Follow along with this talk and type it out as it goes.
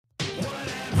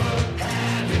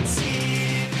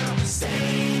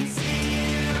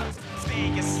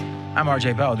I'm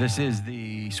RJ Bell. This is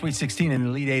the Sweet 16 and the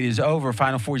Elite Eight is over.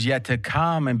 Final Four is yet to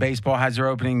come, and baseball has their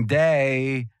opening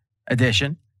day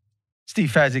edition.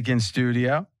 Steve Fezzik in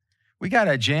studio. We got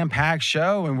a jam-packed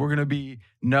show, and we're going to be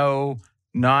no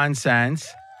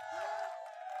nonsense.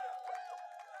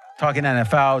 Talking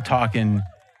NFL, talking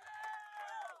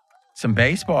some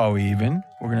baseball even.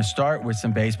 We're going to start with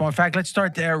some baseball. In fact, let's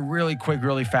start there really quick,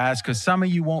 really fast, because some of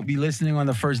you won't be listening on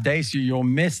the first day, so you'll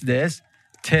miss this.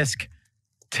 Tisk.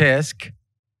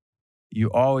 You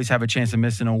always have a chance of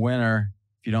missing a winner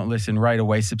if you don't listen right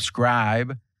away.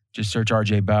 Subscribe. Just search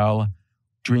RJ Bell.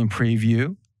 Dream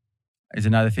Preview is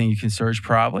another thing you can search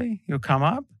probably. You'll come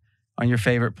up on your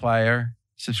favorite player.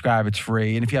 Subscribe. It's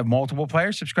free. And if you have multiple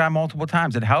players, subscribe multiple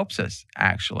times. It helps us,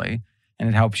 actually, and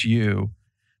it helps you.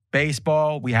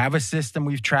 Baseball, we have a system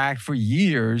we've tracked for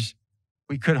years.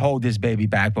 We could hold this baby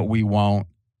back, but we won't.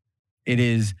 It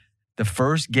is the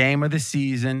first game of the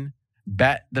season.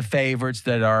 Bet the favorites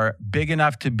that are big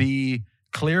enough to be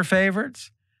clear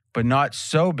favorites, but not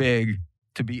so big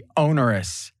to be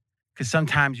onerous. Because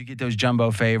sometimes you get those jumbo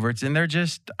favorites and they're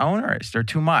just onerous. They're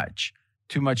too much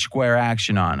square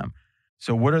action on them.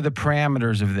 So what are the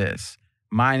parameters of this?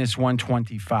 Minus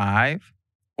 125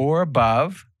 or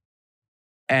above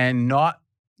and not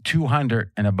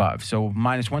 200 and above. So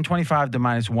minus 125 to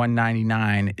minus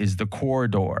 199 is the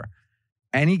corridor.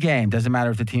 Any game, doesn't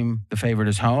matter if the favorite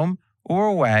is home or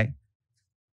away,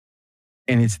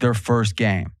 and it's their first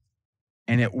game.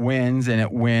 And it wins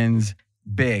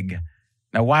big.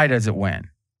 Now, why does it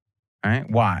win? All right?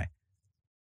 Why?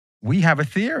 We have a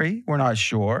theory. We're not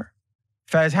sure.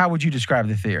 Fez, how would you describe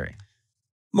the theory?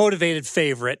 Motivated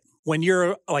favorite. When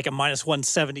you're like a minus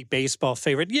 170 baseball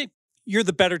favorite, you're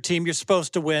the better team. You're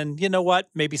supposed to win. You know what?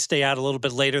 Maybe stay out a little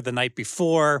bit later the night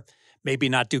before. Maybe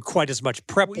not do quite as much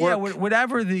prep work. Yeah,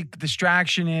 whatever the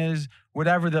distraction is,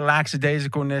 whatever the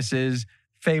lackadaisicalness is,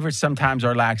 favorites sometimes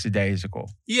are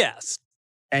lackadaisical. Yes.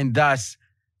 And thus,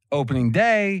 opening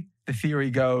day, the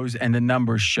theory goes and the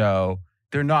numbers show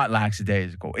they're not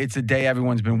lackadaisical. It's a day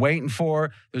everyone's been waiting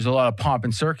for. There's a lot of pomp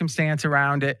and circumstance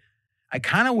around it. I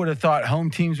kind of would have thought home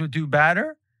teams would do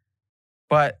better,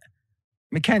 but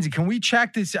Mackenzie, can we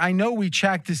check this? I know we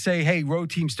checked to say, hey, road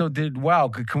teams still did well.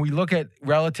 Can we look at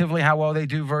relatively how well they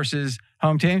do versus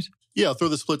home teams? Yeah, I'll throw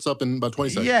the splits up in about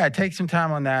 20 seconds. Yeah, take some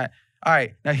time on that. All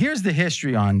right, now here's the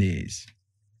history on these.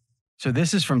 So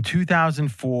this is from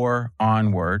 2004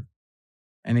 onward.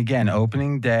 And again,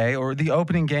 opening day or the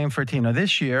opening game for a team. Now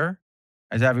this year,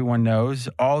 as everyone knows,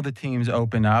 all the teams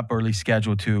open up, or at least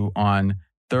scheduled to, on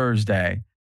Thursday.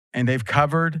 And they've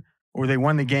covered or they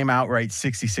won the game outright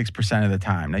 66% of the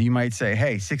time. Now, you might say,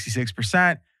 hey,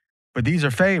 66%, but these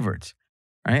are favorites,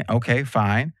 right? Okay,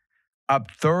 fine.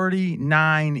 Up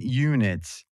 39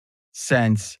 units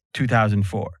since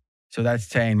 2004. So that's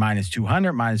saying minus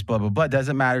 200, minus blah, blah, blah.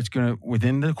 Doesn't matter. It's going to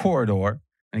within the corridor.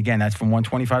 And again, that's from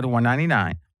 125 to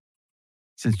 199.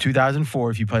 Since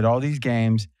 2004, if you played all these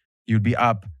games, you'd be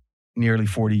up nearly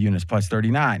 40 units plus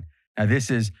 39. Now,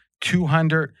 this is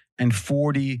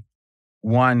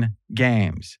 241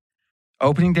 games.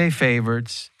 Opening day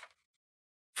favorites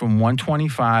from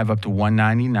 125 up to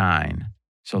 199,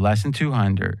 so less than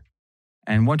 200.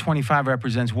 And 125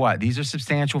 represents what? These are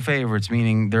substantial favorites,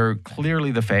 meaning they're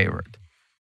clearly the favorite.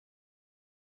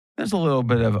 There's a little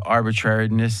bit of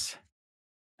arbitrariness.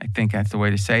 I think that's the way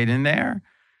to say it in there.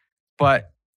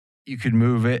 But you could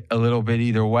move it a little bit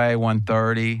either way,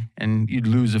 130, and you'd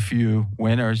lose a few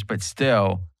winners, but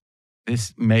still,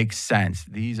 this makes sense.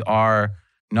 These are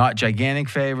not gigantic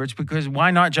favorites because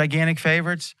why not gigantic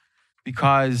favorites?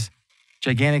 Because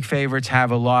gigantic favorites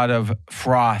have a lot of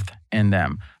froth in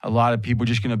them. A lot of people are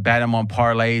just going to bet them on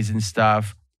parlays and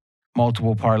stuff,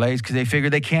 multiple parlays, because they figure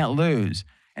they can't lose.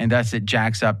 And thus it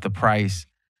jacks up the price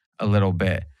a little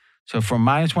bit. So from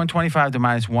minus 125 to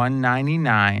minus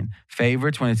 199,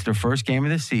 favorites when it's their first game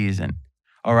of the season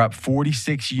are up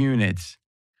 46 units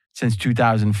since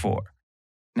 2004.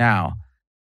 Now,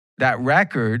 that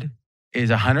record is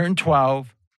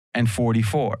 112 and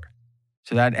 44.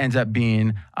 So that ends up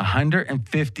being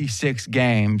 156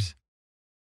 games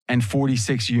and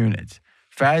 46 units.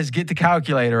 Faz, get the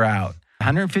calculator out.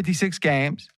 156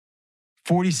 games,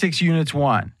 46 units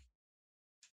won.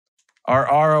 Our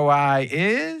ROI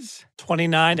is?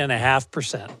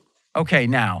 29.5%. Okay,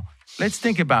 now, let's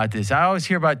think about this. I always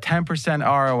hear about 10%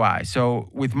 ROI. So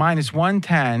with minus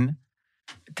 110,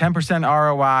 10%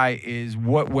 ROI is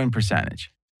what win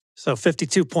percentage? So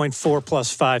 52.4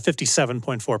 plus 5,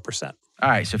 57.4%. All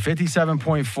right, so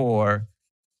 57.4.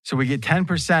 So we get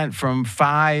 10% from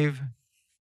 5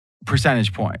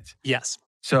 percentage points. Yes.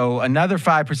 So another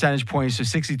 5 percentage points, so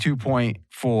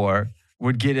 62.4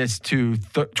 would get us to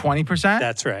 20%.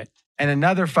 That's right. And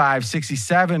another 5,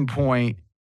 67 point,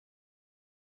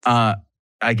 I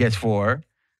guess 4,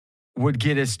 would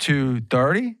get us to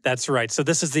 30? That's right. So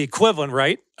this is the equivalent,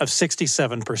 right, of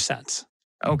 67%.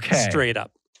 Okay. Straight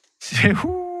up.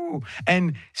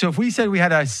 And so if we said we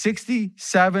had a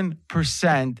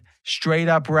 67% straight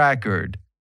up record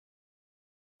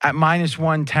at minus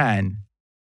 110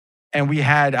 and we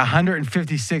had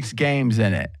 156 games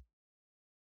in it,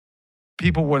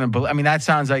 people wouldn't believe. I mean, that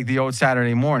sounds like the old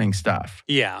Saturday morning stuff.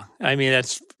 Yeah. I mean,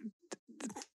 that's,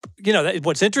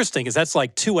 what's interesting is that's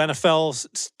like 2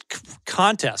 NFL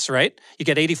contests, right? You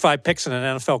get 85 picks in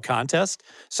an NFL contest.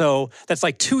 So that's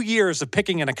like 2 years of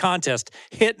picking in a contest,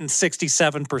 hitting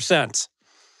 67%.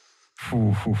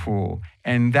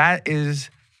 And that is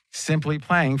simply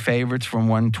playing favorites from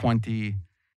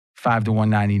 125 to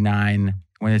 199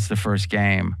 when it's the first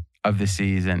game of the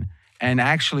season. And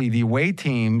actually, the away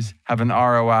teams have an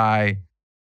ROI.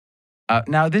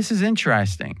 Now, this is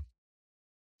interesting.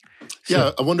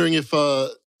 Yeah, I'm wondering if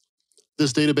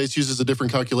this database uses a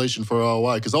different calculation for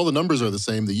ROI, because all the numbers are the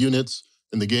same, the units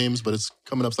and the games, but it's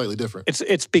coming up slightly different.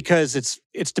 It's because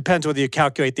it depends whether you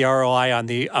calculate the ROI on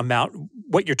the amount,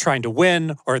 what you're trying to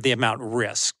win, or the amount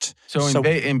risked. So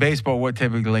in baseball, what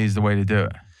typically is the way to do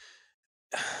it?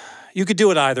 You could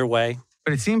do it either way.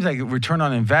 But it seems like return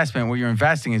on investment, what you're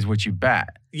investing is what you bet.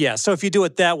 Yeah, so if you do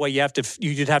it that way,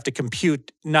 you'd have to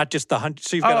compute not just the 100.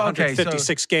 So you've got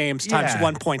 156 games times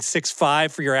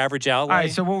 1.65 for your average outlay. All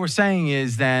right, so what we're saying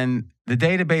is then the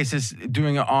database is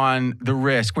doing it on the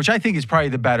risk, which I think is probably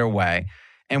the better way.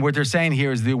 And what they're saying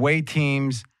here is the away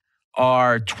teams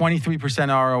are 23%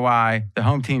 ROI, the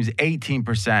home teams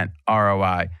 18%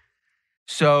 ROI.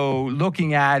 So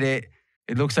looking at it,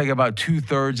 it looks like about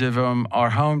 2/3 of them are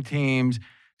home teams.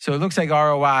 So it looks like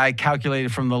ROI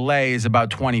calculated from the lay is about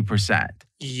 20%.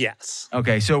 Yes.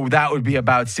 Okay, so that would be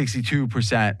about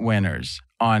 62% winners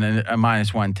on a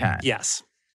minus 110. Yes.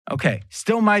 Okay,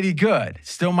 still mighty good.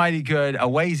 Still mighty good.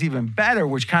 Away's even better,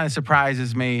 which kind of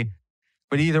surprises me.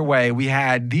 But either way,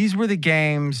 these were the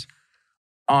games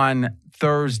on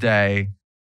Thursday,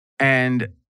 and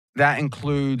that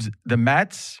includes the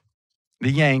Mets,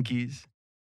 the Yankees,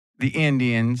 the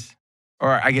Indians,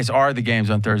 or I guess are the games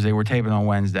on Thursday. We're taping on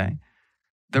Wednesday.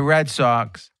 The Red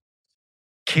Sox,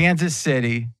 Kansas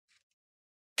City,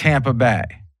 Tampa Bay.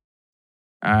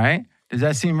 All right? Does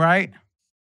that seem right?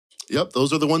 Yep,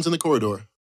 those are the ones in the corridor.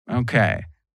 Okay.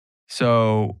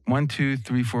 So 1, 2,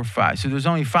 3, 4, 5. So there's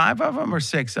only 5 of them or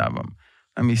 6 of them?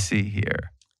 Let me see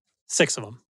here. 6 of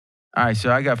them. All right,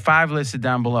 so I got 5 listed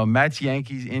down below. Mets,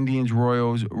 Yankees, Indians,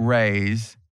 Royals,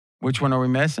 Rays. Which one are we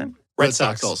missing? Red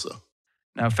Sox also.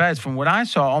 Now, Fez, from what I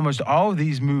saw, almost all of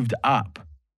these moved up.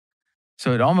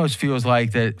 So it almost feels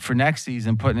like that for next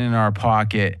season, putting it in our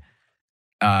pocket,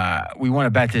 we want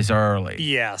to bet this early.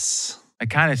 Yes. I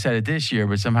kind of said it this year,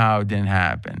 but somehow it didn't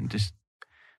happen. Just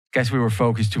guess we were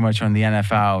focused too much on the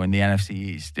NFL and the NFC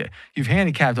East. You've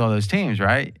handicapped all those teams,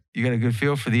 right? You got a good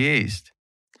feel for the East.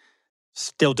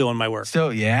 Still doing my work.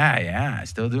 Still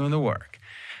doing the work.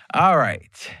 All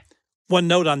right. One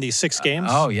note on these 6 games.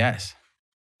 Oh, yes.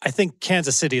 I think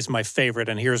Kansas City is my favorite,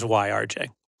 and here's why, RJ.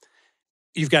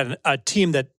 You've got a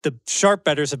team that the sharp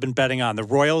bettors have been betting on. The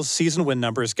Royals' season win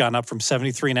number has gone up from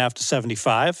 73.5 to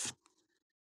 75,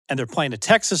 and they're playing a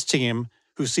Texas team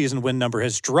whose season win number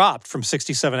has dropped from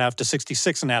 67.5 to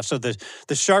 66.5. So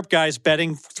the sharp guys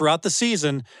betting throughout the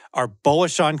season are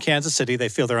bullish on Kansas City. They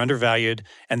feel they're undervalued,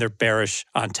 and they're bearish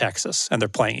on Texas, and they're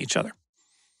playing each other.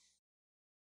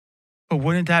 But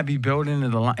wouldn't that be built into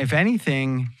the line? If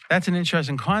anything, that's an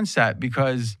interesting concept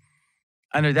because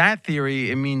under that theory,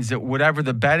 it means that whatever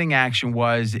the betting action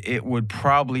was, it would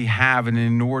probably have an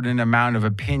inordinate amount of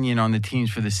opinion on the teams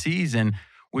for the season,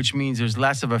 which means there's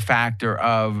less of a factor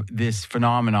of this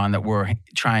phenomenon that we're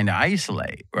trying to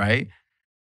isolate, right?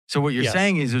 So what you're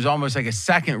saying is there's almost like a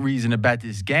second reason to bet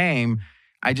this game.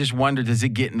 I just wonder, does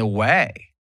it get in the way?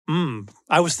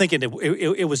 I was thinking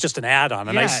it was just an add-on,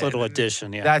 a nice little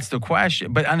addition. Yeah, that's the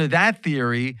question. But under that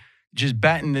theory, just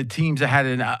betting the teams that had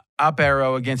an up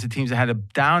arrow against the teams that had a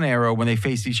down arrow when they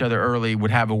faced each other early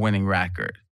would have a winning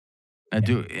record.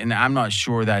 And I'm not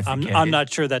sure that's the case. I'm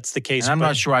not sure that's the case. And I'm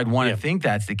not sure I'd want to think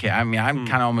that's the case. I mean, I'm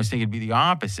kind of almost thinking it'd be the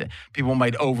opposite. People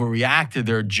might overreact to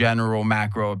their general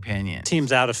macro opinion.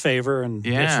 Teams out of favor, and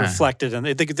it's reflected. And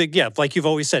like you've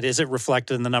always said, is it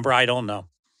reflected in the number? I don't know.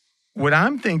 What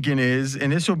I'm thinking is,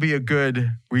 and this will be a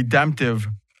good redemptive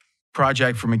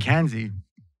project for McKenzie,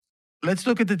 let's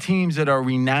look at the teams that are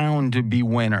renowned to be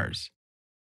winners.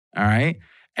 All right?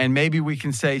 And maybe we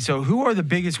can say, so who are the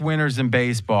biggest winners in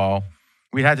baseball?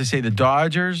 We'd have to say the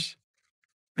Dodgers,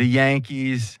 the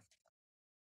Yankees,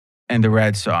 and the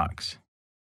Red Sox.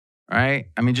 Right?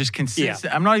 I mean, just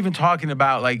consistent. Yeah. I'm not even talking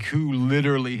about like who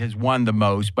literally has won the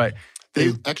most, but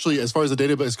They actually, as far as the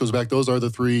database goes back, those are the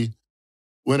three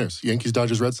winners: Yankees,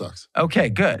 Dodgers, Red Sox. okay,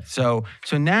 good. So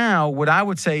now what I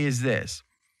would say is this: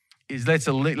 is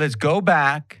let's go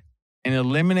back and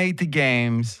eliminate the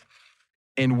games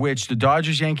in which the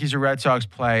Dodgers, Yankees, or Red Sox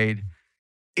played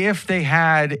if they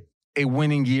had a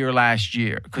winning year last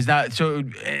year. Because now, so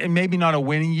maybe not a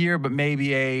winning year, but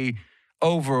maybe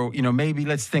maybe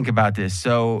let's think about this.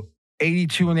 So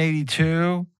 82 and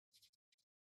 82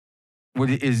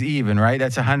 is even, right?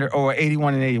 That's 100, or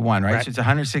 81 and 81, right? So it's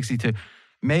 162.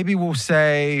 Maybe we'll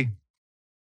say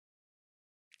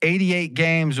 88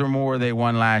 games or more they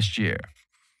won last year.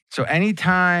 So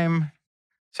anytime,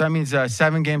 so that means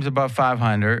 7 games above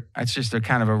 500. That's just a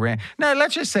kind of a no,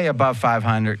 let's just say above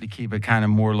 500 to keep it kind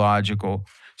of more logical.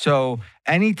 So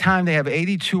anytime they have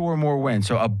 82 or more wins,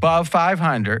 so above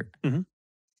 500,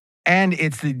 and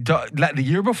it's the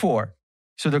year before,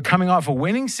 so they're coming off a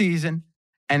winning season,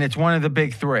 and it's one of the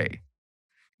big three.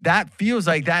 That feels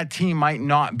like that team might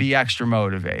not be extra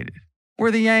motivated.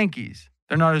 We're the Yankees.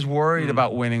 They're not as worried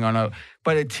about winning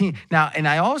but a team. Now, and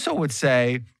I also would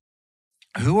say,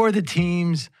 who are the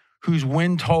teams whose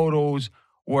win totals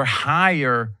were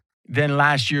higher than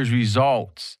last year's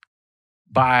results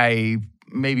by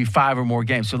maybe 5 or more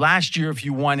games? So last year, if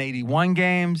you won 81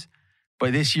 games,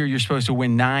 but this year you're supposed to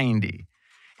win 90.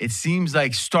 It seems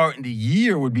like starting the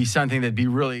year would be something that'd be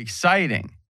really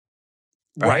exciting.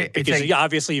 Right? Because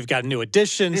obviously you've got new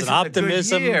additions and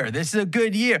optimism. This is a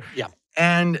good year. Yeah.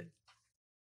 And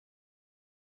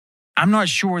I'm not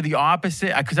sure the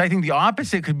opposite, because I think the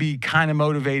opposite could be kind of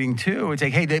motivating too. It's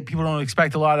like, hey, people don't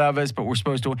expect a lot of us, but we're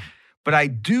supposed to. But I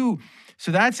do.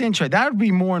 So that's interesting. That would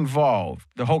be more involved,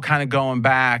 the whole kind of going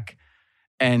back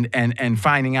and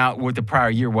finding out what the prior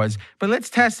year was. But let's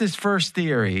test this first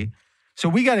theory. So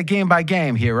we got a game by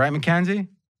game here, right, Mackenzie?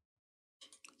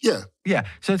 Yeah. Yeah.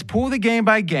 So let's pull the game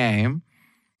by game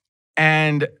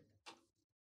and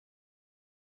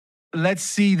let's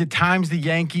see the times the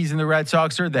Yankees and the Red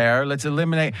Sox are there. Let's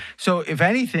eliminate. So if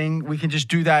anything, we can just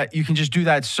do that. You can just do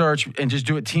that search and just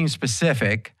do it team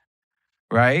specific,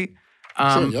 right?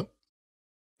 Sure, yep.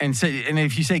 And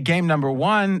if you say game number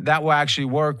 1, that will actually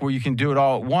work where you can do it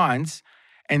all at once.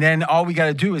 And then all we got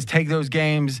to do is take those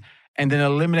games and then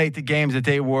eliminate the games that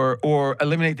they were, or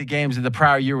eliminate the games that the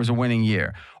prior year was a winning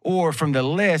year. Or from the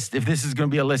list, if this is going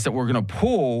to be a list that we're going to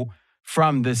pull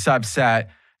from the subset,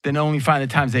 then only find the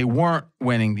times they weren't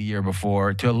winning the year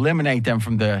before to eliminate them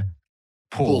from the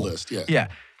pool list. Yeah. Yeah.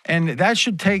 And that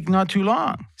should take not too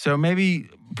long. So maybe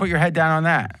put your head down on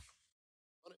that.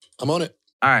 I'm on it.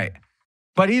 All right.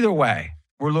 But either way,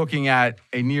 we're looking at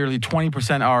a nearly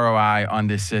 20% ROI on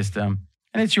this system,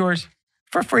 and it's yours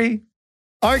for free.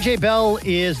 RJ Bell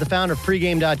is the founder of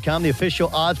pregame.com, the official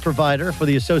odds provider for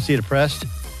the Associated Press.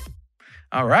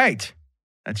 All right.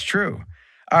 That's true.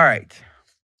 All right.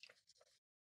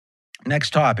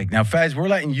 Next topic. Now, Fez, we're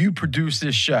letting you produce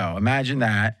this show. Imagine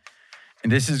that.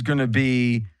 And this is going to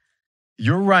be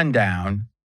your rundown.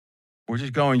 We're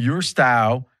just going your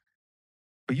style.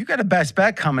 But you got a best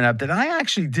bet coming up that I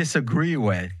actually disagree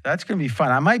with. That's going to be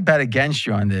fun. I might bet against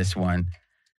you on this one.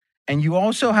 And you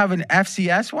also have an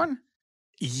FCS one?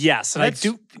 Yes.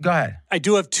 And Go ahead. I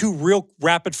do have 2 real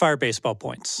rapid-fire baseball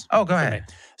points. Oh, go ahead.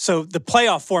 So the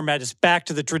playoff format is back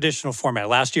to the traditional format.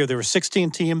 Last year, there were 16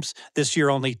 teams. This year,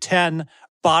 only 10.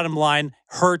 Bottom line,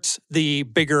 hurts the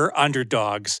bigger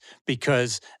underdogs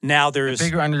because now there's... The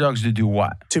bigger underdogs to do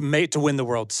what? To win the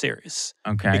World Series.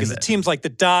 Okay. Because the teams like the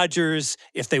Dodgers,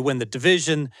 if they win the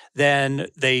division, then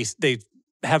they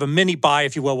have a mini bye,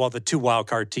 if you will, while the 2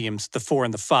 wildcard teams, the 4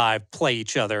 and the 5, play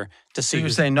each other to see. So you're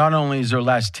saying not only is there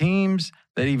less teams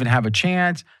that even have a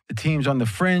chance, the teams on the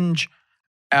fringe,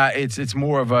 it's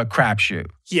more of a crapshoot.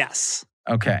 Yes.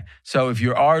 Okay. So if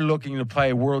you are looking to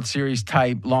play World Series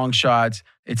type long shots,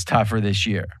 it's tougher this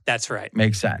year. That's right.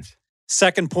 Makes sense.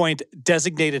 Second point,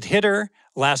 designated hitter.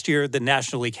 Last year, the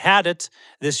National League had it.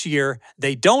 This year,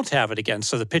 they don't have it again.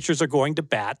 So the pitchers are going to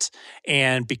bat.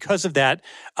 And because of that,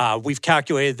 we've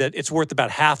calculated that it's worth about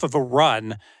half of a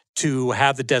run to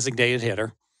have the designated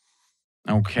hitter.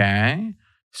 Okay.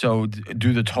 So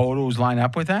do the totals line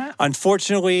up with that?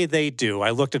 Unfortunately, they do.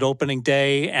 I looked at opening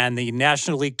day, and the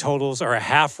National League totals are a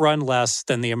half run less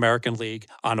than the American League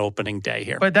on opening day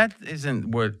here. But that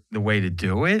isn't the way to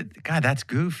do it. God, that's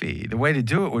goofy. The way to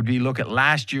do it would be look at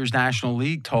last year's National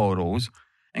League totals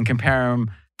and compare them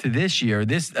to this year.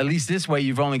 At least this way,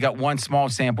 you've only got one small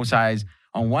sample size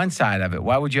on one side of it.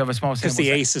 Why would you have a small sample Because the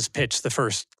size? Aces pitched the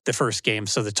first game,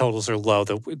 so the totals are low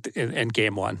in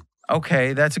game one.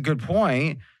 Okay, that's a good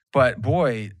point. But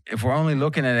boy, if we're only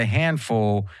looking at a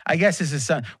handful, I guess this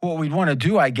is what we'd want to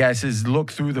do, I guess, is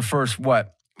look through the first,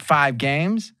 5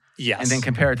 games? Yes. And then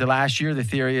compare it to last year. The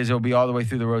theory is it'll be all the way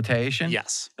through the rotation.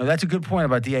 Yes. No, that's a good point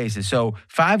about the Aces. So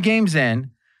 5 games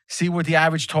in, see what the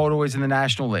average total is in the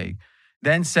National League.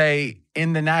 Then say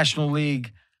in the National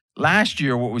League last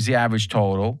year, what was the average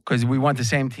total? Because we want the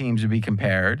same teams to be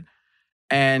compared.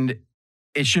 And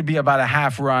it should be about a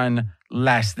half run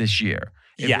less this year.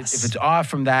 Yes. If it's off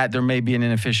from that, there may be an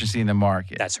inefficiency in the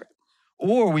market. That's right.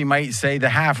 Or we might say the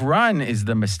half run is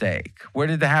the mistake. Where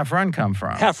did the half run come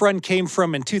from? Half run came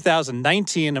from in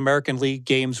 2019, American League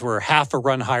games were half a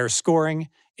run higher scoring.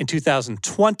 In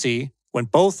 2020, when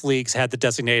both leagues had the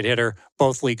designated hitter,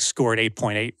 both leagues scored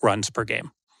 8.8 runs per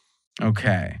game.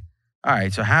 Okay. All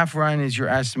right. So half run is your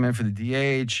estimate for the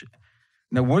DH.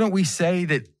 Now, wouldn't we say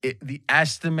that the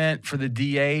estimate for the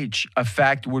DH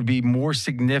effect would be more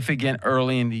significant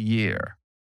early in the year?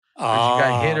 Because you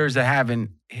got hitters that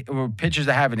haven't, or pitchers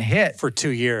that haven't hit for 2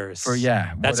 years.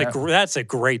 That's a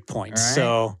great point.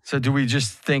 Right? So do we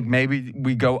just think maybe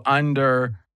we go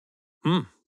under,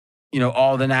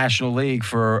 all the National League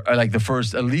for at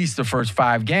least the first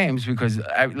 5 games, because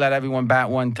I let everyone bat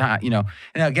one time, And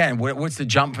again, what's the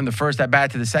jump from the first at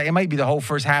bat to the second? It might be the whole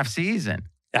first half season.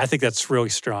 I think that's really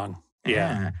strong.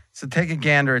 Yeah. So take a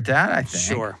gander at that, I think.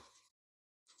 Sure.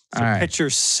 So all right.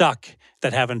 Pitchers suck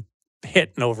that haven't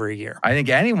hit in over a year. I think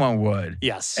anyone would.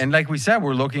 Yes. And like we said,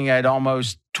 we're looking at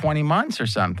almost 20 months or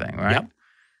something, right? Yep.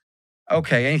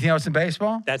 Okay. Anything else in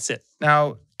baseball? That's it.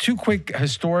 Now, 2 quick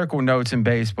historical notes in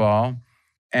baseball.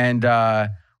 And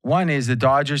one is the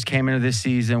Dodgers came into this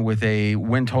season with a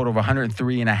win total of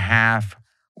 103.5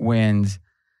 wins.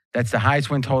 That's the highest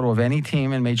win total of any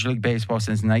team in Major League Baseball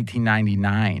since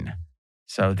 1999.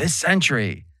 So this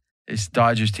century, this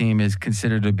Dodgers team is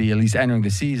considered to be, at least entering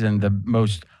the season, the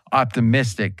most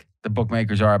optimistic the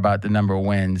bookmakers are about the number of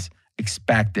wins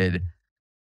expected.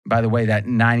 By the way, that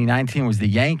 99 team was the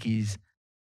Yankees,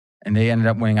 and they ended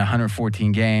up winning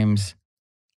 114 games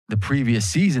the previous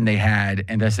season they had,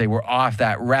 and thus they were off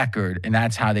that record, and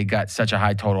that's how they got such a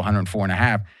high total,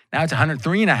 104.5. Now it's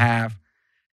 103.5,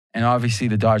 and obviously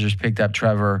the Dodgers picked up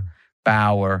Trevor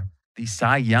Bauer, the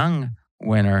Cy Young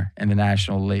winner in the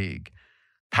National League.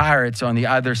 Pirates on the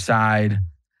other side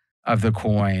of the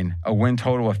coin, a win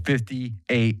total of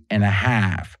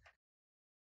 58.5.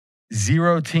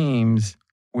 0 teams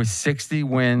with 60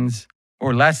 wins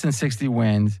or less than 60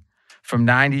 wins from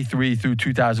 93 through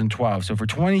 2012. So for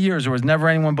 20 years, there was never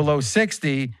anyone below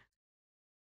 60.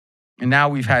 And now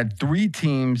we've had 3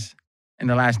 teams in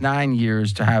the last 9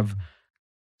 years to have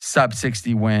sub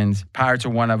 60 wins. Pirates are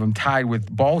one of them, tied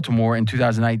with Baltimore in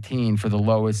 2019 for the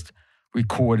lowest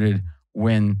recorded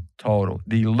win total.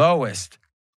 The lowest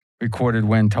recorded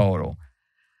win total.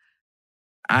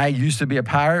 I used to be a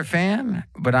Pirate fan,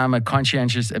 but I'm a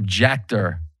conscientious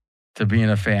objector to being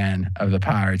a fan of the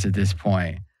Pirates at this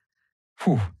point.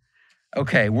 Whew.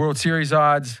 Okay, World Series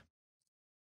odds.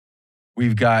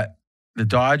 We've got the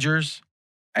Dodgers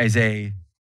as the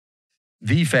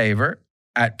favorite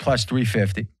at plus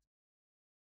 350.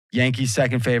 Yankees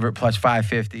second favorite plus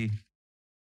 550.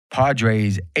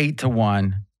 Padres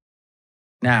 8-1.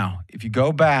 Now, if you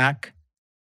go back,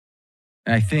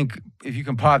 and I think if you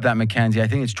can pop that, Mackenzie, I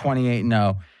think it's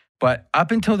 28-0. But up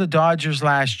until the Dodgers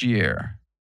last year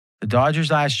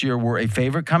were a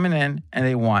favorite coming in, and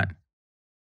they won.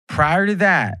 Prior to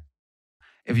that,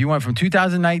 if you went from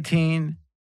 2019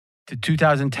 to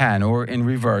 2010, or in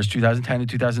reverse, 2010 to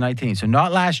 2019, so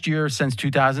not last year, since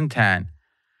 2010,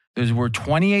 there were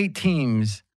 28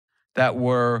 teams that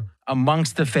were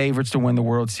amongst the favorites to win the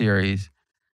World Series,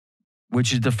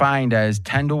 which is defined as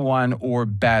 10-1 or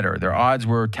better. Their odds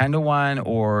were 10-1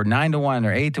 or 9-1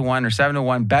 or 8-1 or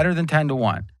 7-1, better than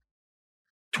 10-1.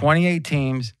 28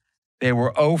 teams, they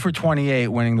were 0 for 28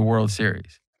 winning the World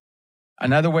Series.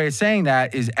 Another way of saying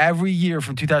that is every year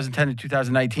from 2010 to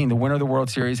 2019, the winner of the World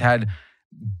Series had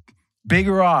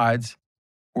bigger odds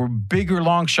or bigger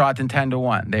long shot than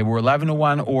 10-1. They were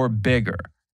 11-1 or bigger.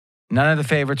 None of the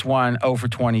favorites won 0 for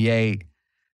 28.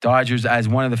 Dodgers, as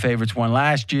one of the favorites, won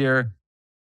last year.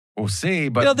 We'll see,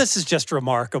 but this is just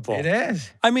remarkable. It is.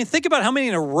 I mean, think about how many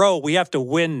in a row we have to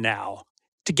win now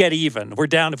to get even. We're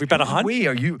down. If we bet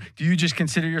 100, do you just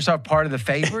consider yourself part of the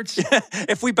favorites?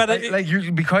 If we bet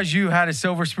because you had a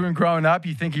silver spoon growing up,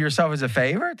 you think of yourself as a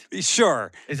favorite?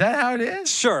 Sure. Is that how it is?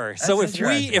 Sure. That's so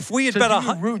if we had bet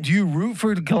 100, do you root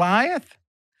for Goliath?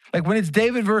 Like when it's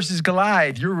David versus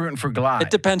Goliath, you're rooting for Goliath. It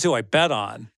depends who I bet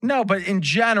on. No, but in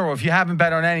general, if you haven't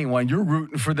bet on anyone, you're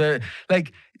rooting for the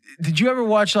like. Did you ever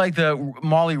watch like the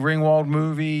Molly Ringwald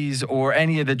movies or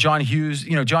any of the John Hughes?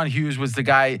 You know, John Hughes was the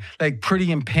guy like Pretty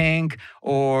in Pink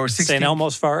or 16. St.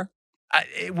 Elmo's Fire?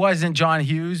 It wasn't John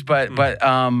Hughes, but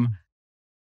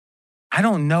I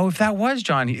don't know if that was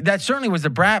John Hughes. That certainly was the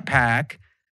Brat Pack.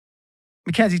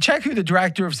 Mackenzie, check who the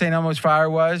director of St. Elmo's Fire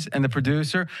was and the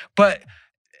producer. But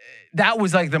that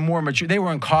was like the more mature. They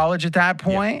were in college at that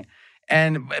point.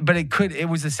 Yeah. But it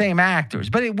was the same actors.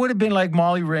 But it would have been like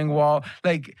Molly Ringwald.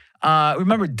 Like,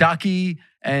 remember Ducky?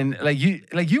 And like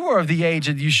you were of the age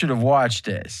that you should have watched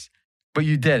this, but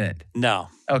you didn't. No.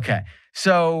 Okay.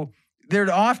 So there'd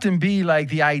often be like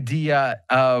the idea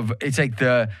of, it's like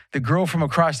the girl from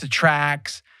across the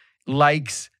tracks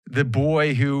likes the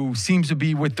boy who seems to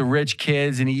be with the rich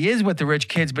kids, and he is with the rich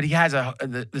kids, but he has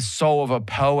the soul of a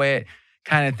poet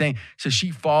kind of thing. So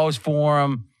she falls for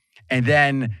him, and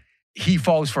then he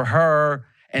falls for her,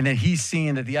 and then he's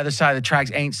seeing that the other side of the tracks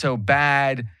ain't so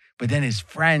bad, but then his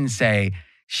friends say,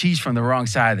 she's from the wrong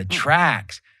side of the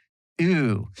tracks.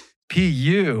 Ooh,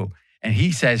 P.U. And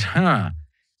he says, man,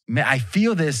 I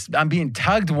feel this, I'm being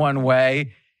tugged one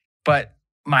way, but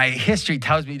my history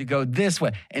tells me to go this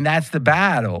way. And that's the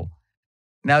battle.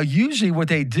 Now, usually what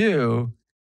they do,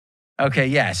 okay,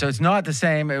 yeah, so it's not the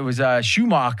same. It was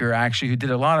Schumacher, actually, who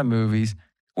did a lot of movies.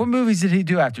 What movies did he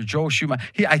do after Joel Schumacher?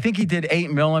 I think he did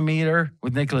 8mm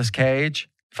with Nicolas Cage,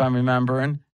 if I'm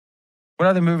remembering. What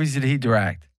other movies did he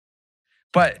direct?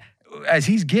 But as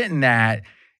he's getting that,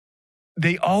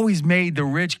 they always made the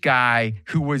rich guy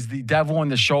who was the devil on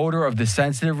the shoulder of the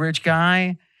sensitive rich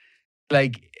guy,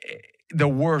 like the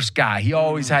worst guy. He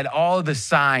always had all of the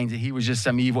signs that he was just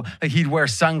some evil. Like he'd wear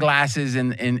sunglasses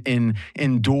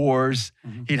indoors.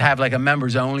 Mm-hmm. He'd have like a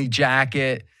members only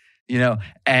jacket,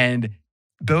 and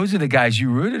those are the guys you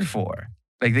rooted for.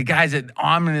 Like the guys that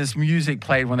ominous music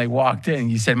played when they walked in.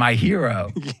 You said, my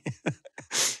hero.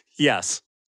 Yes.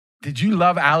 Did you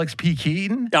love Alex P.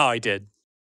 Keaton? Oh, I did.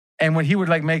 And when he would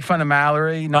like make fun of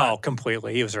Mallory? Oh,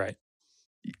 completely. He was right.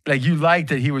 Like you liked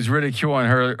that he was ridiculing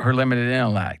her limited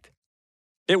intellect.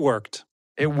 It worked.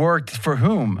 It worked for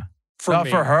whom? Not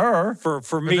for her.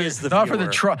 For me as the not viewer.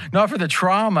 Not for the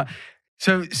trauma.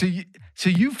 So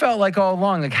you felt like all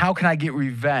along, like, how can I get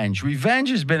revenge? Revenge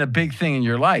has been a big thing in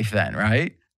your life then,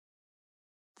 right?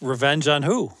 Revenge on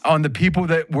who? On the people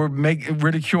that were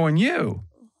ridiculing you.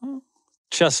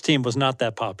 Chess team was not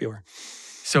that popular.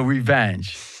 So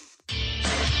revenge.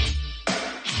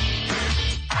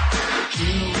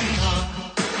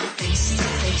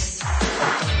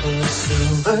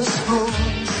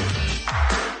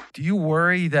 Do you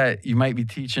worry that you might be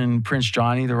teaching Prince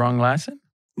Johnny the wrong lesson?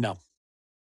 No.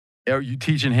 Are you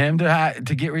teaching him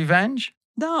to get revenge?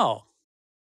 No.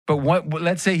 But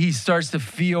let's say he starts to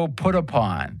feel put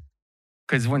upon.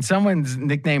 Because when someone's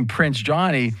nicknamed Prince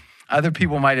Johnny, other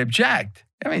people might object.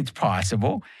 I mean, it's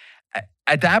possible.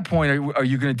 At that point, are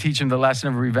you going to teach him the lesson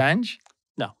of revenge?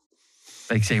 No.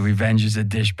 Like say, revenge is a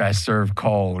dish best served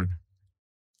cold.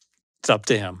 It's up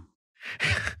to him.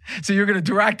 So you're going to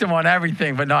direct him on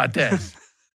everything, but not this.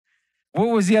 What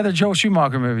was the other Joel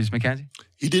Schumacher movies, Mackenzie?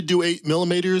 He did do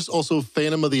 8mm, also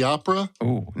Phantom of the Opera.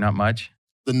 Ooh, not much.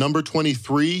 The Number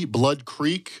 23, Blood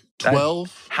Creek,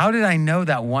 12. How did I know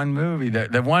that one movie?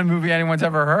 The one movie anyone's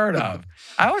ever heard of?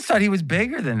 I always thought he was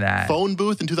bigger than that. Phone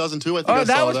Booth in 2002, I think I saw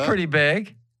that. Oh, that was pretty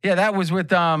big. Yeah, that was with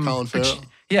Colin Farrell.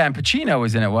 Yeah, and Pacino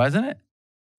was in it, wasn't it?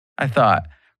 I thought.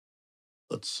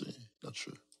 Let's see. Not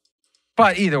sure.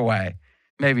 But either way,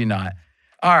 maybe not.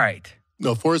 All right.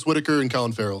 No, Forrest Whitaker and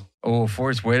Colin Farrell. Oh,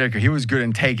 Forrest Whitaker. He was good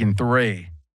in Taken 3,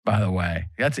 by the way.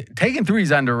 Taken 3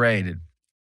 is underrated.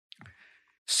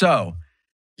 So,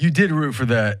 you did root for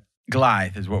the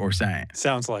Goliath, is what we're saying.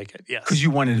 Sounds like it, yes. Because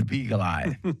you wanted to be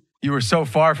Goliath. You were so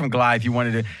far from Goliath, you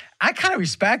wanted to. I kind of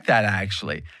respect that,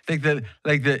 actually. And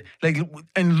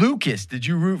Lucas, did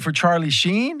you root for Charlie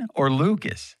Sheen or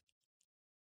Lucas?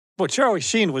 Well, Charlie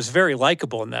Sheen was very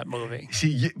likable in that movie.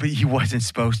 See, but he wasn't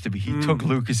supposed to be. He took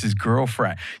Lucas's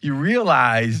girlfriend. You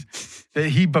realize that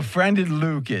he befriended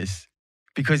Lucas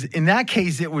because in that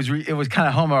case, it was kind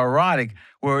of homoerotic,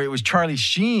 where it was Charlie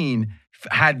Sheen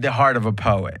had the heart of a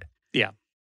poet. Yeah.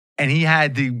 And he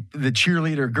had the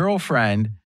cheerleader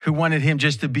girlfriend who wanted him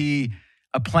just to be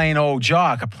a plain old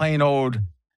jock, a plain old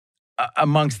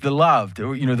amongst the loved,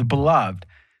 or, the beloved.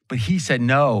 But he said,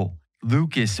 no,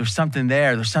 Lucas, there's something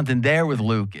there. There's something there with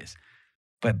Lucas.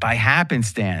 But by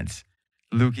happenstance,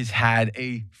 Lucas had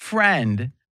a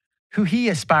friend who he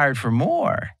aspired for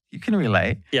more. You can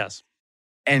relate. Yes.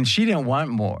 And she didn't want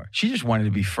more. She just wanted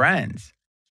to be friends.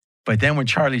 But then when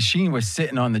Charlie Sheen was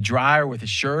sitting on the dryer with his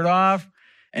shirt off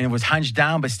and it was hunched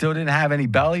down but still didn't have any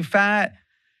belly fat,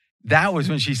 that was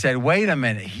when she said, wait a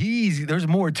minute, there's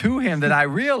more to him than I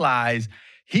realize.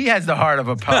 He has the heart of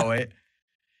a poet.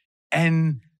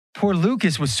 And poor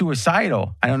Lucas was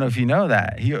suicidal. I don't know if you know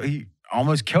that. He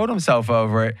almost killed himself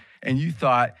over it. And you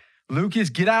thought, Lucas,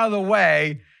 get out of the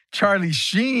way. Charlie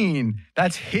Sheen,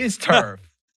 that's his turf.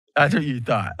 That's what you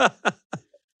thought.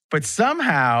 But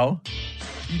somehow,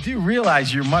 you do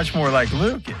realize you're much more like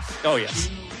Lucas. Oh, yes.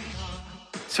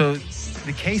 So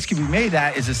the case can be made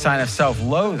that is a sign of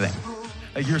self-loathing.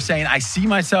 Like you're saying, I see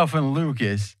myself in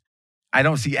Lucas. I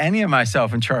don't see any of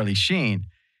myself in Charlie Sheen.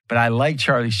 But I like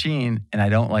Charlie Sheen and I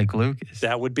don't like Lucas.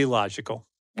 That would be logical.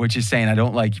 Which is saying I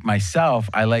don't like myself.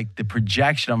 I like the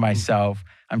projection of myself.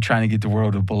 I'm trying to get the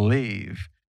world to believe.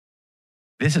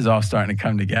 This is all starting to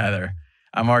come together.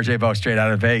 I'm RJ Bell, straight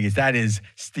out of Vegas. That is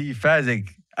Steve Fezzik,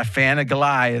 a fan of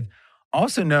Goliath,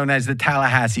 also known as the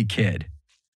Tallahassee Kid.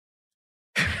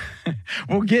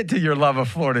 We'll get to your love of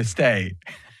Florida State.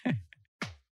 All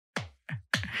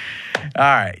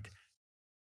right.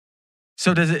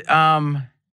 So does it...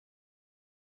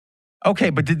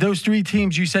 Okay, but did those three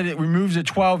teams, you said it removes a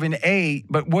 12 and 8,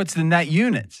 but what's the net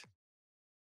units?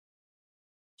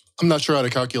 I'm not sure how to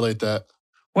calculate that.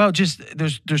 Well, just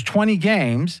there's 20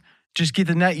 games. Just get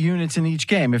the net units in each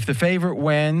game. If the favorite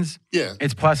wins,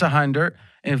 it's plus 100.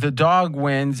 And if the dog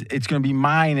wins, it's going to be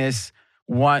minus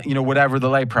one, whatever the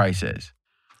lay price is.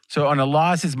 So on a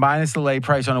loss, it's minus the lay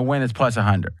price. On a win, it's plus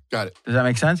 100. Got it. Does that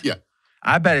make sense? Yeah.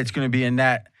 I bet it's going to be a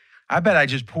net. I bet I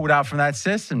just pulled out from that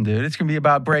system, dude. It's going to be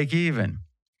about break even.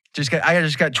 I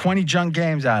just got 20 junk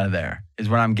games out of there, is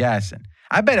what I'm guessing.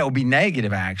 I bet it will be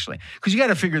negative, actually. Because you got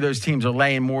to figure those teams are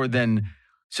laying more than,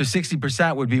 so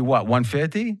 60% would be what,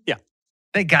 150? Yeah.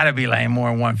 They got to be laying more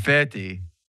than 150.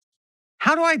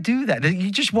 How do I do that?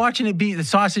 You're just watching the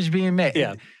sausage being made.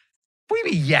 Yeah. What do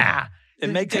you mean, yeah? It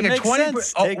makes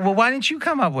sense. Well, why didn't you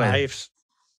come up with it?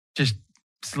 Just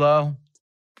slow?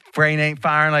 Brain ain't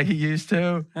firing like he used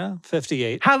to?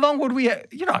 58. How long would we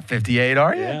You're not 58,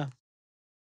 are you? Yeah.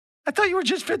 I thought you were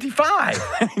just 55.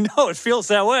 I know, it feels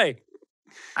that way.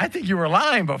 I think you were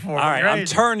lying before. All right, I'm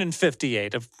turning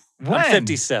 58. When? I'm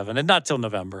 57, and not till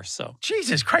November, so.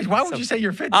 Jesus Christ, why would you say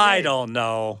you're 58? I don't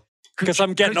know. Because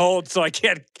I'm getting old, so I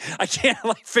can't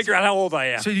figure out how old I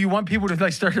am. So do you want people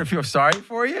to start to feel sorry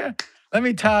for you? Let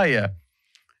me tell you,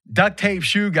 duct tape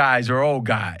shoe guys are old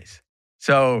guys.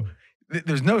 So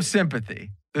there's no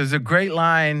sympathy. There's a great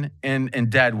line in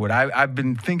Deadwood. I've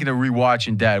been thinking of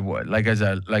rewatching Deadwood,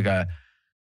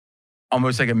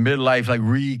 almost like a midlife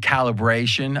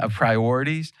recalibration of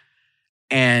priorities.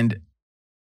 And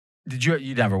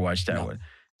you never watched Deadwood?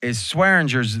 No.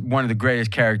 Swearinger's one of the greatest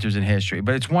characters in history,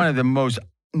 but it's one of the most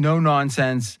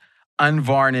no-nonsense,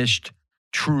 unvarnished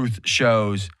truth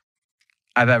shows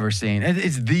I've ever seen.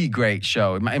 It's the great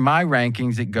show. In my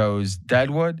rankings, it goes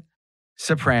Deadwood,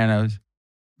 Sopranos,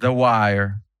 The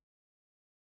Wire,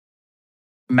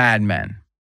 Mad Men.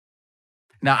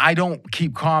 Now, I don't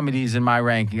keep comedies in my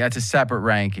ranking. That's a separate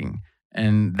ranking.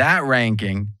 And that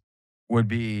ranking would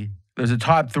be, there's a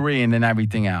top 3 and then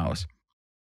everything else.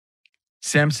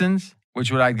 Simpsons,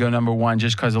 which would I'd go number 1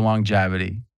 just because of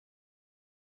longevity.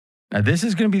 Now, this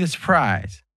is going to be the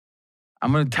surprise.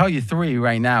 I'm going to tell you 3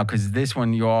 right now because this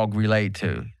one you all relate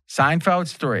to.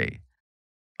 Seinfeld's 3.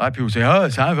 A lot of people say, oh,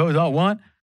 Seinfeld's not 1.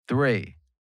 3.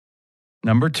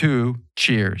 Number 2,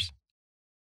 Cheers.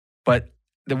 But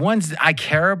the ones that I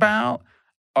care about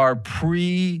are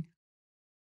pre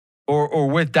or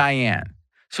with Diane.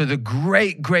 So the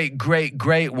great, great, great,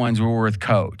 great ones were with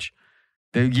Coach.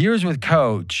 The years with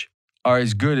Coach are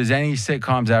as good as any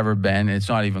sitcom's ever been. And it's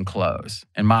not even close,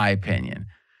 in my opinion.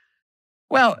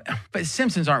 Well, but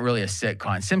Simpsons aren't really a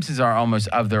sitcom. Simpsons are almost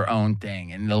of their own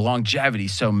thing. And the longevity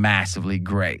is so massively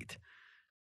great.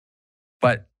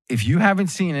 But if you haven't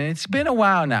seen it, it's been a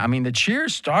while now. I mean, the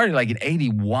Cheers started in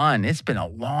 81. It's been a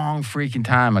long freaking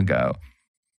time ago.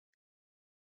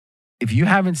 If you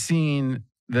haven't seen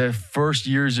the first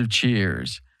years of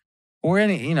Cheers, or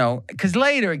any, because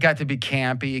later it got to be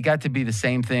campy. It got to be the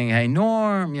same thing. Hey,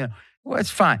 Norm, well, it's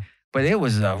fine. But it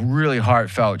was a really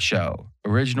heartfelt show.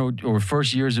 Original or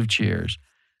first years of Cheers.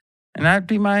 And that'd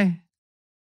be my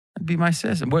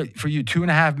system. What, for you,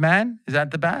 2.5 Men? Is that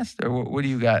the best? Or what do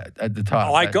you got at the top?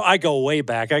 Oh, I go way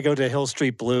back. I go to Hill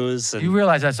Street Blues. And you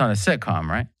realize that's not a sitcom,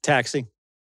 right? Taxi.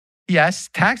 Yes,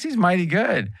 Taxi's mighty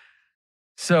good.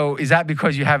 So is that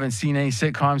because you haven't seen any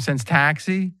sitcoms since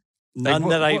Taxi? None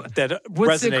that what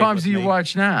resonate sitcoms with do you me.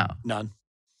 watch now? None.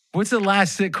 What's the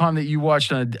last sitcom that you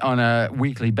watched on a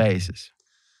weekly basis?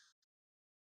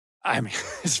 I mean,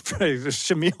 it's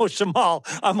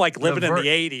Shamal. I'm like living in the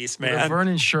 80s, man.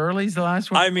 Vernon Shirley's the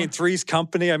last one? I mean, Three's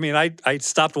Company. I mean, I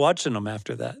stopped watching them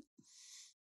after that.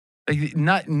 Like, you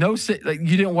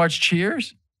didn't watch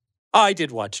Cheers? Oh, I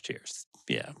did watch Cheers.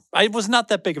 Yeah. I was not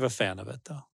that big of a fan of it,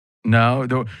 though.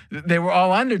 No, they were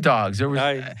all underdogs. There was,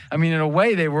 I mean, in a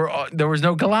way, there was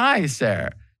no Goliaths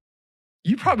there.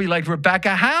 You probably liked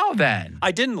Rebecca Howe then.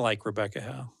 I didn't like Rebecca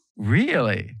Howe.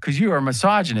 Really? Because you are a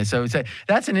misogynist. So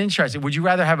that's an interesting. Would you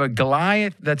rather have a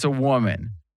Goliath that's a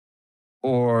woman,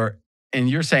 and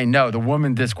you're saying no, the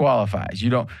woman disqualifies.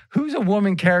 You don't. Who's a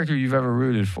woman character you've ever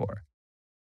rooted for?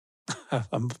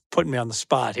 I'm putting me on the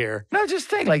spot here. No, just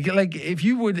think if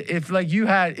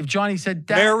Johnny said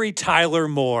that, Mary Tyler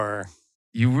Moore.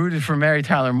 You rooted for Mary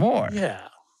Tyler Moore. Yeah.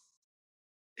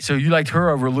 So you liked her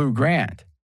over Lou Grant.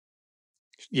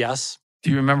 Yes. Do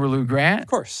you remember Lou Grant? Of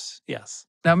course. Yes.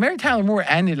 Now, Mary Tyler Moore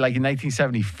ended like in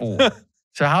 1974.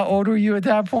 So how old were you at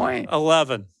that point?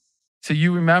 11. So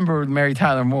you remember Mary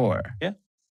Tyler Moore? Yeah.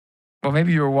 Well,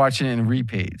 maybe you were watching it in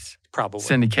repeats. Probably.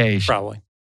 Syndication. Probably.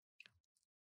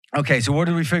 Okay, so what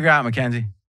did we figure out, Mackenzie?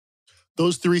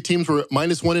 Those three teams were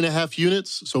minus 1.5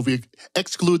 units. So if we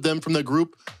exclude them from the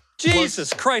group.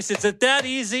 Jesus Christ, is it that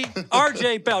easy?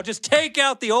 RJ Bell, just take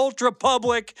out the Old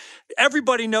Republic.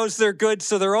 Everybody knows they're good,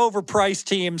 so they're overpriced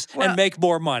teams and make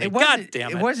more money. God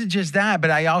damn it. It wasn't just that, but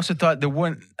I also thought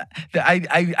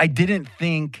I didn't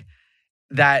think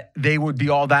that they would be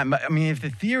all that. I mean, if the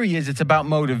theory is it's about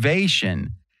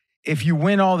motivation, if you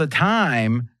win all the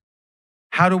time,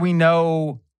 how do we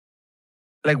know?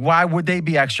 Like, why would they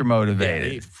be extra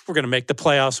motivated? Yeah, we're going to make the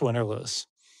playoffs, win or lose.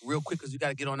 Real quick, because you got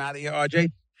to get on out of here,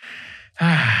 RJ.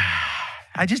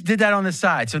 I just did that on the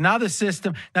side. So now the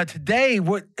system. Now today,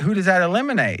 who does that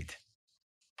eliminate?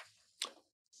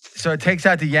 So it takes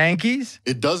out the Yankees?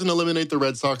 It doesn't eliminate the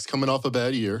Red Sox coming off a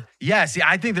bad year. Yeah, see,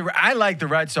 I like the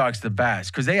Red Sox the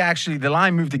best because the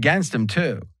line moved against them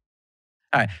too.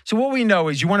 All right. So what we know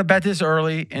is you want to bet this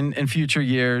early in future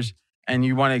years, and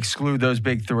you want to exclude those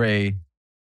big three.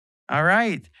 All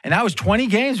right. And that was 20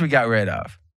 games we got rid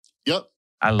of. Yep.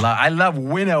 I love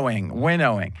winnowing.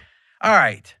 All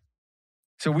right.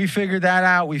 So we figured that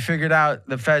out. We figured out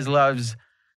the Fez loves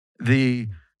the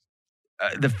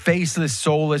faceless,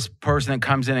 soulless person that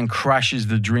comes in and crushes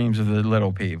the dreams of the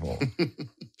little people.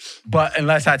 But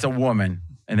unless that's a woman,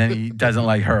 and then he doesn't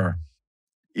like her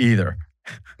either.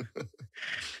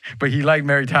 But he liked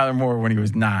Mary Tyler Moore when he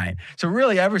was 9. So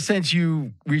really, ever since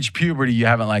you reached puberty, you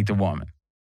haven't liked a woman.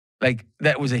 Like,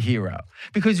 that was a hero.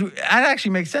 Because that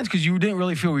actually makes sense because you didn't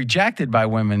really feel rejected by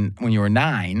women when you were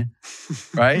 9,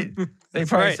 right? They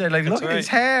probably said, like, look at his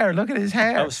hair. Look at his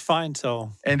hair. That was fine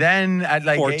till and then at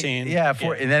like 14.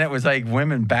 And then it was like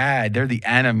women bad. They're the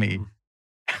enemy.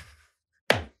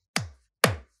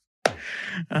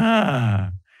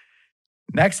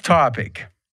 Next topic.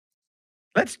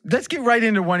 Let's get right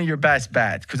into one of your best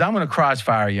bets because I'm going to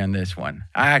crossfire you on this one.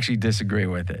 I actually disagree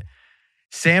with it.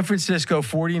 San Francisco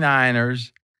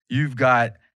 49ers, you've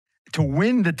got to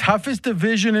win the toughest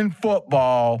division in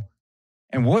football.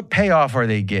 And what payoff are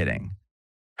they getting?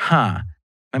 Let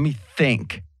me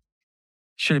think.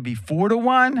 Should it be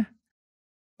 4-1?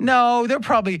 No,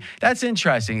 that's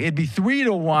interesting. It'd be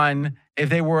 3-1 if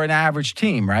they were an average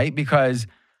team, right? Because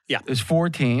there's 4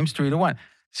 teams, 3-1.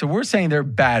 So we're saying they're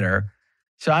better.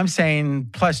 So I'm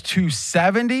saying plus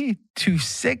 270,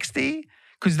 260,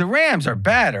 because the Rams are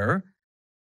better.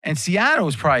 And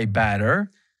Seattle's probably better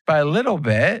by a little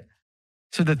bit.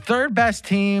 So the third best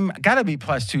team got to be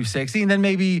plus 260. And then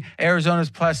maybe Arizona's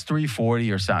plus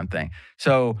 340 or something.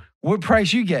 So what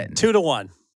price you getting? 2-1.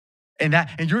 And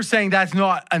you're saying that's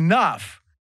not enough.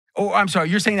 Oh, I'm sorry.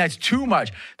 You're saying that's too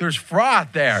much. There's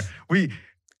froth there. We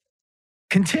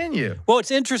continue. Well,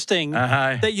 it's interesting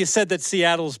that you said that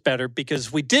Seattle's better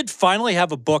because we did finally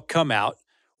have a book come out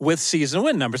with season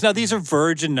win numbers. Now, these are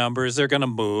virgin numbers. They're going to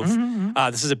move. Mm-hmm.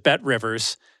 This is at Bet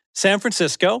Rivers. San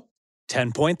Francisco,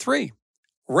 10.3.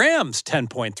 Rams,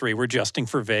 10.3. We're adjusting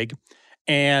for VIG.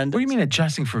 And what do you mean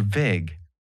adjusting for VIG?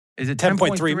 Is it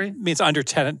 10.3? Means under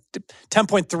 10.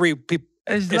 10.3.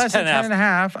 It's less than 10 and a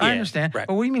half. I understand. Right.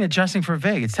 But what do you mean adjusting for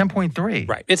VIG? It's 10.3.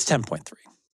 Right. It's 10.3.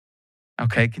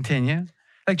 Okay, continue.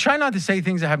 Like, try not to say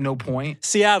things that have no point.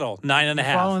 Seattle,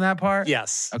 9.5. Following that part?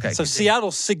 Yes. Okay. So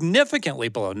Seattle's significantly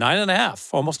below, 9.5,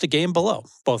 almost a game below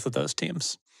both of those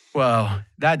teams. Well,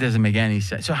 that doesn't make any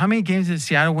sense. So how many games did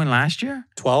Seattle win last year?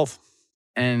 12.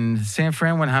 And San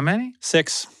Fran won how many?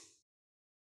 6.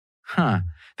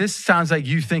 This sounds like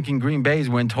you thinking Green Bay's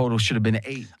win total should have been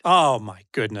 8. Oh, my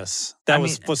goodness. That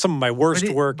was some of my worst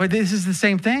work. But this is the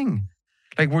same thing.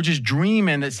 Like we're just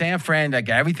dreaming that San Fran, like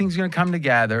everything's going to come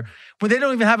together when they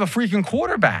don't even have a freaking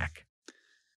quarterback.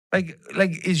 Like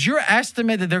is your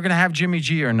estimate that they're going to have Jimmy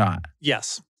G or not?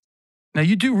 Yes. Now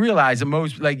you do realize that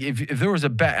most, like if there was a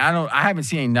bet, I haven't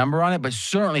seen any number on it, but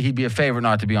certainly he'd be a favorite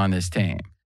not to be on this team.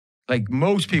 Like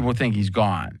most people think he's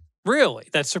gone. Really?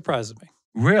 That surprises me.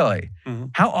 Really? Mm-hmm.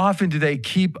 How often do they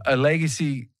keep a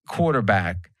legacy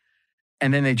quarterback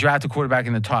and then they draft a quarterback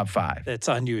in the top 5? It's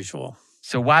unusual.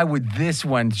 So why would this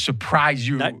one surprise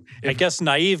you? I guess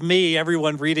naive me,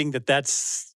 everyone reading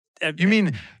that's... You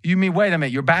mean, wait a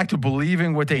minute, you're back to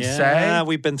believing what they say? Yeah,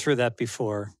 we've been through that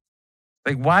before.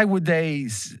 Like, why would they?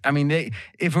 I mean,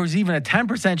 if there was even a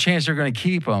 10% chance they're going to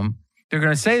keep him, they're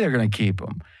going to say they're going to keep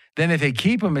him. Then if they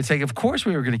keep him, it's like, of course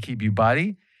we were going to keep you,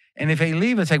 buddy. And if they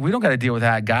leave, it's like, we don't got to deal with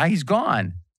that guy. He's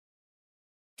gone.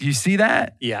 Do you see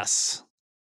that? Yes.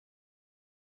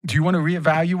 Do you want to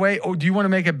reevaluate, or do you want to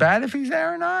make a bet if he's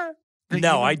there or not?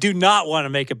 No, I do not want to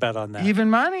make a bet on that. Even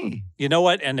money. You know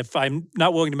what? And if I'm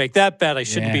not willing to make that bet, I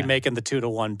shouldn't be making the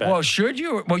 2-1 bet. Well, should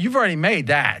you? Well, you've already made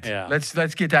that. Yeah. Let's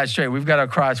get that straight. We've got a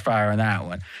crossfire on that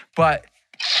one. But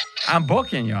I'm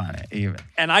booking you on it even.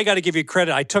 And I got to give you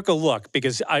credit. I took a look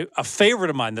because a favorite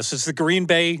of mine, this is the Green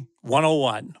Bay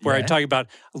 101, where I talk about,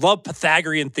 love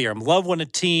Pythagorean theorem. Love when a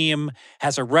team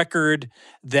has a record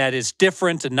that is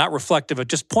different and not reflective of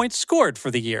just points scored for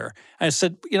the year. And I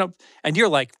said, and you're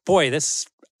like, boy,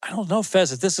 I don't know,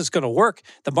 Fez, if this is going to work.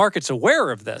 The market's aware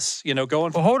of this,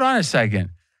 going. Well, hold on a second.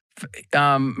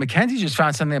 Mackenzie just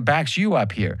found something that backs you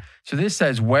up here. So this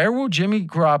says, where will Jimmy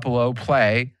Garoppolo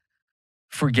play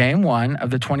for game 1 of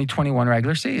the 2021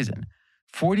 regular season?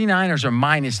 49ers are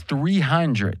minus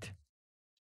 300.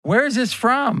 Where is this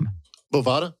from?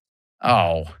 Bovada?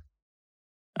 Oh.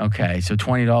 Okay, so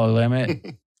 $20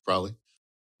 limit. Probably.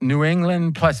 New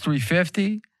England plus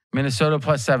 350. Minnesota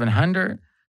plus 700.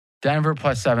 Denver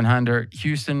plus 700.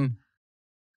 Houston.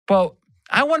 Well,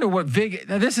 I wonder what Vegas.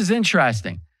 Now this is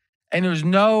interesting. And there's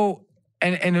no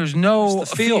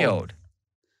the field.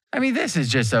 I mean, this is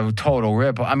just a total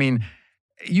rip. I mean,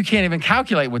 you can't even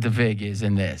calculate what the vig is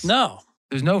in this. No.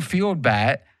 There's no field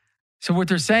bat. So what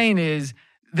they're saying is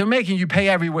they're making you pay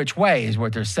every which way is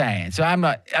what they're saying. So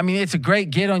it's a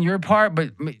great get on your part,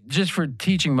 but just for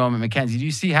teaching moment, Mackenzie, do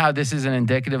you see how this isn't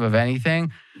indicative of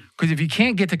anything? Because if you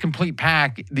can't get the complete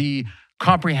pack, the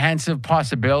comprehensive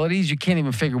possibilities, you can't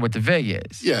even figure what the vig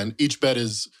is. Yeah, and each bet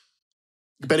is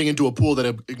betting into a pool that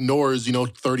ignores,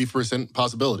 30%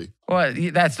 possibility. Well,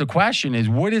 that's the question is,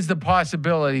 what is the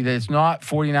possibility that it's not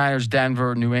 49ers,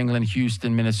 Denver, New England,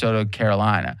 Houston, Minnesota,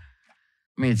 Carolina?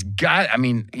 I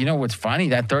mean, you know what's funny?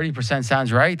 That 30%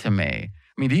 sounds right to me.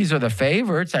 I mean, these are the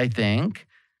favorites, I think.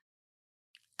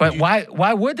 But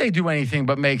why would they do anything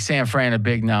but make San Fran a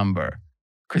big number?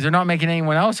 Because they're not making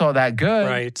anyone else all that good.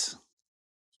 Right.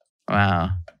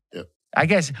 Wow. Yep. I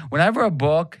guess whenever a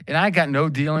book, and I got no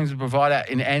dealings with Bovada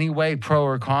in any way, pro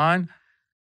or con,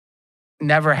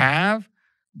 never have,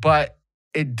 but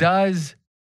it does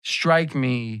strike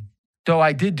me, though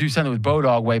I did do something with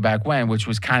Bodog way back when, which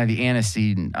was kind of the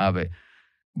antecedent of it.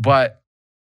 But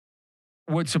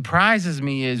what surprises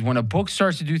me is when a book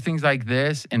starts to do things like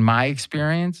this, in my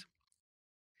experience,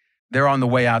 they're on the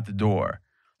way out the door.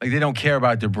 Like they don't care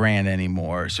about their brand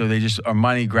anymore. So they just are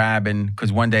money grabbing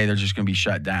because one day they're just going to be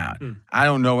shut down. I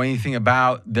don't know anything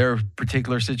about their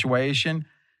particular situation,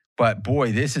 but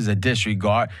boy, this is a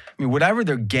disregard. I mean, whatever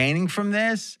they're gaining from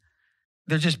this,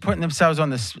 they're just putting themselves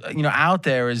on this, out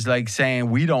there is like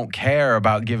saying, we don't care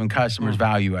about giving customers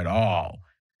value at all.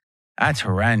 That's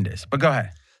horrendous. But go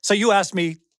ahead. So you asked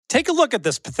me, take a look at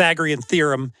this Pythagorean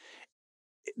theorem.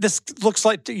 This looks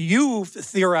like you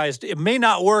theorized it may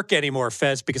not work anymore,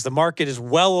 Fez, because the market is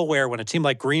well aware when a team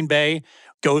like Green Bay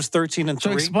goes 13-3.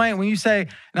 So explain, when you say,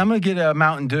 and I'm going to get a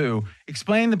Mountain Dew,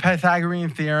 explain the Pythagorean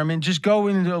theorem and just go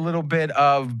into a little bit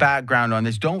of background on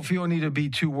this. Don't feel need to be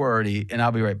too wordy, and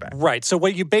I'll be right back. Right. So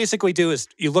what you basically do is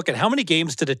you look at how many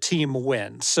games did a team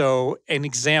win. So an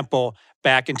example,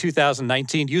 back in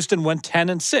 2019, Houston went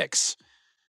 10-6.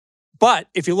 But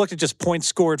if you looked at just points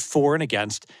scored for and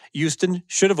against, Houston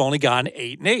should have only gone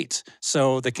 8-8.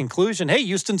 So the conclusion, hey,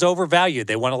 Houston's overvalued.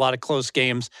 They won a lot of close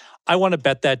games. I want to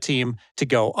bet that team to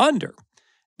go under.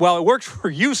 Well, it worked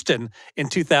for Houston in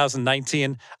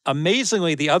 2019.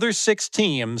 Amazingly, the other 6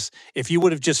 teams, if you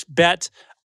would have just bet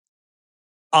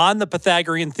on the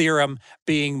Pythagorean theorem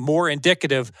being more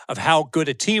indicative of how good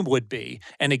a team would be.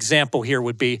 An example here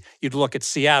would be you'd look at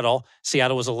Seattle.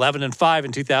 Seattle was 11-5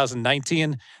 in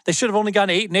 2019. They should have only gone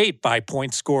 8-8 by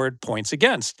points scored, points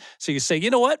against. So you say, you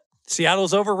know what?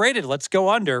 Seattle's overrated. Let's go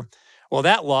under. Well,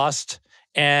 that lost,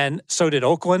 and so did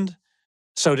Oakland.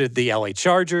 So did the LA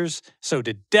Chargers. So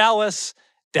did Dallas.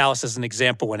 Dallas, as an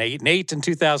example, went 8-8 in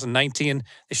 2019.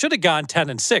 They should have gone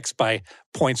 10-6 by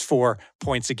points for,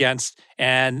 points against,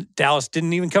 and Dallas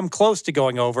didn't even come close to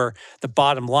going over. The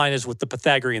bottom line is with the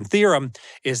Pythagorean theorem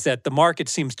is that the market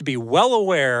seems to be well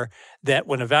aware that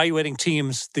when evaluating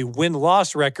teams, the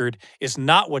win-loss record is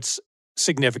not what's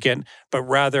significant, but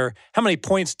rather how many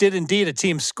points did indeed a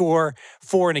team score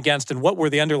for and against, and what were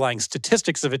the underlying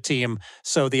statistics of a team.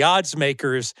 So the odds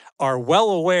makers are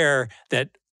well aware that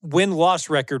win-loss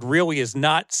record really is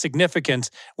not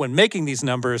significant when making these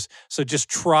numbers. So just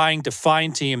trying to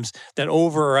find teams that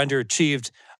over or underachieved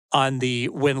on the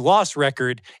win-loss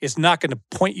record is not going to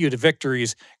point you to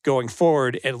victories going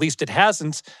forward. At least it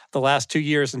hasn't the last 2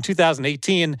 years. In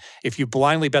 2018, if you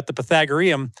blindly bet the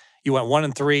Pythagorean, you went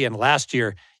 1-3, and last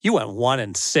year you went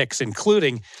 1-6,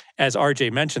 including, as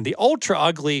RJ mentioned, the ultra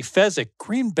ugly Fezzik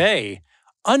Green Bay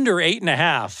under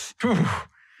 8.5.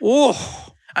 Oh.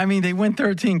 I mean, they win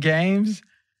 13 games.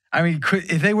 I mean,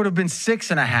 if they would have been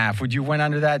 6.5, would you win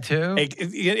under that too? And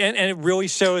it really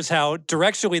shows how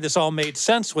directionally this all made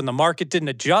sense when the market didn't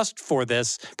adjust for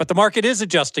this, but the market is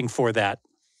adjusting for that.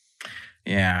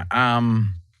 Yeah.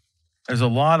 There's a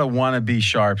lot of wannabe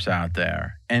sharps out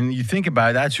there. And you think about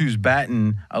it, that's who's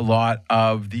betting a lot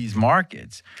of these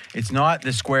markets. It's not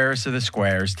the squarest of the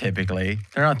squares, typically.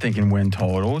 They're not thinking win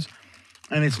totals.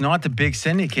 And it's not the big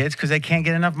syndicates because they can't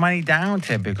get enough money down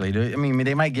typically. I mean,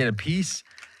 they might get a piece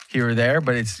here or there,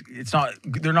 but it's not.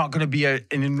 They're not going to be an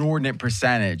inordinate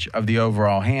percentage of the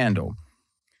overall handle.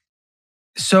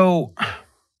 So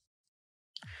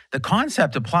the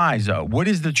concept applies, though. What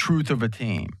is the truth of a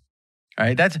team? All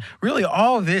right, that's really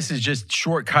all of this is just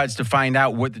shortcuts to find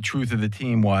out what the truth of the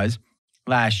team was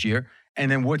last year,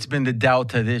 and then what's been the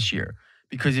delta this year.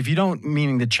 Because if you don't,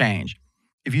 meaning the change.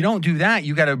 If you don't do that,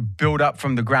 you got to build up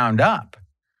from the ground up.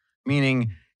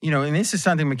 Meaning, and this is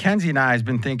something Mackenzie and I has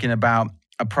been thinking about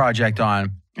a project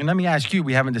on. And let me ask you,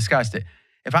 we haven't discussed it.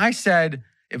 If I said,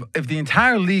 if the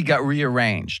entire league got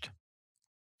rearranged,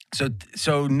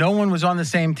 so no one was on the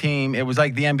same team, it was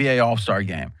like the NBA All-Star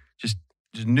game, just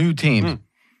new teams.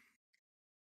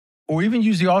 Or even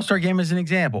use the All-Star game as an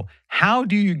example. How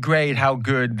do you grade how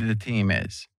good the team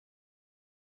is?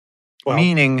 Well,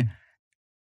 meaning,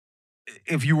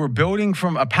 if you were building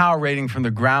from a power rating from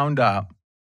the ground up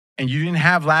and you didn't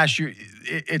have last year,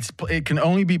 it can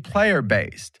only be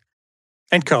player-based.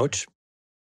 And coach.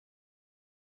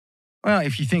 Well,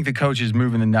 if you think the coach is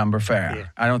moving the number, fair. Yeah.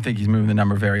 I don't think he's moving the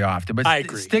number very often. But I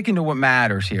agree. Sticking to what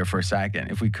matters here for a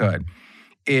second, if we could,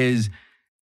 is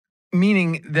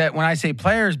meaning that when I say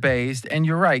players-based, and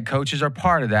you're right, coaches are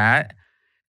part of that,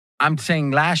 I'm saying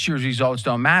last year's results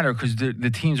don't matter because the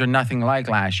teams are nothing like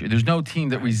last year. There's no team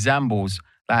that resembles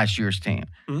last year's team.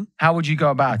 Mm-hmm. How would you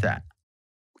go about that?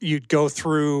 You'd go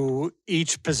through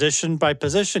each position by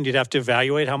position. You'd have to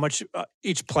evaluate how much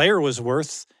each player was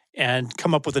worth and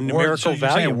come up with a numerical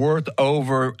value. Saying worth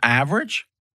over average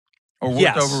or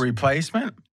worth over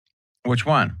replacement? Which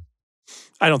one?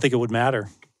 I don't think it would matter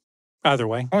either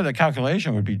way. Or the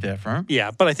calculation would be different. Yeah,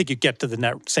 but I think you get to the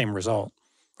net same result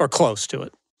or close to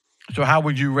it. So how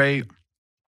would you rate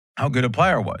how good a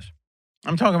player was?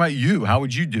 I'm talking about you. How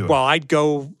would you do it? Well, I'd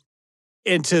go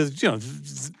into,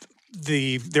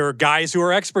 there are guys who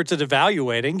are experts at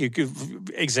evaluating. You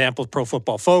could example Pro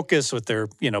Football Focus with their,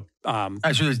 so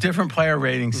there's different player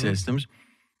rating systems.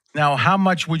 Now, how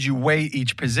much would you weight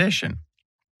each position?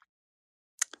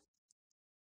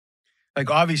 Like,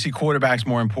 obviously, quarterback's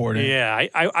more important. Yeah,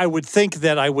 I would think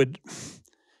that I would.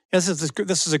 This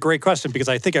is a great question because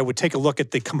I think I would take a look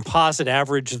at the composite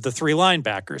average of the three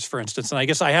linebackers, for instance. And I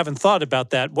guess I haven't thought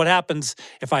about that. What happens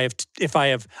if I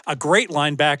have a great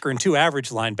linebacker and two average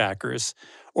linebackers,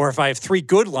 or if I have three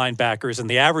good linebackers and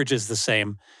the average is the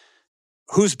same?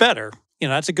 Who's better?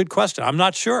 That's a good question. I'm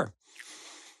not sure.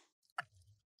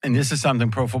 And this is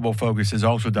something Pro Football Focus has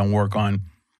also done work on,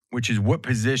 which is what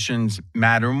positions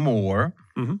matter more.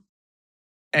 Mm-hmm.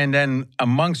 And then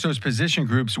amongst those position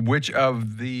groups, is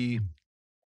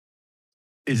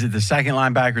it the second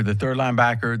linebacker, the third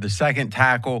linebacker, the second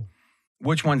tackle?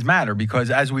 Which ones matter? Because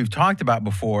as we've talked about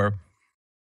before,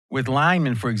 with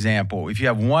linemen, for example, if you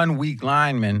have one weak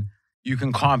lineman, you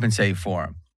can compensate for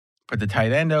him. Put the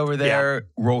tight end over there,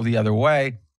 roll the other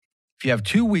way. If you have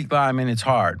two weak linemen, it's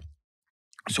hard.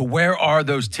 So where are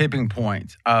those tipping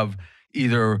points of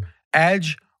either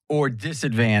edge or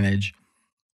disadvantage?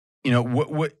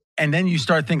 And then you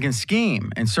start thinking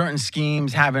scheme, and certain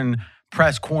schemes having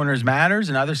press corners matters,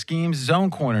 and other schemes zone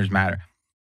corners matter.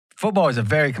 Football is a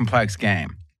very complex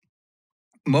game.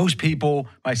 Most people,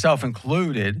 myself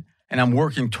included, and I'm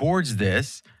working towards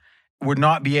this, would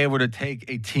not be able to take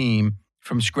a team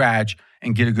from scratch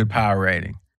and get a good power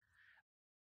rating.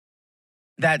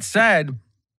 That said,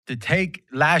 to take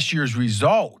last year's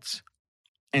results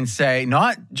and say,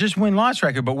 not just win-loss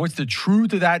record, but what's the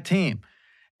truth of that team,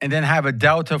 and then have a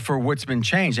delta for what's been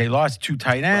changed. They lost 2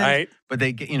 tight ends, Right. but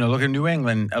they, look at New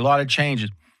England, a lot of changes.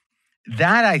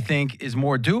 That, I think, is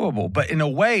more doable. But in a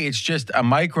way, it's just a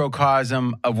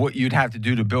microcosm of what you'd have to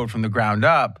do to build from the ground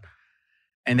up.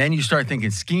 And then you start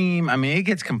thinking scheme. I mean, it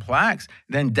gets complex.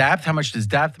 Then depth, how much does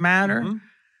depth matter? Mm-hmm.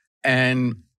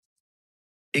 And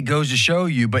it goes to show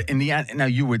you, but in the end, now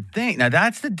you would think, now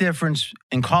that's the difference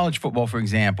in college football, for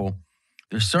example.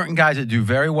 There's certain guys that do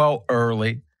very well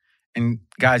early and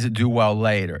guys that do well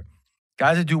later.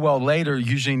 Guys that do well later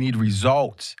usually need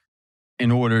results in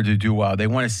order to do well. They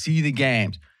want to see the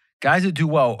games. Guys that do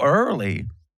well early,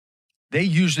 they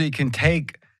usually can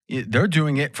take, they're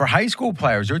doing it for high school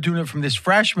players. They're doing it from this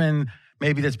freshman,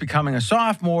 maybe that's becoming a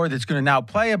sophomore, that's going to now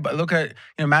play. But look at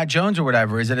Matt Jones or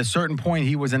whatever. Is at a certain point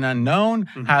he was an unknown,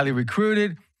 highly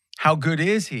recruited. How good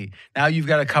is he? Now you've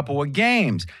got a couple of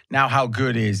games. Now how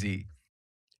good is he?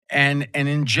 And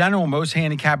in general, most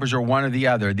handicappers are one or the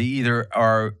other. They either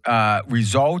are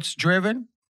results driven,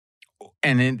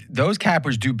 and then those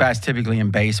cappers do best typically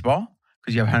in baseball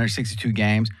because you have 162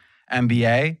 games.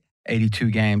 NBA,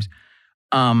 82 games.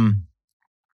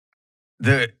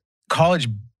 The college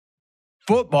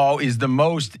football is the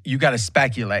most you got to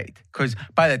speculate because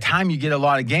by the time you get a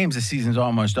lot of games, the season's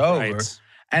almost over. Right.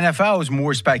 NFL is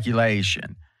more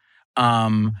speculation.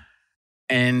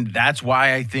 And that's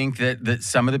why I think that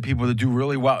some of the people that do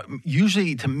really well,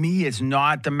 usually to me, it's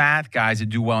not the math guys that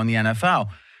do well in the NFL.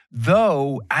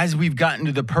 Though, as we've gotten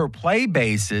to the per play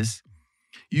basis,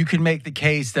 you can make the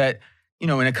case that, in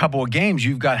a couple of games,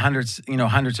 you've got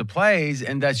hundreds of plays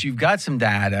and that you've got some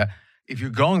data. If you're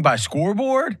going by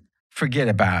scoreboard, forget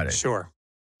about it. Sure.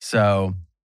 So,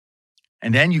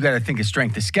 and then you got to think of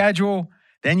strength of schedule.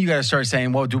 Then you got to start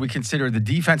saying, well, do we consider the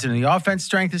defense and the offense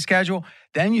strength of schedule?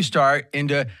 Then you start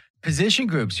into position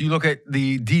groups. You look at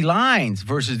the D lines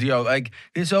versus the O. Like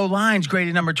this O line's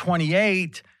graded number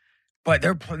 28, but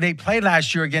they played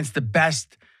last year against the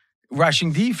best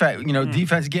rushing defense.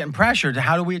 Defense getting pressured.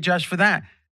 How do we adjust for that?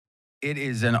 It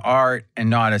is an art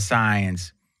and not a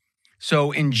science.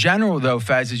 So in general, though,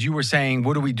 Fez, as you were saying,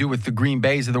 what do we do with the Green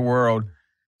Bays of the world?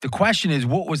 The question is,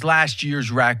 what was last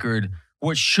year's record?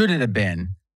 What should it have been?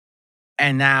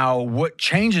 And now what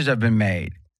changes have been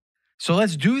made? So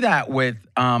let's do that with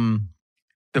the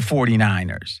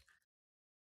 49ers.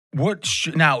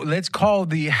 Now, let's call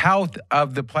the health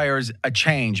of the players a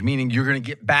change, meaning you're going to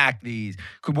get back these.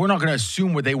 Because we're not going to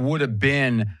assume what they would have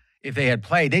been if they had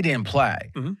played. They didn't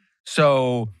play. Mm-hmm.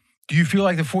 So do you feel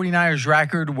like the 49ers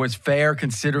record was fair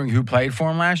considering who played for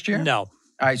them last year? No. All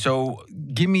right, so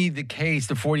give me the case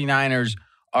the 49ers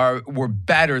were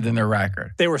better than their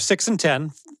record. They were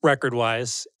 6-10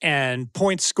 record-wise, and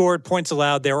points scored, points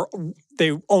allowed. They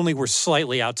only were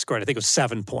slightly outscored. I think it was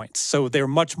 7 points. So they were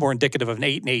much more indicative of an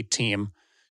 8-8 team,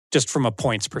 just from a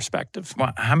points perspective.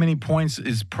 Well, how many points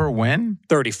is per win?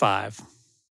 35.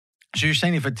 So you're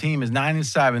saying if a team is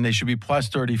 9-7, they should be plus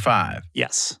 35.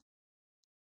 Yes.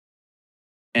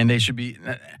 And they should be.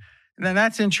 Now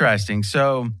that's interesting.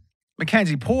 So,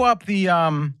 Mackenzie, pull up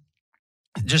the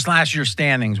just last year's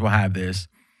standings. We'll have this.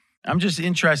 I'm just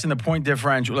interested in the point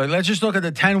differential. Let's just look at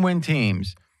the 10-win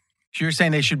teams. So you're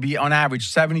saying they should be on average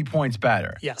 70 points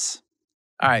better. Yes.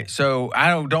 All right. So I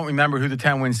don't remember who the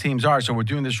 10-win teams are. So we're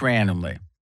doing this randomly.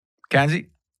 Mackenzie?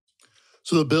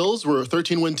 So the Bills were a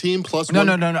 13-win team plus No.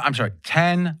 one. I'm sorry.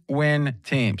 10-win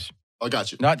teams. I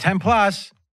got you. Not 10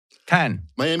 plus. 10.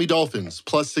 Miami Dolphins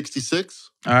plus 66.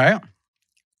 All right.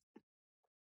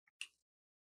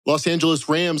 Los Angeles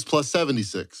Rams plus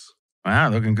 76. Wow,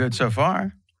 looking good so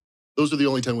far. Those are the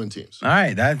only 10-win teams. All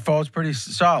right, that falls pretty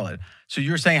solid. So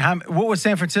you're saying what was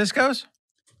San Francisco's?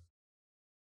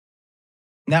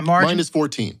 Net margin? Minus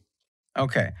 14.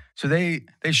 Okay, so they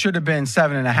should have been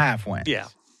 7.5 wins. Yeah.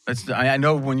 I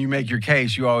know when you make your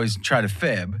case, you always try to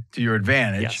fib to your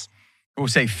advantage. Yes. We'll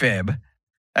say fib.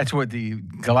 That's what the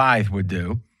Goliath would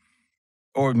do,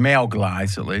 or male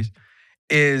Goliaths at least.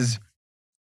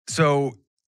 So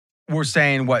we're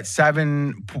saying what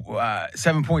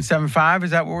 7.75?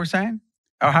 Is that what we're saying?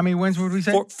 Or how many wins would we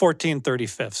say?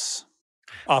 14/35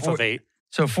 off of 8.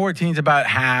 So 14 is about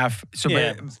half. So,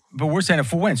 Yeah. but we're saying a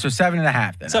full win. So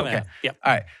 7.5 then. 7.5. Yep.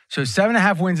 All right. So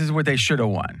 7.5 wins is what they should have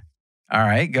won. All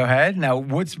right. Go ahead. Now,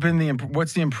 what's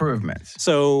the improvements?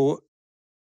 So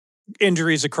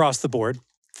injuries across the board.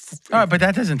 All right, but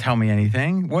that doesn't tell me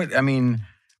anything. What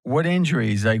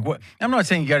injuries? Like what? I'm not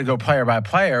saying you got to go player by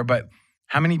player, but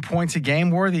How many points a game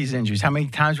were these injuries? How many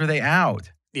times were they out?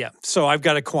 Yeah. So I've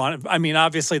got to I mean,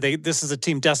 obviously, this is a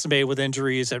team decimated with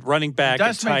injuries at running back,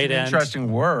 at tight end. An interesting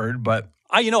word, but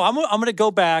I'm going to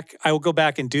go back. I will go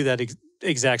back and do that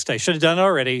exact study. Should have done it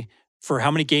already for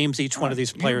how many games each one of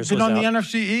these players was on out. the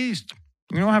NFC East.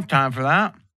 You don't have time for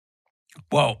that.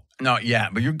 Well, not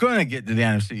yet, but you're going to get to the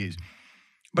NFC East.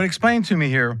 But explain to me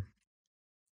here,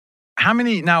 how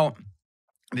many, now,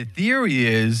 the theory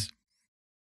is,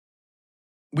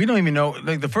 we don't even know,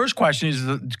 like the first question is,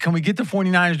 can we get the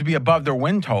 49ers to be above their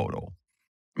win total?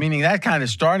 Meaning that kind of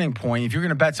starting point, if you're going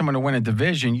to bet someone to win a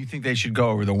division, you think they should go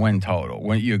over the win total.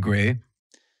 Wouldn't you agree?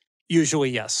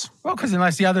 Usually, yes. Well, because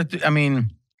unless the other,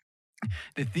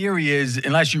 the theory is,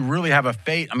 unless you really have a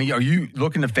fade, are you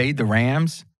looking to fade the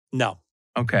Rams? No.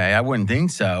 Okay, I wouldn't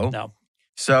think so. No.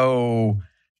 So,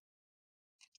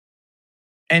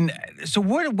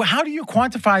 how do you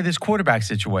quantify this quarterback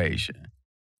situation?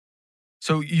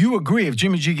 So you agree if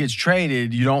Jimmy G gets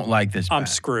traded, you don't like this bet. I'm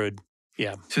screwed.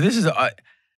 Yeah. So this is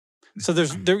So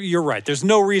you're right. There's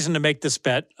no reason to make this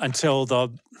bet until the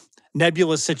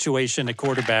nebulous situation at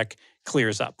quarterback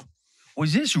clears up.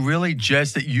 Was this really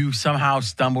just that you somehow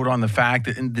stumbled on the fact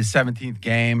that in the 17th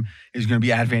game is going to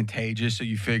be advantageous, so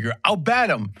you figure, I'll bet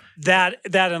them? That,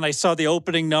 and I saw the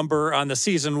opening number on the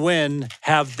season win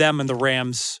have them and the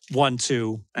Rams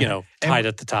 1-2, tied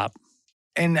at the top.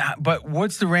 But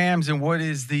what's the Rams and what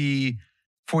is the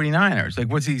 49ers?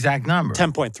 Like, what's the exact number?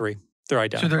 10.3. They're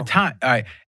identical. So they're tied. All right.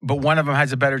 But one of them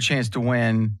has a better chance to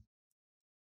win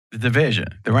the division,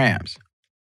 the Rams.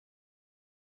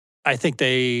 I think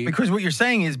because what you're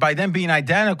saying is by them being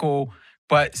identical,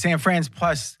 but San Fran's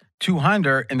plus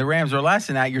 200 and the Rams are less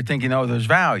than that, you're thinking, oh, there's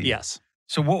value. Yes.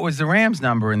 So what was the Rams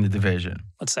number in the division?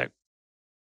 Let's say.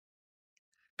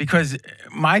 Because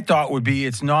my thought would be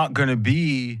it's not going to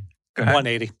be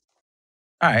 180.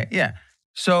 All right, yeah.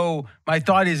 So my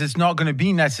thought is it's not going to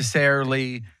be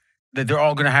necessarily that they're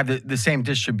all going to have the same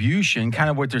distribution. Kind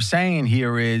of what they're saying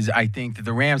here is I think that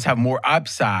the Rams have more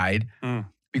upside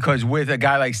because with a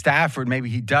guy like Stafford, maybe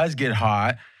he does get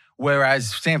hot,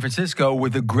 whereas San Francisco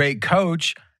with a great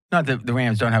coach, not that the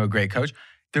Rams don't have a great coach,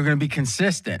 they're going to be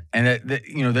consistent. And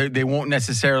they won't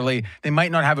necessarily, they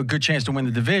might not have a good chance to win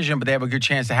the division, but they have a good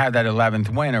chance to have that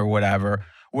 11th win or whatever.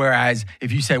 Whereas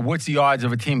if you said, what's the odds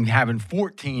of a team having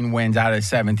 14 wins out of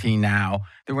 17 now,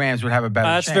 the Rams would have a better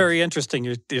chance. That's very interesting.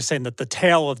 You're saying that the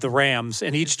tail of the Rams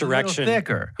in each direction. A little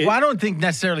thicker. Well, I don't think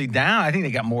necessarily down. I think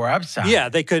they got more upside. Yeah,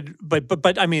 they could.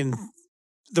 But I mean,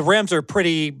 the Rams are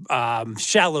pretty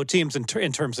shallow teams in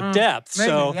terms of depth. Maybe,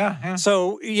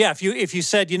 so, yeah. If you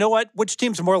said, you know what, which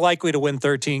team's more likely to win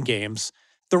 13 games?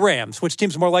 The Rams. Which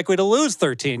team's more likely to lose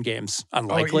 13 games?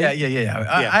 Unlikely.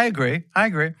 Yeah. I agree.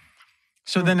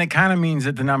 So then it kind of means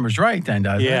that the number's right then,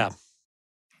 doesn't it? Yeah.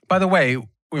 By the way,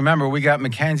 remember, we got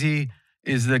Mackenzie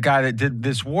is the guy that did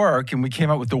this work, and we came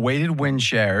up with the weighted win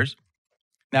shares.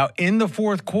 Now, in the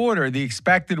fourth quarter, the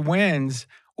expected wins,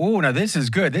 now this is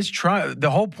good. The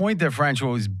whole point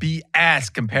differential is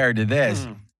BS compared to this.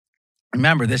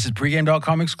 Remember, this is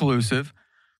pregame.com exclusive.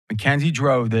 Mackenzie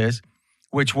drove this,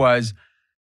 which was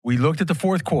we looked at the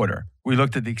fourth quarter. We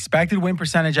looked at the expected win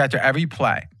percentage after every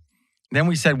play. Then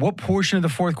we said, what portion of the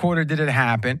fourth quarter did it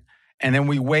happen? And then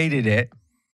we weighted it.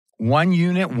 1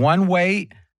 unit, 1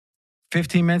 weight,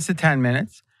 15 minutes to 10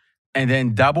 minutes. And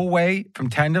then double weight from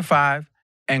 10 to 5.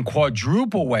 And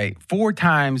quadruple weight 4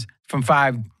 times from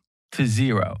 5 to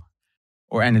 0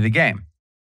 or end of the game.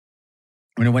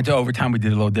 When it went to overtime, we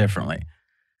did it a little differently.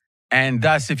 And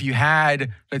thus, if you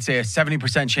had, let's say, a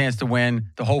 70% chance to win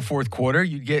the whole fourth quarter,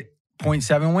 you'd get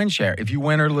 0.7 win share if you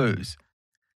win or lose.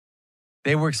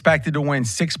 They were expected to win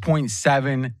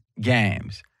 6.7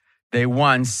 games. They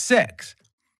won 6.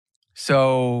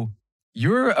 So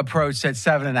your approach said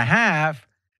 7.5.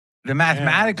 The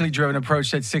mathematically driven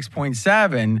approach said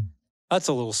 6.7. That's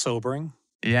a little sobering.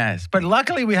 Yes. But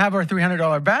luckily we have our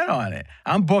 $300 bet on it.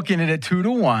 I'm booking it at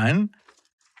 2-1.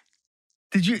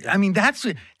 Did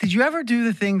you ever do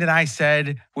the thing that I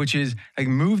said, which is like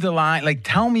move the line, like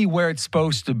tell me where it's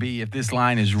supposed to be if this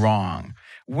line is wrong?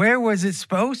 Where was it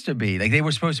supposed to be? Like they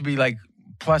were supposed to be like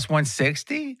plus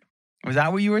 160? Was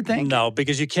that what you were thinking? No,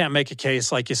 because you can't make a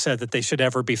case, like you said, that they should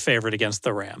ever be favored against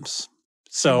the Rams.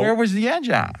 So where was the edge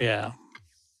at? Yeah.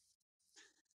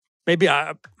 Maybe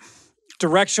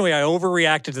directionally I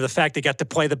overreacted to the fact they got to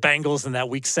play the Bengals in that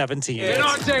Week 17. And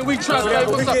RJ, we trust,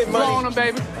 baby. What's up? Blow on them,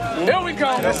 baby. Here we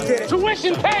go.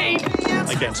 Tuition paid.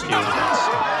 Against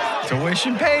you.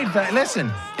 Tuition paid.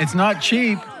 Listen, it's not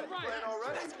cheap.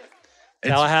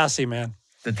 Tallahassee, man.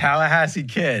 The Tallahassee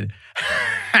kid.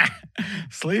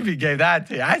 Sleepy gave that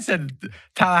to you. I said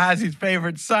Tallahassee's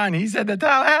favorite son. He said the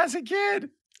Tallahassee kid.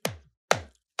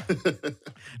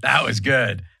 That was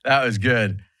good. That was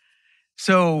good.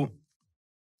 So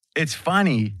it's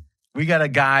funny. We got a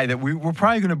guy that we're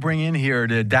probably going to bring in here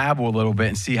to dabble a little bit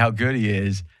and see how good he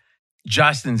is.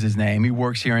 Justin's his name. He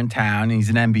works here in town. He's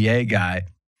an NBA guy.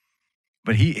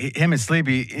 But him and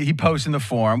Sleepy, he posts in the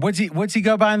forum. What's he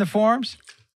go by in the forums?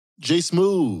 J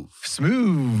Smooth.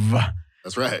 Smooth.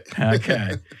 That's right.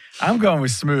 Okay. I'm going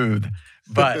with Smooth.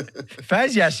 But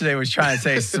Fez yesterday was trying to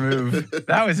say Smooth.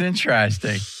 That was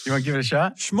interesting. You want to give it a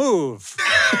shot? Schmoove.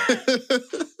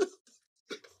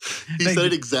 He said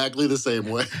it exactly the same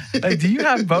way. Like, do you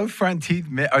have both front teeth?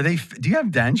 Do you have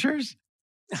dentures?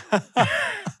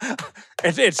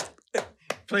 It's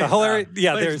Please hilarious. stop.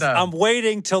 Yeah, Please stop. I'm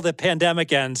waiting till the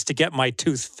pandemic ends to get my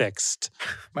tooth fixed.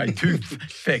 My tooth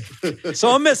fixed. So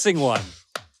I'm missing one.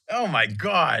 Oh, my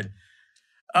God.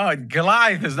 Oh,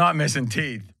 Goliath is not missing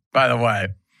teeth, by the way.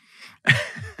 Do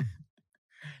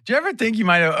you ever think you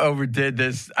might have overdid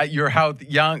this at your health,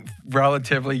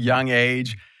 relatively young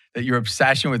age, that your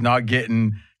obsession with not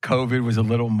getting COVID was a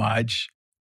little much?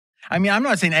 I mean, I'm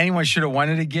not saying anyone should have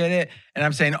wanted to get it. And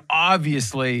I'm saying,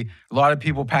 obviously, a lot of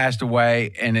people passed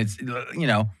away and it's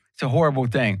a horrible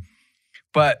thing.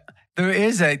 But there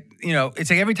is it's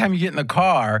like every time you get in the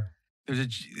car,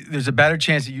 there's a better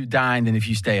chance that you die than if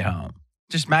you stay home,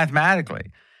 just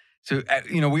mathematically. So,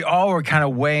 we all were kind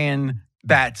of weighing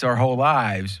bets our whole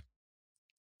lives.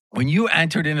 When you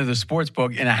entered into the sports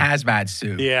book in a hazmat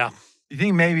suit, Yeah, you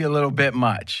think maybe a little bit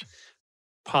much.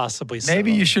 possibly so.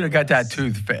 Maybe you should have got that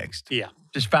tooth fixed. Yeah.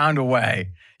 Just found a way.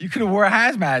 You could have wore a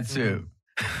hazmat suit.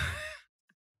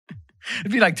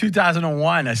 It'd be like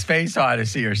 2001, A Space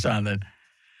Odyssey or something.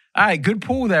 All right, good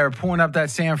pool there, pulling up that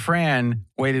San Fran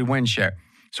weighted win share.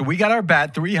 So we got our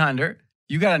bet, 300.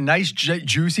 You got a nice,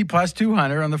 juicy plus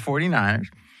 200 on the 49ers.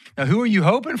 Now, who are you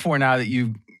hoping for now that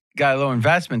you've got a little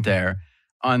investment there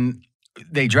on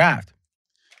they draft?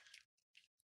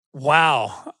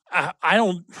 Wow. I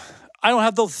don't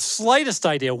have the slightest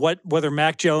idea whether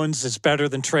Mac Jones is better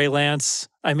than Trey Lance.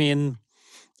 I mean,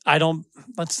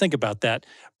 let's think about that.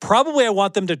 Probably I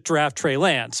want them to draft Trey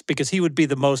Lance because he would be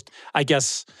the most, I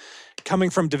guess,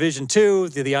 coming from Division II,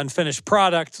 the unfinished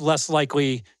product, less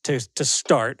likely to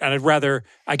start. And I'd rather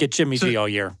I get Jimmy G all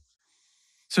year.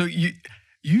 So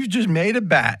you just made a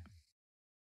bet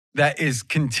that is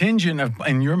contingent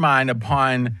in your mind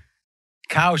upon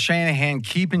Kyle Shanahan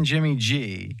keeping Jimmy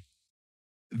G,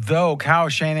 though Kyle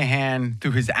Shanahan,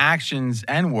 through his actions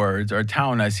and words, are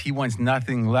telling us he wants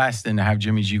nothing less than to have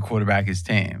Jimmy G quarterback his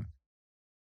team.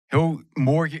 He'll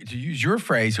mortgage, to use your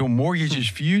phrase, he'll mortgage his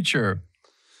future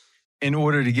in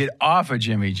order to get off of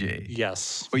Jimmy G.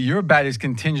 Yes. But your bet is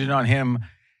contingent on him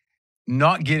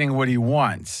not getting what he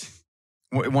wants.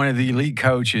 One of the elite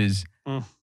coaches,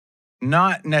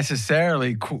 not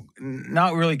necessarily,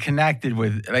 not really connected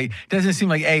with, like, doesn't seem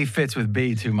like A fits with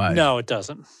B too much. No, it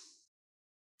doesn't.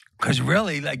 Because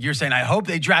really, like you're saying, I hope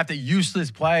they draft a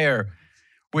useless player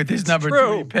with his number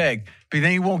 3 pick, but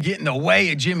then he won't get in the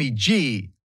way of Jimmy G.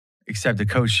 Except the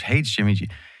coach hates Jimmy G.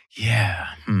 Yeah.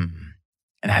 And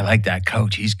I like that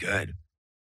coach. He's good.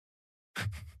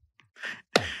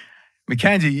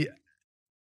 Mackenzie,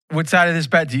 what side of this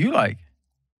bet do you like?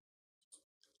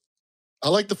 I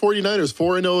like the 49ers,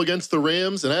 4-0 against the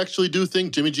Rams, and I actually do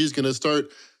think Jimmy G is going to start,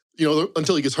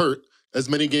 until he gets hurt, as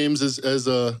many games as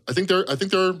I think they're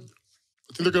going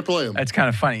to play him. That's kind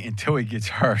of funny, until he gets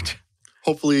hurt.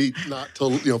 Hopefully not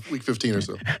till week 15 or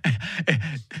so.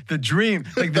 The dream,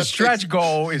 like the stretch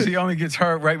goal, is he only gets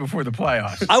hurt right before the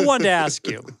playoffs. I wanted to ask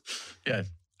you. Yes.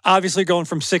 Obviously, going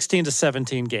from 16 to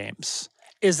 17 games.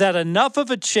 Is that enough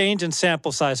of a change in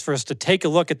sample size for us to take a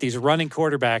look at these running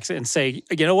quarterbacks and say,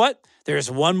 you know what? There's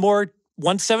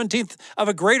 1/17th of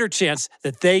a greater chance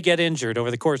that they get injured over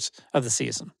the course of the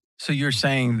season. So you're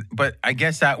saying, but I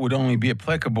guess that would only be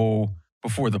applicable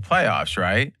before the playoffs,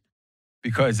 right?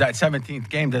 Because that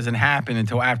 17th game doesn't happen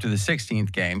until after the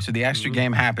 16th game. So the extra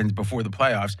game happens before the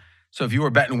playoffs. So if you were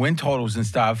betting win totals and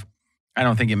stuff, I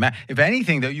don't think it matters. If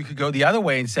anything, though, you could go the other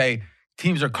way and say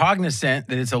teams are cognizant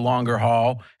that it's a longer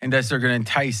haul and that they're going to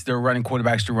entice their running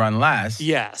quarterbacks to run less.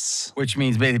 Yes. Which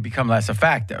means they become less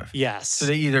effective. Yes. So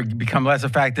they either become less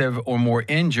effective or more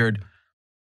injured.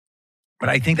 But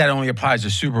I think that only applies to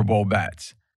Super Bowl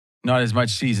bets, not as much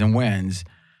season wins.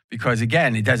 Because,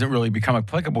 again, it doesn't really become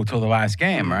applicable till the last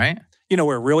game, right? You know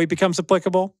where it really becomes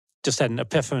applicable? Just had an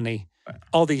epiphany.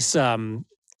 All these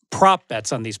prop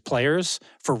bets on these players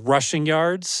for rushing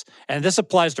yards. And this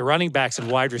applies to running backs and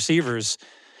wide receivers.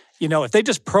 If they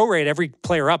just prorate every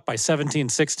player up by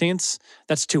 17/16,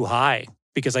 that's too high.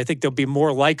 because I think they'll be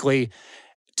more likely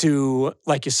to,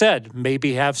 like you said,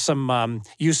 maybe have some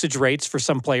usage rates for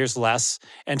some players less.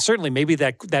 And certainly maybe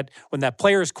that when that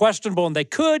player is questionable and they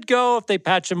could go if they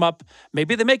patch him up,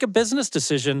 maybe they make a business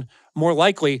decision, more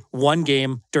likely one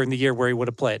game during the year where he would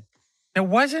have played. Now,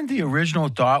 wasn't the original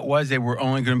thought was they were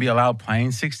only going to be allowed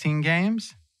playing 16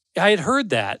 games? I had heard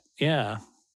that, yeah.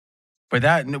 But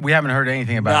we haven't heard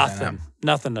anything about that.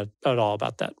 Nothing at all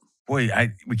about that. Boy,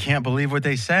 we can't believe what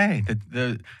they say.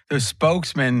 The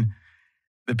spokesman,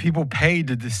 the people paid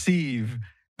to deceive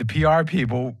the PR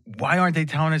people, why aren't they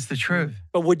telling us the truth?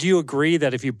 But would you agree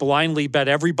that if you blindly bet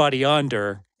everybody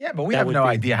under... Yeah, but we have no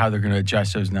idea how they're going to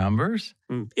adjust those numbers.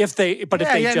 If they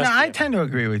I tend to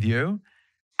agree with you.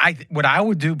 What I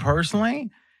would do personally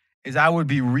is I would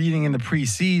be reading in the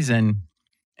preseason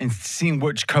and seeing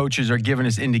which coaches are giving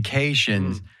us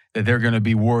indications that they're going to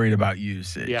be worried about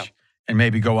usage and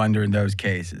maybe go under in those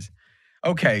cases.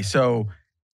 Okay, so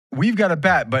we've got a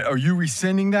bet, but are you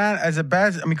rescinding that as a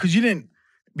bet? I mean,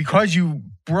 because you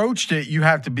broached it, you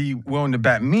have to be willing to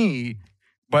bet me.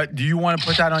 But do you want to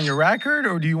put that on your record,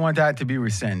 or do you want that to be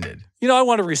rescinded? I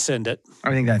want to rescind it.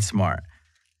 I think that's smart.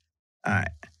 All right.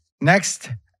 Next.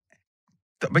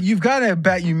 But you've got a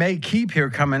bet you may keep here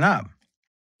coming up.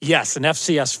 Yes, an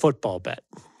FCS football bet.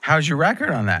 How's your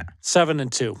record on that?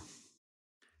 7-2.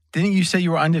 Didn't you say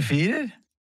you were undefeated?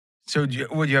 So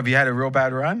have you had a real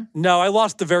bad run? No, I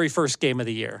lost the very first game of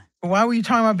the year. Well, why were you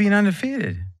talking about being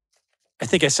undefeated? I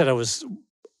think I said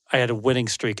I had a winning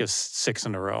streak of 6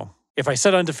 in a row. If I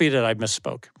said undefeated, I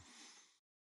misspoke.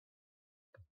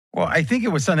 Well, I think it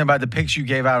was something about the picks you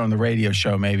gave out on the radio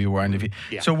show. Maybe were undefeated.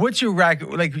 Yeah. So what's your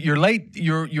record? Like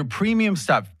your premium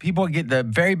stuff. People get the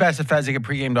very best of Fezzik at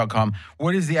pregame.com.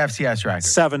 What is the FCS record?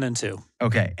 7-2.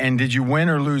 Okay. And did you win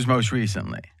or lose most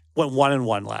recently? Went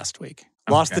 1-1 last week.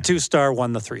 Lost the 2-star,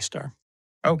 won the 3-star.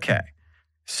 Okay.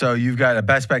 So you've got a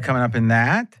best bet coming up in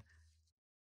that.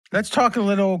 Let's talk a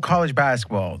little college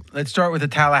basketball. Let's start with the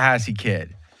Tallahassee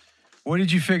kid. What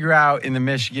did you figure out in the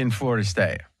Michigan-Florida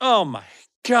State? Oh, my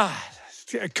God.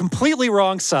 Completely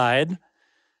wrong side.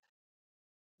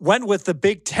 Went with the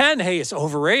Big Ten. Hey, it's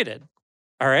overrated.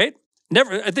 All right?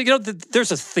 I think,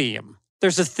 there's a theme.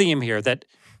 There's a theme here that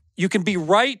you can be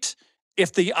right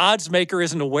if the odds maker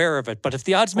isn't aware of it. But if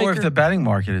the odds maker... Or if the betting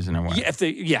market isn't aware.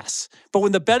 Yes. But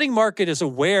when the betting market is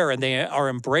aware and they are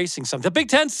embracing something, the Big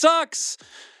Ten sucks.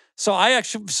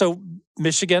 So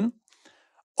Michigan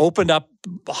opened up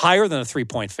higher than a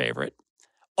 3-point favorite.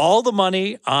 All the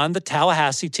money on the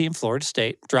Tallahassee team, Florida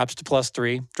State, drops to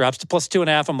 +3, drops to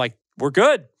 +2.5. I'm like, we're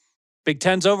good. Big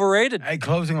Ten's overrated. Hey,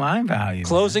 closing line value.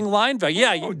 Line value.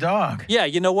 Yeah. Oh, dog. Yeah,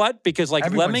 you know what? Because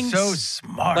everyone's so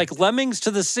smart. Like lemmings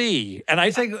to the sea. And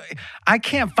I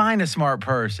can't find a smart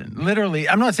person. Literally,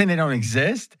 I'm not saying they don't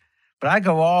exist, but I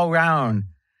go all around.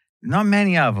 Not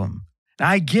many of them. Now,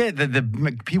 I get that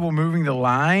the people moving the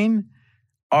line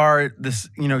are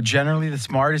generally the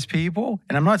smartest people.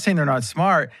 And I'm not saying they're not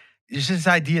smart. It's just this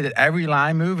idea that every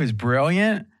line move is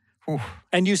brilliant. Oof.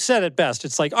 And you said it best.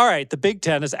 It's like, all right, the Big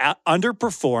Ten is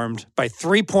underperformed by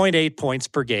 3.8 points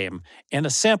per game. And the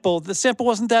sample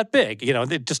wasn't that big,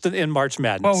 just in March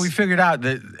Madness. Well, we figured out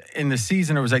that in the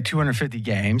season, it was like 250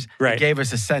 games. Right. It gave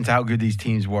us a sense of how good these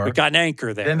teams were. We got an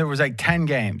anchor there. Then there was like 10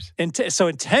 games. So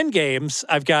in 10 games,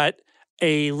 I've got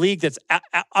a league that's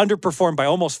underperformed by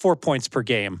almost 4 points per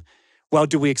game. Well,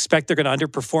 do we expect they're going to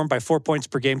underperform by 4 points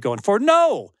per game going forward?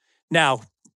 No. Now,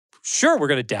 sure, we're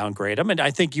going to downgrade them, and I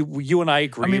think you and I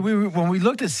agree. I mean, when we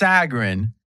looked at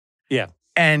Sagarin,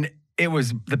 and it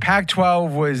was the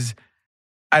Pac-12 was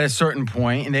at a certain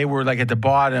point, and they were like at the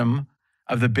bottom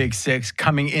of the Big Six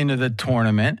coming into the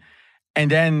tournament,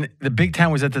 and then the Big Ten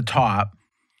was at the top.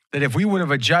 That if we would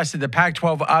have adjusted the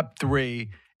Pac-12 up 3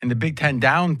 and the Big Ten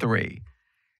down 3,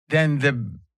 then the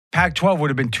Pac-12 would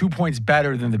have been 2 points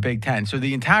better than the Big Ten. So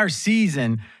the entire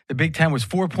season, the Big Ten was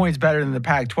 4 points better than the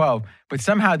Pac-12. But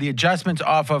somehow the adjustments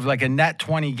off of like a net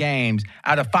 20 games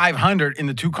out of 500 in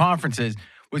the two conferences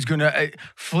was going to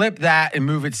flip that and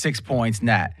move it 6 points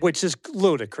net. Which is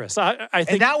ludicrous. I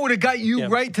think and that would have got you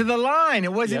right to the line.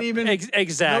 It wasn't even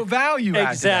no value.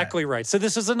 Exactly right. So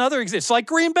this is another example. It's like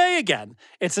Green Bay again.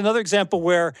 It's another example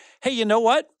where, hey, you know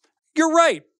what? You're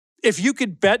right. If you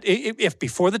could bet, if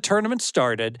before the tournament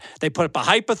started, they put up a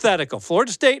hypothetical,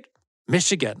 Florida State,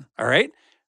 Michigan, all right?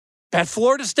 Bet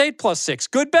Florida State +6.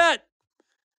 Good bet.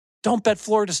 Don't bet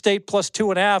Florida State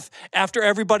 +2.5 after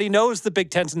everybody knows the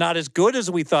Big Ten's not as good as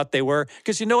we thought they were.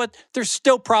 Because you know what? They're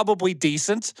still probably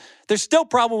decent. They're still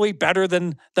probably better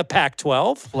than the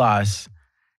Pac-12. Plus,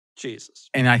 Jesus.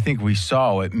 And I think we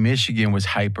saw it. Michigan was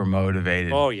hyper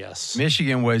motivated. Oh, yes.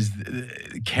 Michigan was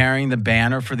carrying the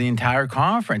banner for the entire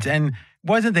conference. And it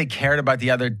wasn't they cared about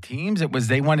the other teams. It was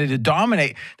they wanted to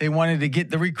dominate. They wanted to get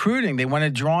the recruiting. They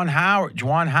wanted Juwan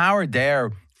Howard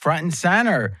there, front and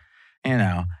center. You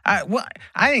know,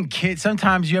 I think kids,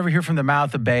 sometimes you ever hear from the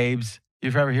mouth of babes? You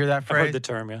ever hear that phrase? I've heard the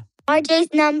term, yeah.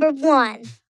 RJ's number 1.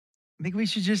 I think we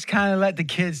should just kind of let the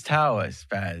kids tell us,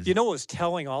 Faz. You know what was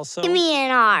telling also? Give me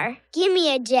an R. Give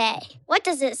me a J. What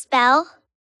does it spell?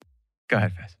 Go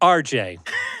ahead, Faz. RJ.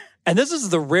 And this is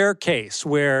the rare case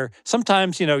where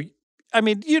sometimes, you don't,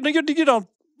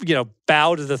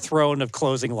 bow to the throne of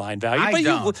closing line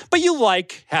value. But you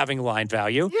like having line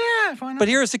value. Yeah, why not? But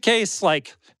here's the case,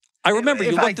 I remember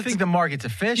I think the market's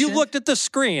efficient. You looked at the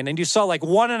screen and you saw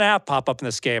 1.5 pop up in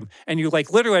this game, and you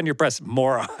literally on your press,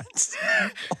 morons.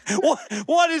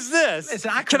 what is this?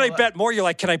 Listen, can I bet more? You're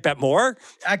like, can I bet more?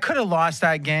 I could have lost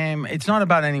that game. It's not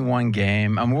about any one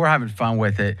game. I mean, we're having fun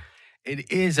with it.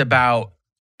 It is about,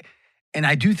 and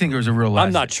I do think it was a real lesson.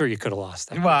 I'm not sure you could have lost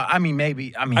that. Well, I mean,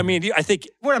 maybe. I think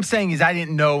what I'm saying is I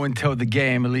didn't know until the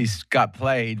game at least got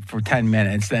played for 10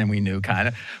 minutes. Then we knew kind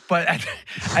of. But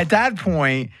at that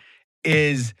point,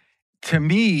 is, to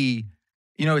me,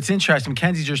 it's interesting.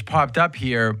 Mackenzie just popped up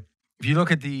here. If you look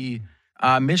at the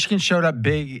Michigan showed up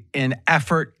big in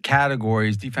effort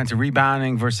categories, defensive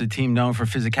rebounding versus a team known for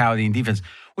physicality and defense,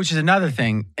 which is another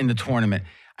thing in the tournament.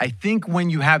 I think when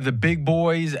you have the big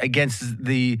boys against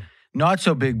the not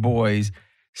so big boys,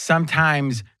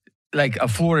 sometimes like a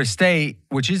Florida State,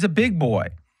 which is a big boy,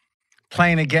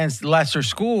 playing against lesser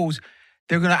schools,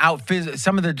 they're going to out-phys.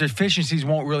 Some of the deficiencies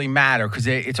won't really matter because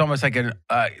it's almost like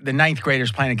the ninth graders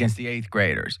playing against the eighth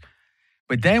graders.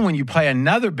 But then when you play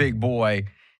another big boy,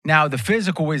 now the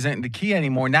physical isn't the key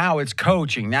anymore. Now it's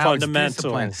coaching. Now it's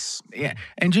discipline. Yeah,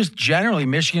 and just generally,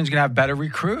 Michigan's going to have better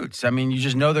recruits. I mean, you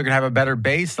just know they're going to have a better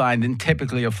baseline than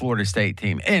typically a Florida State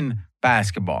team in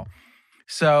basketball.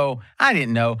 So I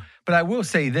didn't know, but I will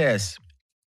say this.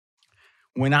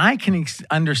 When I can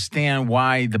understand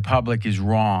why the public is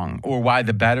wrong or why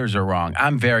the bettors are wrong,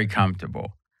 I'm very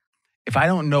comfortable. If I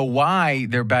don't know why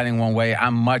they're betting one way,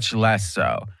 I'm much less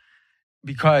so.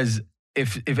 Because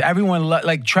if everyone,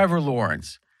 like Trevor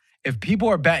Lawrence, if people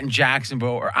are betting Jacksonville,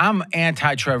 or I'm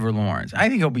anti-Trevor Lawrence, I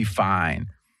think he'll be fine.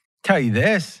 Tell you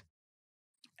this,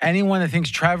 anyone that thinks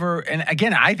Trevor, and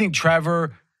again, I think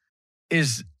Trevor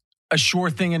is a sure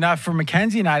thing enough for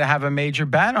Mackenzie and I to have a major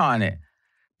bet on it.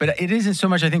 But it isn't so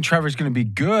much I think Trevor's going to be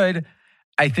good.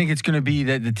 I think it's going to be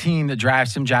that the team that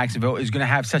drafts him, Jacksonville, is going to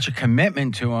have such a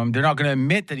commitment to him. They're not going to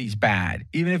admit that he's bad,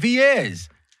 even if he is.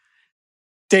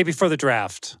 Day before the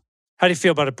draft, how do you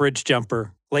feel about a bridge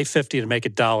jumper, lay 50 to make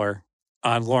 $1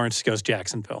 on Lawrence goes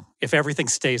Jacksonville, if everything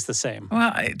stays the same?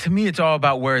 Well, to me, it's all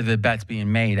about where the bet's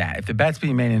being made at. If the bet's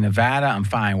being made in Nevada, I'm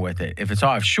fine with it. If it's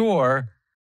offshore,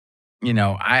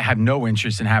 I have no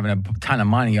interest in having a ton of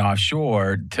money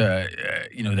offshore to,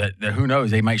 who knows,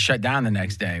 they might shut down the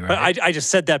next day, right? But I just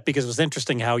said that because it was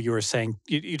interesting how you were saying,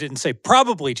 you didn't say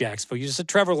probably Jacksonville. You just said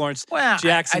Trevor Lawrence,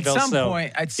 Jacksonville.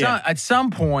 At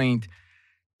some point,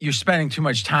 you're spending too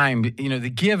much time. The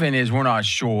given is we're not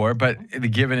sure, but the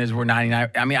given is we're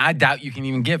 99. I mean, I doubt you can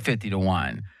even get 50 to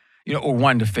 1, or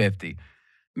 1 to 50.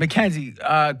 Mackenzie,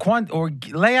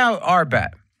 lay out our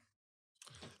bet.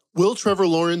 Will Trevor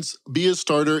Lawrence be a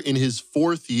starter in his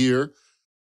 4th year?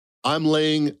 I'm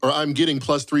getting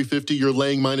plus 350. You're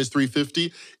laying minus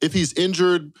 350. If he's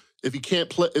injured, if he can't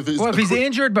play, if he's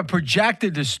injured but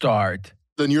projected to start,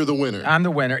 then you're the winner. I'm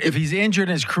the winner. If he's injured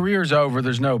and his career's over,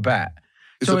 there's no bet.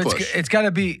 It's got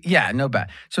to be, no bet.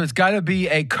 So it's got to be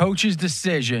a coach's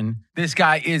decision. This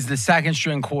guy is the second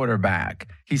string quarterback.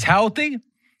 He's healthy,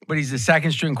 but he's the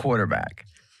second string quarterback.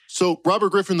 So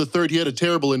Robert Griffin III, he had a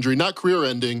terrible injury, not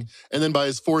career-ending, and then by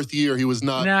his 4th year, he was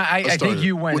not. I think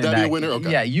you win. Would that be a winner? Case.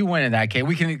 Okay. Yeah, you win in that case.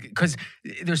 We can, because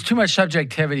there's too much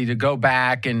subjectivity to go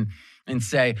back and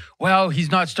say, well, he's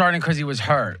not starting because he was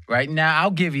hurt. Right now, I'll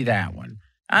give you that one.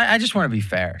 I just want to be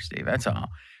fair, Steve. That's all.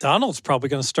 Donald's probably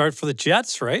going to start for the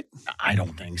Jets, right? I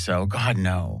don't think so. God,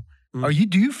 no.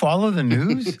 Do you follow the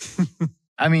news?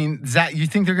 I mean, Zach, you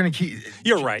think they're going to keep?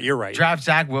 You're right. Draft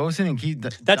Zach Wilson and keep.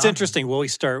 That's interesting. Will he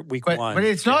start week 1? But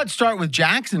it's not start with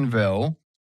Jacksonville.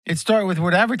 It start with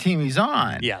whatever team he's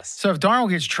on. Yes. So if Darnold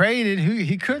gets traded,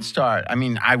 he could start. I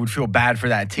mean, I would feel bad for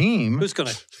that team. Who's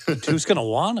gonna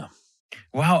want him?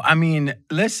 Well, I mean,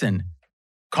 listen,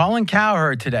 Colin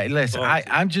Cowherd today. Listen,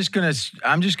 I'm just gonna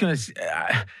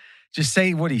just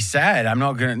say what he said. I'm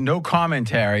not gonna no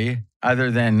commentary other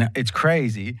than it's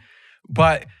crazy,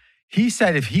 but. He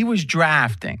said if he was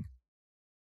drafting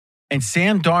and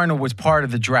Sam Darnold was part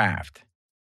of the draft,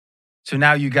 So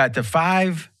now you got the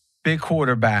 5 big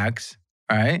quarterbacks,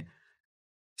 all right?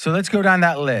 So let's go down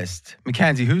that list.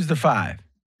 Mackenzie, who's the 5?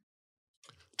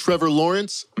 Trevor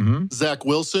Lawrence, Zach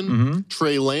Wilson,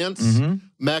 Trey Lance,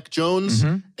 Mac Jones,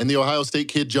 and the Ohio State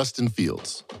kid Justin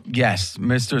Fields. Yes,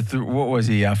 Mr. What was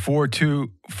he?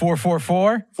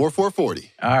 444?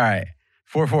 4440. All right.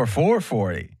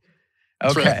 44440.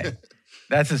 Okay.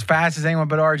 That's as fast as anyone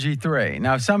but RG3.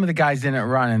 Now, some of the guys didn't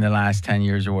run in the last 10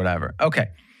 years or whatever. Okay.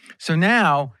 So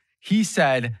now he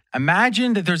said,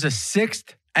 imagine that there's a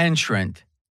 6th entrant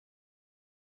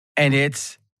and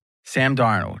it's Sam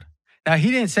Darnold. Now,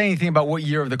 he didn't say anything about what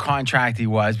year of the contract he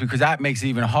was because that makes it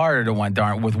even harder to want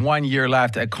Darnold. With 1 year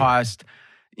left at cost,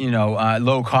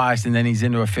 low cost, and then he's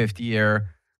into a 5th year,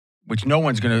 which no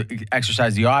one's going to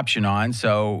exercise the option on.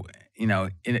 So,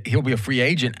 he'll be a free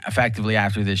agent effectively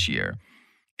after this year.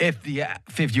 If the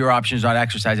 5th year option is not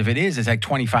exercised, if it is, it's like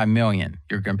 $25 million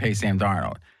you're going to pay Sam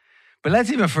Darnold. But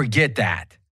let's even forget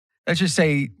that. Let's just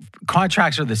say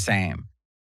contracts are the same.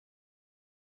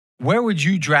 Where would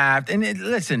you draft? And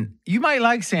listen, you might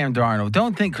like Sam Darnold.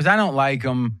 Don't think, because I don't like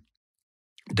him,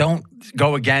 don't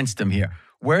go against him here.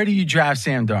 Where do you draft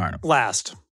Sam Darnold?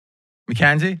 Last.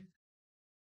 Mackenzie?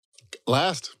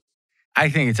 Last. I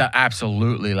think it's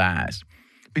absolutely last.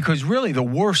 Because really, the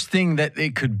worst thing that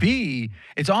it could be,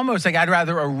 it's almost like I'd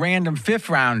rather a random 5th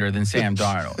rounder than Sam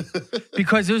Darnold.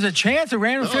 Because there's a chance a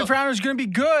random 5th rounder is going to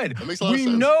be good. That makes a lot of We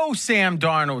sense. know Sam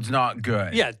Darnold's not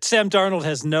good. Yeah, Sam Darnold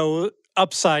has no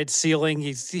upside ceiling.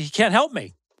 He can't help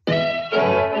me.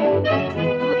 My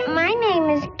name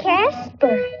is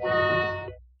Casper.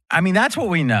 I mean, that's what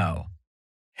we know.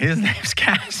 His name's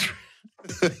Casper.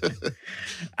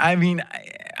 I mean,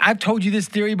 I've told you this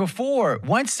theory before.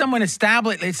 Once someone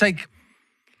established, it's like,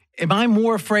 am I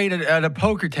more afraid at a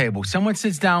poker table? Someone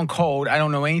sits down cold. I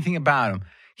don't know anything about him.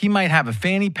 He might have a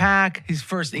fanny pack.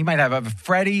 He might have a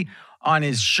Freddie on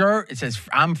his shirt. It says,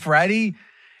 I'm Freddie.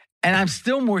 And I'm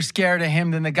still more scared of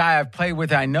him than the guy I've played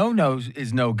with I know knows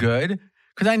is no good.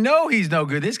 Because I know he's no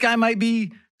good. This guy might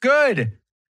be good.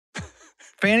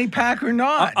 Fanny pack or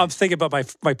not. I'm thinking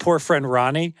about my poor friend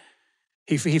Ronnie.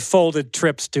 He folded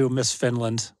trips to Miss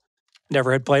Finland.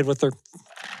 Never had played with her.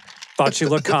 Thought she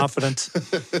looked confident.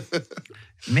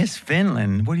 Miss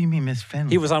Finland? What do you mean Miss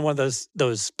Finland? He was on one of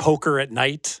those poker at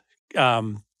night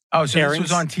so airings. This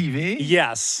was on TV?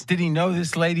 Yes. Did he know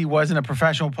this lady wasn't a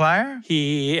professional player?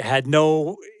 He had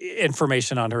no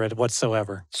information on her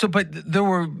whatsoever. So, but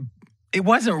it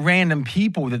wasn't random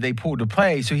people that they pulled to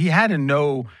play. So he had to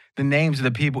know the names of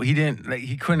the people.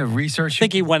 He couldn't have researched. I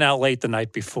think he went out late the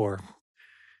night before.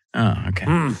 Oh,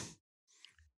 okay.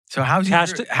 So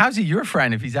how's he your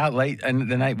friend if he's out late the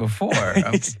night before?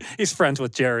 Okay. he's friends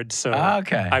with Jared. So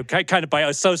okay. I kind of by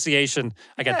association,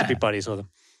 I got to be buddies with him.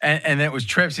 And it was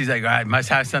trips. He's like, I must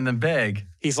have something big.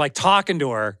 He's like talking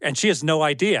to her, and she has no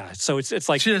idea. So it's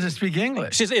like she doesn't speak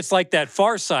English. It's like that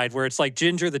Far Side where it's like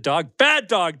Ginger the dog, bad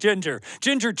dog Ginger.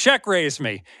 Ginger check raised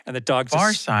me, and the dog.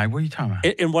 Far Side. What are you talking about?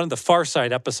 In one of the Far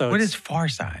Side episodes. What is Far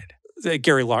Side?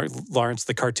 Gary Lawrence,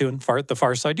 the cartoon, the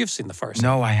Far Side. You've seen the Far Side?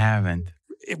 No, I haven't.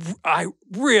 I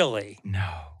really? No.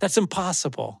 That's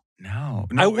impossible. No,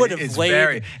 I would have it's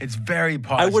laid. It's very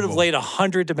possible. I would have laid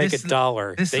 $100 to make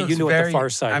 $1 that you knew what the Far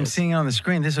Side I'm is. seeing it on the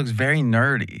screen. This looks very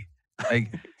nerdy.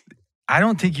 Like, I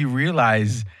don't think you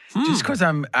realize just because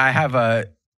I'm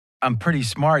pretty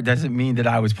smart doesn't mean that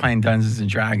I was playing Dungeons and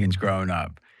Dragons growing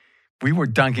up. We were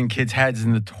dunking kids' heads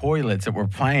in the toilets that were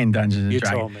playing Dungeons and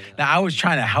Dragons. Told me that. Now I was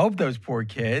trying to help those poor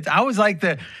kids. I was like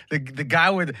the guy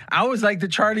with. I was like the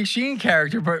Charlie Sheen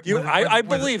character, but I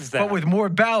believe that, but with more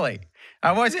belly.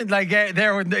 I wasn't like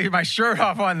there with my shirt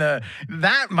off on the.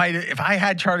 That might if I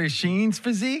had Charlie Sheen's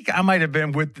physique, I might have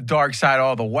been with the dark side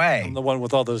all the way. I'm the one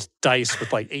with all those dice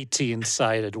with like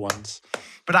 18-sided ones.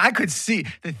 But I could see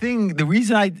the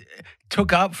reason I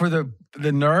took up for the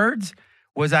nerds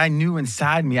was I knew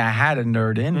inside me I had a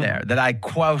nerd in there that I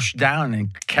quashed down and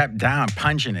kept down,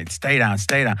 punching it, stay down.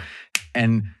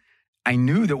 And I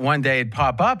knew that one day it'd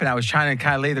pop up, and I was trying to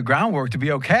kind of lay the groundwork to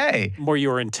be okay. More you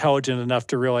were intelligent enough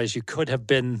to realize you could have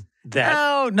been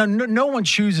that. No one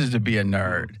chooses to be a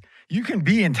nerd. You can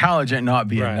be intelligent and not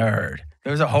be a nerd.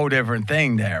 There's a whole different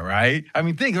thing there, right? I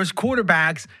mean, there's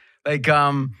quarterbacks like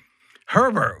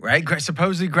Herbert, right?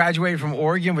 Supposedly graduated from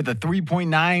Oregon with a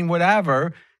 3.9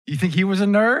 whatever. You think he was a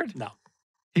nerd? No.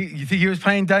 You think he was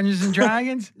playing Dungeons and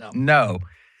Dragons? No.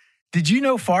 Did you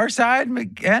know Far Side,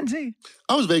 Mackenzie?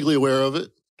 I was vaguely aware of it.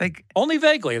 Like only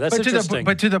vaguely. That's interesting.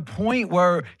 But to the point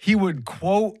where he would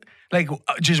quote like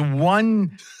just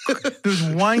one. There's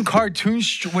one cartoon.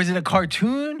 Was it a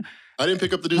cartoon? I didn't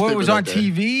pick up the newspaper. Well, it was on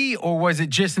TV, or was it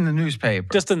just in the newspaper?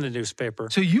 Just in the newspaper.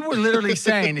 So you were literally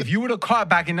saying if you would have caught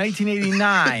back in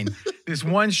 1989 this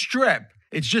one strip,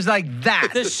 it's just like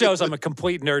that. This shows I'm a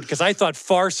complete nerd because I thought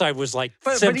Far Side was like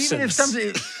Simpsons. But even if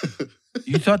something,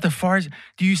 you thought the Far Side,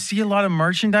 do you see a lot of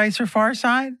merchandise for Far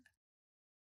Side?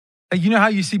 Like, you know how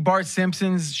you see Bart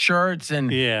Simpson's shirts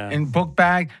and book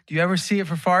bag? Do you ever see it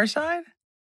for Far Side?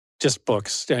 Just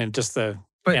books and just the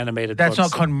animated that's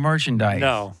books. Not called merchandise.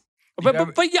 No.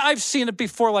 But yeah, I've seen it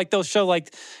before. Like they'll show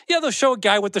they'll show a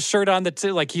guy with the shirt on that's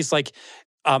like he's like.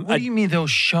 What do you mean they'll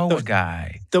show a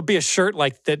guy? There'll be a shirt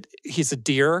like that. He's a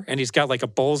deer and he's got like a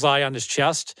bullseye on his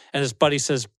chest, and his buddy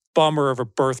says, "Bummer of a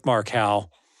birthmark,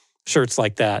 Hal." Shirts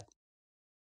like that.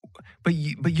 But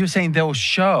you're saying they'll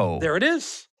show. There it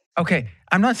is. Okay,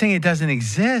 I'm not saying it doesn't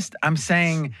exist. I'm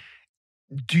saying,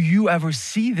 do you ever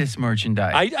see this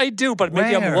merchandise? I do, but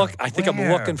maybe I'm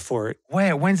looking for it.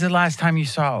 Where? When's the last time you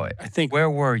saw it? I think. Where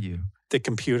were you? The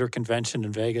computer convention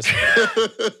in Vegas.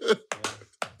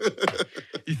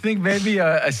 You think maybe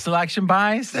a selection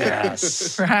bias there?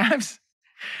 Yes. Perhaps?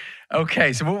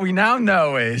 Okay, so what we now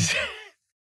know is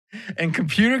in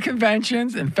computer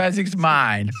conventions and Fezzik's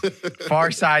mind,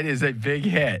 Far Side is a big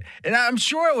hit. And I'm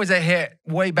sure it was a hit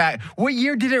way back. What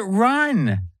year did it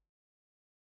run?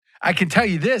 I can tell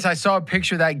you this. I saw a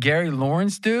picture of that Gary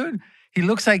Lawrence dude. He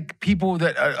looks like people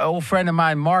that an old friend of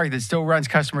mine, Mark, that still runs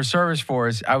customer service for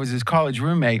us. I was his college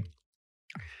roommate.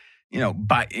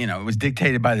 It was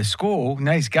dictated by the school.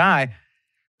 Nice guy.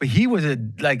 But he was a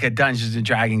Dungeons and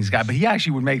Dragons guy, but he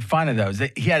actually would make fun of those.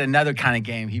 He had another kind of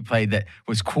game he played that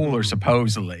was cooler,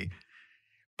 supposedly.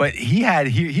 But he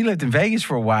lived in Vegas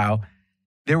for a while.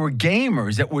 There were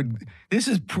gamers that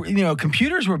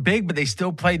computers were big, but they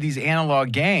still played these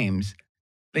analog games,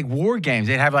 like war games.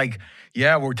 They'd have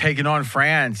we're taking on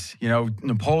France.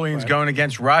 Napoleon's going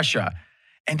against Russia.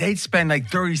 And they'd spend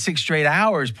 36 straight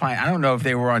hours playing. I don't know if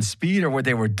they were on speed or what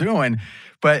they were doing,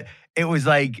 but it was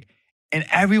and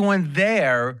everyone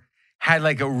there had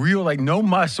a real, no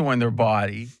muscle in their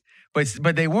body,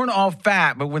 but they weren't all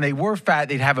fat. But when they were fat,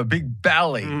 they'd have a big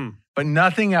belly, but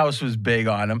nothing else was big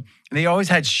on them. And they always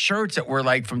had shirts that were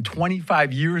from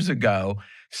 25 years ago,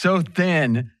 so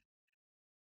thin.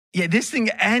 Yeah, this thing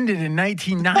ended in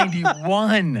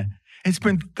 1991. It's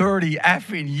been 30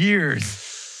 effing years.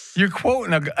 You're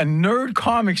quoting a nerd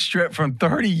comic strip from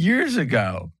 30 years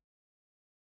ago.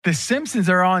 The Simpsons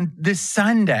are on this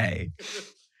Sunday.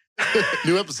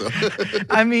 New episode.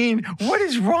 I mean, what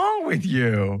is wrong with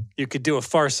you? You could do a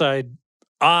Far Side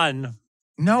on.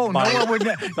 No one would.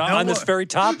 On this very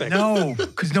topic. No,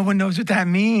 because no one knows what that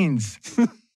means.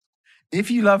 If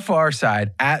you love Far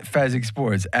Side, at Fezzik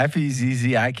Sports,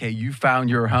 Fezzik, you found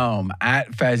your home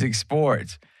at Fezzik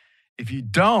Sports. If you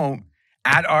don't,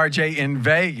 at RJ in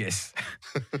Vegas.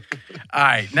 All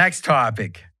right, next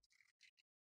topic.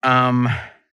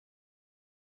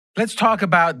 Let's talk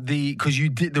about because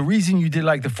the reason you did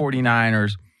like the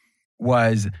 49ers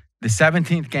was the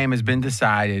 17th game has been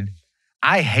decided.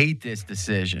 I hate this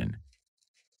decision.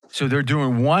 So they're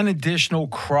doing one additional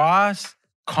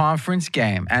cross-conference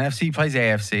game. NFC plays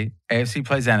AFC. AFC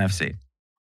plays NFC.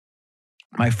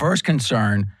 My first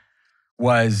concern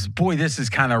was, boy, this is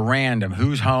kind of random.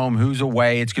 Who's home? Who's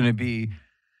away? It's going to be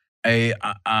a,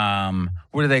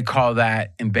 what do they call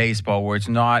that in baseball, where it's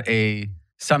not a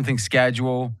something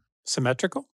schedule?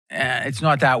 Symmetrical? It's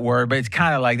not that word, but it's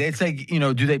kind of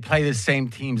do they play the same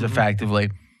teams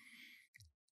effectively?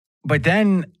 But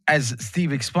then, as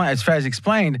Fez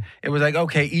explained, it was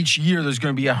okay, each year there's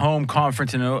going to be a home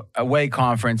conference and an away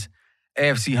conference.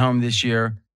 AFC home this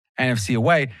year, NFC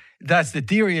away. Thus, the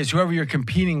theory is whoever you're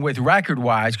competing with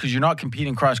record-wise, because you're not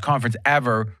competing cross-conference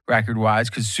ever record-wise,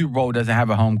 because Super Bowl doesn't have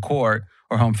a home court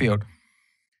or home field,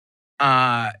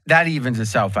 that evens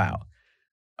itself out.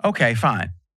 Okay,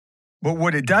 fine. But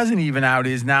what it doesn't even out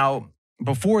is now,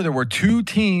 before there were two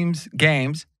teams,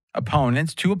 two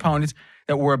opponents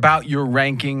that were about your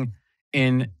ranking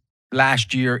in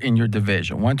last year in your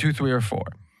division, 1, 2, 3, or 4.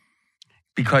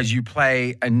 Because you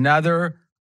play another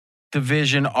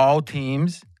division, all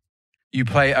teams, you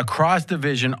play across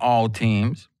division, all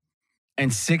teams,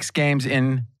 and 6 games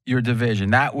in your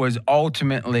division. That was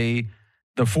ultimately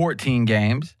the 14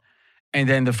 games. And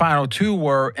then the final 2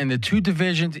 were in the 2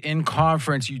 divisions in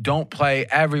conference. You don't play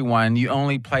everyone. You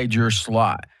only played your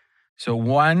slot. So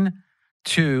 1,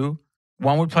 2,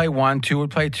 1 would play 1, 2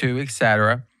 would play 2,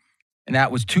 etc. And that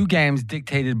was 2 games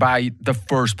dictated by the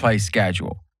first place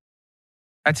schedule.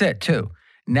 That's it, 2.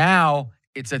 Now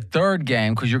it's a 3rd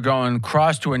game because you're going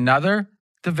across to another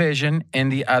division in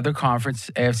the other conference,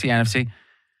 AFC, NFC.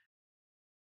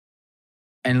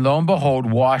 And lo and behold,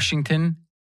 Washington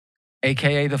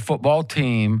a.k.a. the football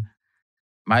team,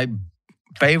 my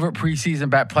favorite preseason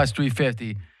bet plus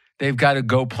 350, they've got to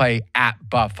go play at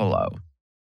Buffalo.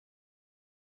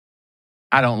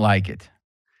 I don't like it.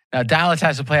 Now, Dallas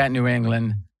has to play at New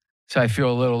England, so I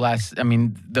feel a little less,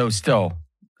 though still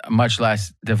a much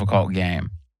less difficult game.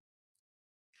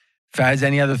 Faz,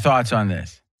 any other thoughts on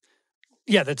this?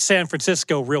 Yeah, that San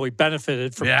Francisco really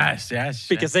benefited from Yes.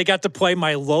 because they got to play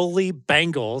my lowly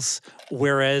Bengals,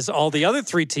 whereas all the other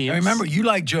three teams. I remember you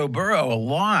like Joe Burrow a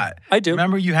lot. I do.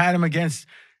 Remember you had him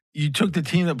you took the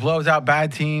team that blows out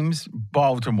bad teams,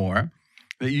 Baltimore,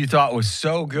 that you thought was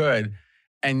so good,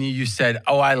 and you said,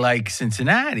 I like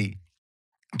Cincinnati.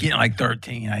 Getting like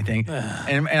 13, I think.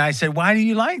 and I said, why do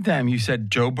you like them? You said,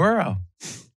 Joe Burrow.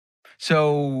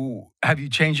 So have you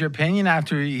changed your opinion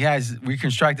after he has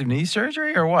reconstructive knee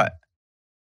surgery or what?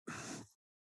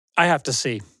 I have to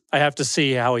see.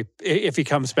 If he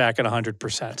comes back at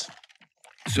 100%.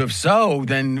 So if so,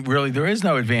 then really there is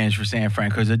no advantage for San Fran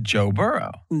because of Joe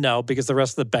Burrow. No, because the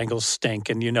rest of the Bengals stink.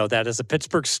 And you know that as a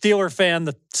Pittsburgh Steeler fan,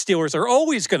 the Steelers are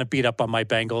always going to beat up on my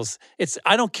Bengals.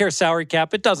 I don't care salary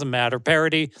cap. It doesn't matter.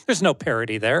 Parity. There's no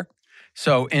parity there.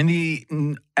 So in the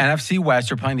NFC West,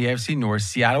 they're playing the AFC North.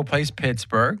 Seattle plays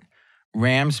Pittsburgh.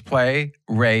 Rams play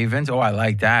Ravens. Oh, I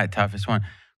like that. Toughest one.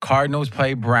 Cardinals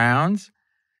play Browns.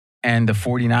 And the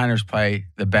 49ers play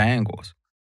the Bengals.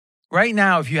 Right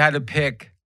now, if you had to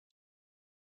pick,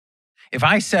 if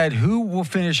I said who will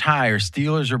finish higher,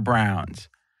 Steelers or Browns,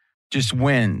 just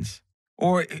wins,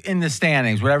 or in the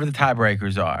standings, whatever the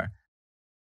tiebreakers are.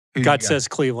 God says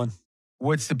Cleveland.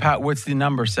 What's the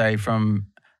number say from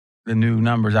the new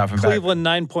numbers out from Cleveland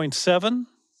 9.7,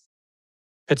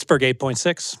 Pittsburgh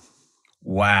 8.6.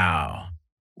 Wow.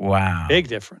 Big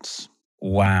difference.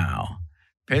 Wow.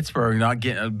 Pittsburgh not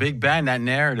getting a big bang, that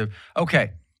narrative.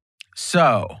 Okay,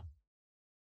 so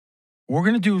we're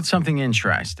going to do something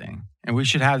interesting, and we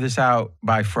should have this out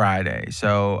by Friday.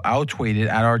 So I'll tweet it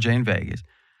at RJ in Vegas.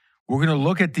 We're going to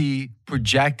look at the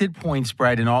projected point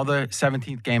spread in all the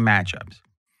 17th game matchups.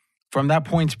 From that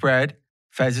point spread,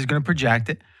 Fez is going to project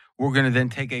it. We're going to then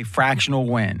take a fractional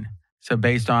win. So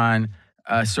based on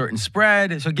a certain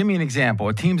spread. So give me an example.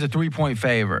 A team's a 3-point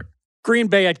favorite. Green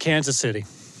Bay at Kansas City.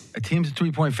 A team's a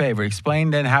 3-point favorite. Explain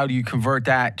then how do you convert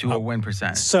that to a win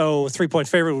percent? So 3-point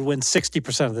favorite would win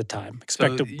 60% of the time.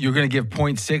 You're going to give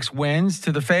 0.6 wins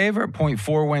to the favorite,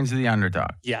 0.4 wins to the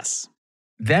underdog. Yes.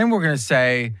 Then we're going to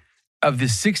say of the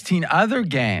 16 other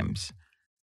games,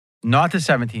 not the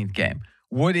 17th game,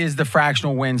 what is the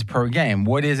fractional wins per game?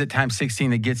 What is it times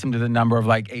 16 that gets them to the number of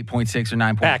like 8.6 or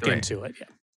 9.3? Back into it, yeah.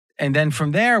 And then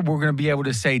from there, we're going to be able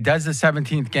to say, does the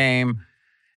 17th game,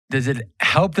 does it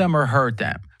help them or hurt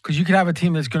them? Because you could have a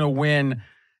team that's going to win,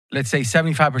 let's say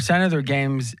 75% of their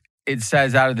games, it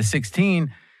says out of the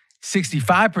 16,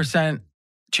 65%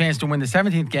 chance to win the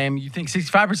 17th game. You think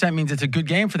 65% means it's a good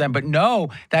game for them, but no,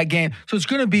 that game. So it's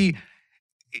going to be,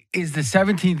 is the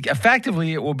 17th,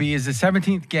 effectively it will be, is the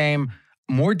 17th game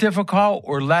more difficult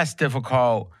or less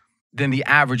difficult than the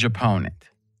average opponent?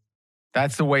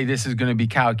 That's the way this is going to be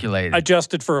calculated.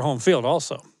 Adjusted for home field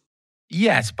also.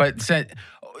 Yes, but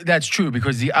that's true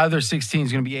because the other 16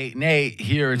 is going to be 8-8.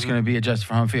 Here it's going to be adjusted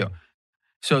for home field.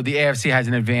 So the AFC has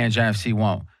an advantage, NFC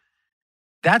won't.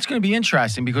 That's going to be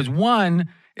interesting because one,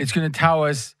 it's going to tell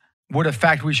us what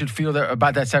effect we should feel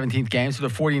about that 17th game. So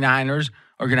the 49ers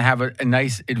are going to have a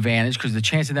nice advantage because the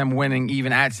chance of them winning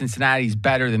even at Cincinnati is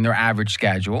better than their average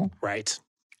schedule. Right.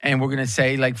 And we're going to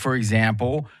say, like, for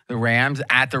example, the Rams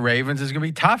at the Ravens is going to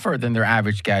be tougher than their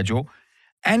average schedule.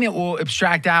 And it will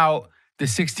abstract out the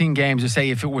 16 games to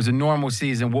say if it was a normal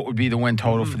season, what would be the win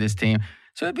total for this team.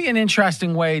 So it'd be an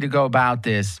interesting way to go about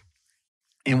this.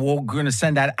 And we're going to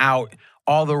send that out,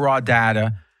 all the raw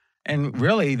data. And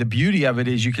really, the beauty of it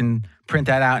is you can print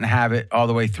that out and have it all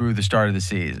the way through the start of the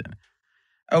season.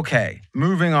 Okay,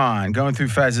 moving on. Going through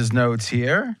Fez's notes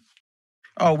here.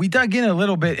 Oh, we dug in a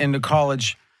little bit into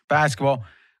college basketball.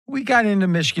 We got into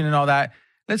Michigan and all that.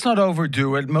 Let's not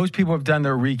overdo it. Most people have done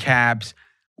their recaps.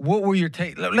 What were your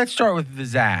take? Let's start with the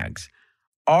Zags.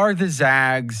 Are the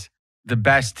Zags the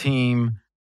best team?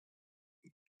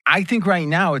 I think right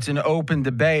now it's an open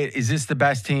debate. Is this the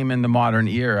best team in the modern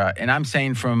era? And I'm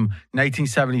saying from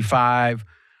 1975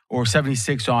 or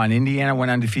 76 on. Indiana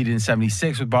went undefeated in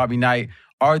 76 with Bobby Knight.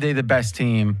 Are they the best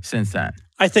team since then?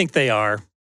 I think they are.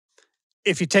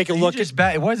 If you take a look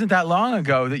at it wasn't that long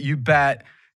ago that you bet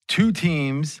two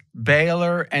teams,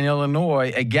 Baylor and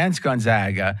Illinois, against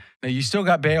Gonzaga. Now you still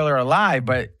got Baylor alive,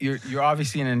 but you're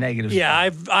obviously in a negative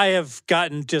spot. I have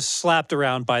gotten just slapped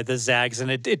around by the Zags, and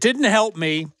it didn't help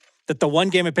me that the one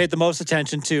game I paid the most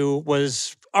attention to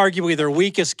was arguably their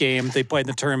weakest game they played in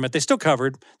the tournament. They still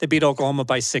covered. They beat Oklahoma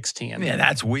by 16. Yeah,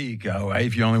 that's weak, right?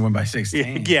 If you only win by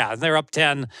 16. Yeah, they're up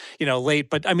 10, late.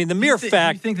 But, I mean, the mere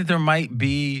fact... You think that there might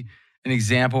be an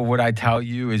example of what I tell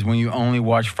you is when you only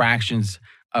watch fractions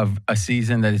of a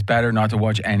season that it's better not to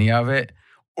watch any of it?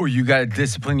 Or you got to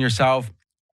discipline yourself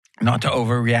not to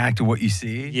overreact to what you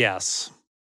see? Yes.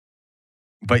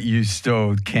 But you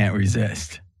still can't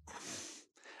resist.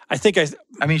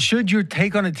 I mean, should your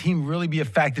take on a team really be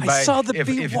affected by if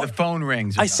the phone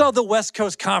rings? I saw the West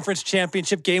Coast Conference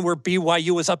Championship game where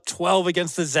BYU was up 12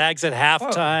 against the Zags at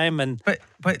halftime.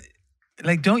 But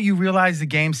like, don't you realize the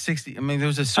game's 60? I mean,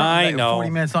 there's a certain 40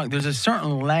 minutes long. There's a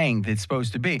certain length it's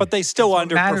supposed to be. But they still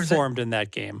underperformed in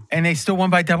that game. And they still won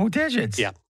by double digits.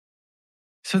 Yeah.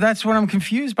 So that's what I'm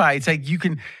confused by. It's like you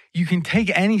can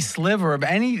take any sliver of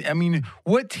any. I mean,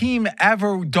 what team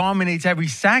ever dominates every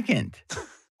second?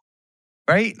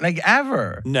 Right? Like,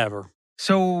 ever. Never.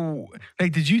 So,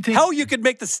 like, did you think... How you could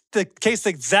make the case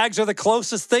that Zags are the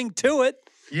closest thing to it?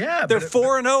 Yeah. They're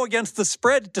 4-0 against the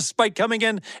spread, despite coming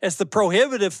in as the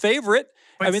prohibitive favorite.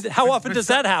 I mean, how often does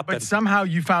that happen? But somehow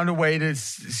you found a way to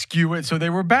skew it so they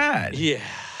were bad. Yeah.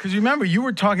 Because remember, you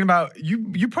were talking about...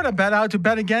 You put a bet out to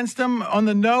bet against them on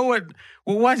the no at...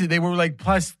 What was it? They were like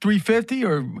plus 350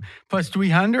 or plus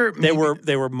 300? They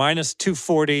were minus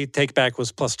 240. Take back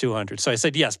was plus 200. So I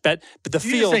said yes. Bet, but the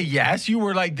field. You didn't say yes. You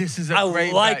were like, this is a great bet.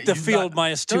 I like the field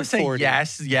minus 240. Don't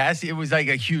say yes. It was like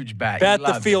a huge bet. Bet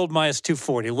the field minus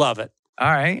 240. Love it.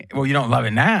 All right. Well, you don't love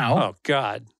it now. Oh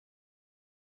God.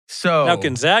 So now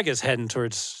Gonzaga's heading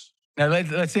towards. Now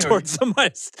let's say towards the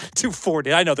minus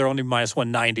 240. I know they're only minus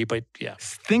 190, but yeah.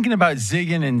 Thinking about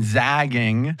zigging and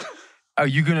zagging. Are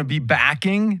you going to be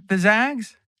backing the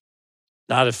Zags?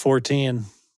 Not at 14.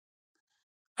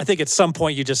 I think at some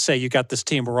point you just say you got this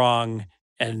team wrong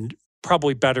and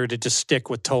probably better to just stick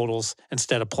with totals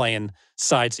instead of playing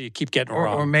sides that you keep getting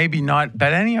wrong. Or maybe not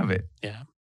bet any of it. Yeah.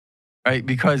 Right?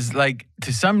 Because, like,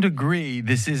 to some degree,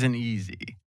 this isn't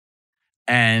easy.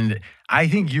 And I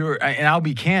think and I'll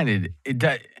be candid,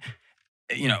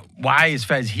 why is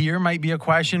Fez here might be a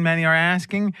question many are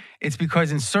asking. It's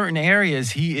because in certain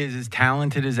areas, he is as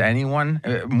talented as anyone,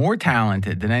 more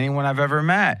talented than anyone I've ever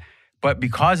met. But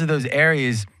because of those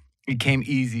areas, it came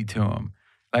easy to him.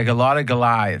 Like a lot of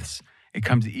Goliaths, it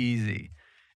comes easy.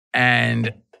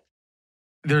 And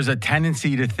there's a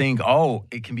tendency to think, oh,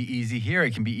 it can be easy here,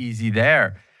 it can be easy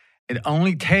there. It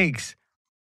only takes,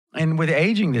 and with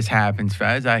aging this happens,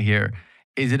 Fez, I hear,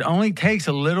 is it only takes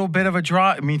a little bit of a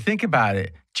draw. I mean, think about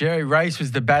it. Jerry Rice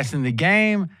was the best in the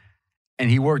game, and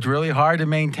he worked really hard to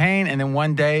maintain, and then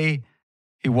one day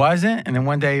he wasn't, and then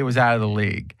one day he was out of the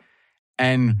league.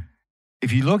 And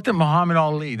if you looked at Muhammad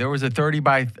Ali, there was a 30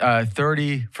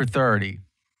 for 30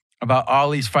 about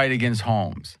Ali's fight against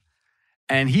Holmes.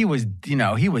 And he was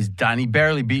done. He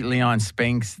barely beat Leon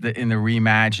Spinks in the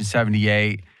rematch in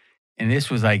 78. And this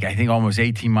was like, I think, almost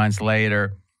 18 months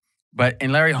later.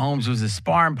 And Larry Holmes was a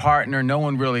sparring partner. No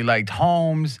one really liked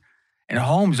Holmes. And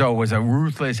Holmes, though, was a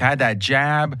ruthless, had that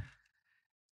jab.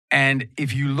 And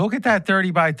if you look at that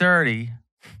 30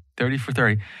 for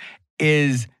 30,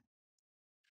 is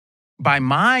by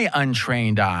my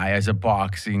untrained eye as a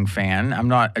boxing fan, I'm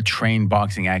not a trained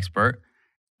boxing expert,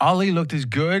 Ali looked as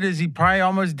good as he probably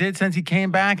almost did since he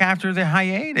came back after the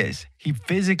hiatus. He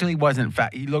physically wasn't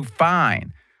fat. He looked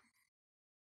fine.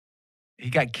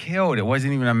 He got killed. It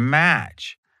wasn't even a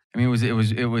match. I mean, it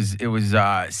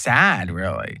was sad,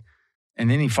 really.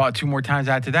 And then he fought 2 more times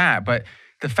after that. But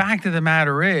the fact of the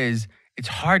matter is, it's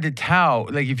hard to tell.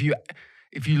 Like if you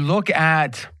look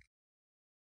at,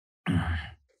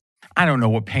 I don't know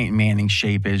what Peyton Manning's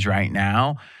shape is right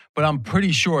now, but I'm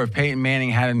pretty sure if Peyton Manning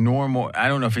had a normal, I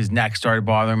don't know if his neck started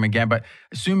bothering him again, but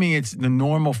assuming it's the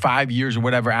normal 5 years or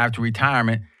whatever after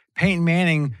retirement, Peyton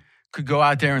Manning could go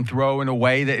out there and throw in a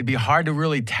way that it'd be hard to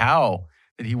really tell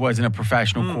that he wasn't a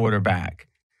professional quarterback.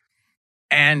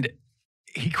 And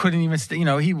he couldn't even,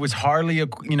 he was hardly a,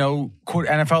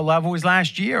 NFL level his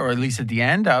last year, or at least at the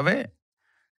end of it.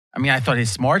 I mean, I thought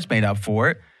his smarts made up for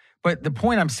it. But the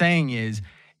point I'm saying is,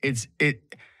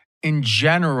 in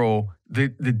general, the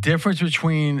difference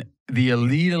between the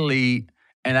elite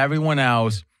and everyone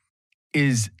else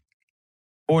is,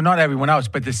 or not everyone else,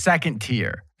 but the second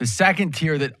tier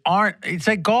that aren't, it's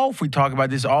like golf. We talk about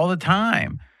this all the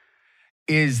time,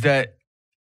 is that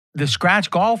the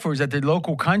scratch golfers at the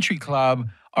local country club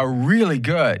are really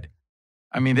good.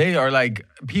 I mean, they are like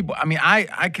people. I mean,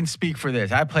 I can speak for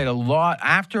this. I played a lot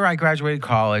after I graduated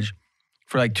college.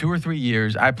 For like 2 or 3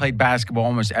 years, I played basketball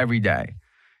almost every day.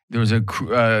 There was a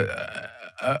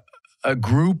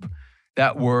group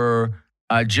that were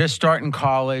just starting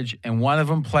college, and one of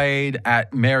them played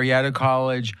at Marietta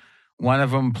College. One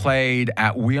of them played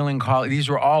at Wheeling College. These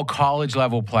were all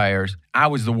college-level players. I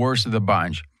was the worst of the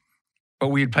bunch. But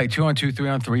we'd play 2-on-2,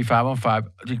 3-on-3,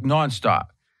 5-on-5, nonstop.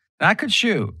 And I could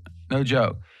shoot, no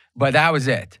joke. But that was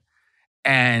it.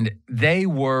 And they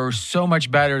were so much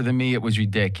better than me, it was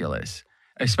ridiculous.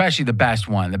 Especially the best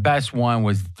one. The best one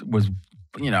was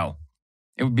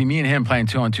it would be me and him playing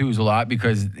 2-on-2s a lot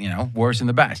because, worse than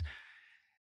the best.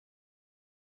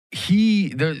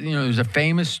 There's a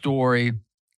famous story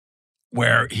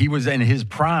where he was in his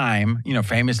prime,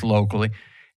 famous locally,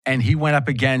 and he went up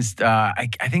against, I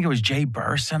think it was Jay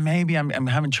Bursa, maybe. I'm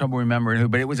having trouble remembering who,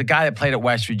 but it was a guy that played at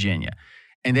West Virginia.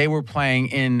 And they were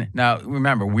playing now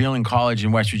remember, Wheeling College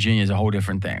in West Virginia is a whole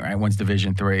different thing, right? One's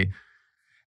Division III.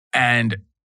 And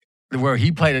where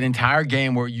he played an entire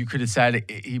game where you could have said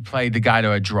he played the guy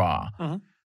to a draw. Mm-hmm.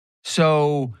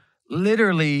 So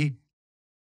literally,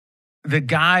 the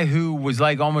guy who was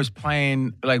like almost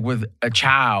playing like with a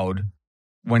child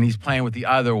when he's playing with the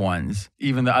other ones,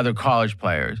 even the other college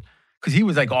players, because he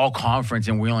was like all conference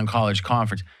in Wheeling College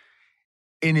conference.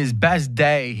 In his best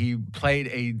day, he played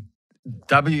a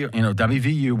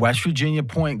WVU, West Virginia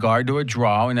point guard to a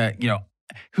draw. And,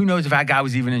 who knows if that guy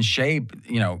was even in shape,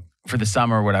 for the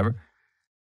summer or whatever.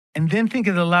 And then think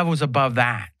of the levels above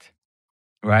that,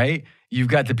 right? You've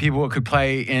got the people that could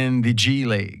play in the G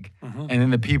League, mm-hmm. and then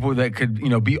the people that could,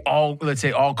 be all, let's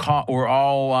say, all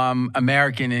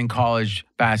American in college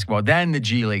basketball. Then the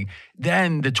G League,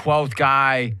 then the 12th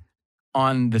guy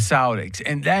on the Celtics,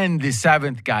 and then the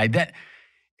 7th guy. Then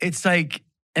it's like,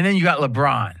 and then you got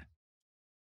LeBron,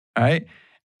 right?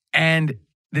 And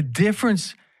the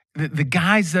difference, the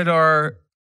guys that are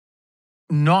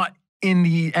not in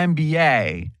the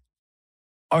NBA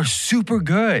are super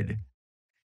good.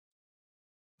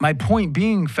 My point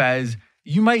being, Fez,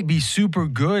 you might be super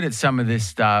good at some of this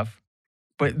stuff,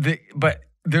 but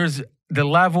there's the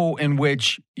level in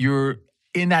which you're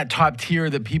in that top tier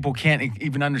that people can't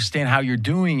even understand how you're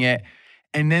doing it.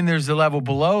 And then there's the level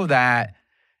below that,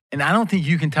 and I don't think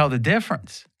you can tell the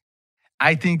difference.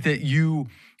 I think that you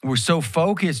were so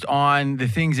focused on the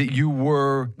things that you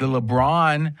were the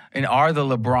LeBron and are the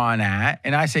LeBron at,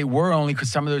 and I say we're only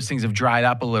because some of those things have dried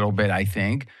up a little bit, I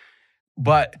think.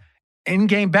 But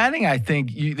in-game betting, I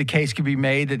think the case could be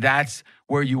made that that's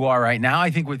where you are right now.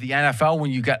 I think with the NFL, when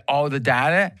you got all the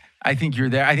data, I think you're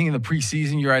there. I think in the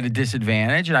preseason, you're at a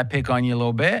disadvantage, and I pick on you a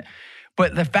little bit.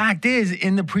 But the fact is,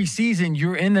 in the preseason,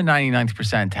 you're in the 99th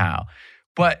percentile.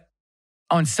 But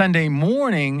on Sunday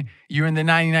morning, you're in the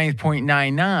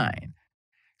 99.99.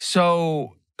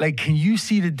 So, can you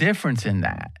see the difference in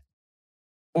that?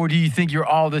 Or do you think you're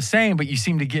all the same, but you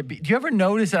seem to get beat? Do you ever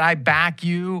notice that I back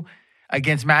you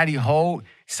against Matty Holt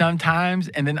sometimes,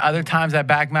 and then other times I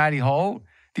back Matty Holt?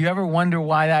 Do you ever wonder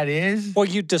why that is? Well,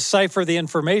 you decipher the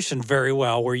information very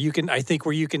well, where you can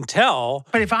tell.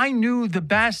 But if I knew the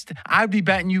best, I'd be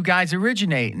betting you guys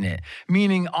originating it.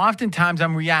 Meaning, oftentimes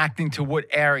I'm reacting to what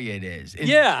area it is.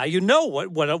 Yeah,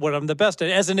 what I'm the best at.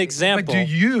 As an example. But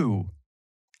do you?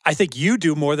 I think you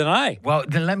do more than I. Well,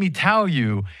 then let me tell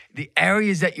you, the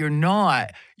areas that you're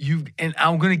not, and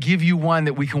I'm going to give you one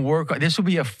that we can work on. This will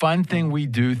be a fun thing we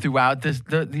do throughout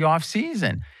the off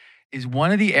season. Is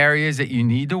one of the areas that you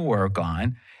need to work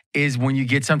on is when you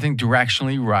get something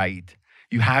directionally right,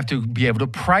 you have to be able to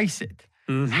price it.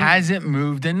 Mm-hmm. Has it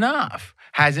moved enough?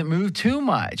 Has it moved too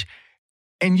much?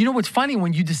 And you know what's funny?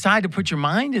 When you decide to put your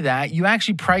mind to that, you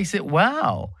actually price it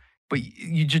well, but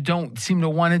you just don't seem to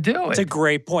want to do it. It's a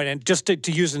great point. And just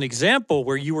to use an example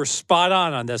where you were spot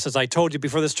on this, as I told you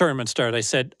before this tournament started, I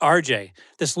said, RJ,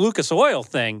 this Lucas Oil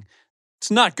thing, it's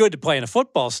not good to play in a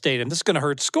football stadium. This is going to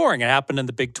hurt scoring. It happened in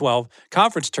the Big 12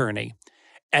 conference tourney.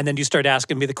 And then you start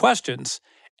asking me the questions.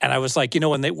 And I was like,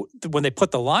 when they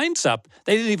put the lines up,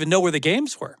 they didn't even know where the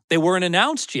games were. They weren't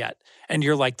announced yet. And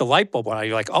you're like, the light bulb went on.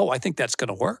 You're like, oh, I think that's going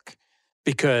to work.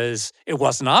 Because it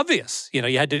wasn't obvious. You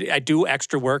had to do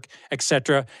extra work, et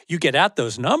cetera. You get at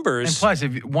those numbers. And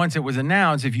plus, once it was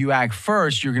announced, if you act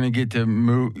first, you're going to get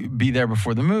to be there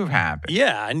before the move happens.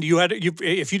 Yeah, and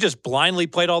if you just blindly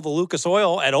played all the Lucas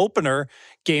Oil at opener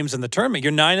games in the tournament,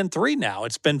 you're 9-3 now.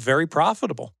 It's been very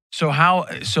profitable. So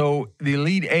the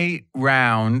Elite 8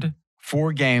 round,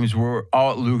 4 games were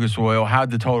all at Lucas Oil. How'd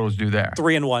the totals do there?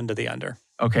 3-1 to the under.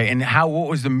 Okay, and what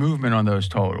was the movement on those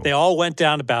totals? They all went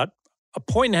down about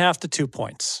 1.5 to 2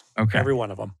 points. Okay. Every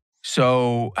one of them.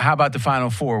 So how about the Final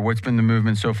Four? What's been the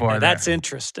movement so far? That's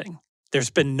interesting. There's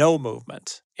been no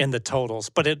movement in the totals,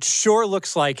 but it sure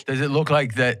looks like... Does it look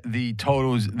like that the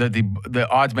totals, that the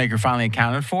odds maker finally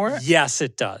accounted for it? Yes,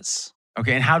 it does.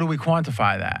 Okay, and how do we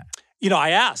quantify that? I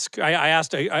asked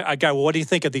a guy, well, what do you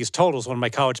think of these totals? One of my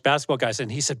college basketball guys,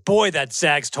 and he said, boy, that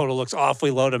Zags total looks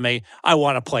awfully low to me. I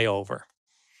want to play over.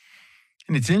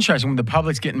 And it's interesting, when the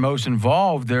public's getting most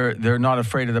involved, they're not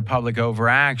afraid of the public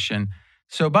overaction.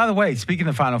 So, by the way, speaking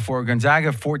of Final Four,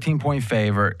 Gonzaga 14-point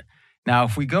favorite. Now,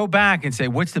 if we go back and say,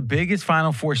 what's the biggest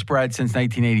Final Four spread since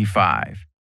 1985?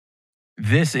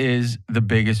 This is the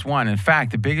biggest one. In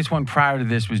fact, the biggest one prior to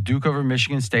this was Duke over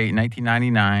Michigan State in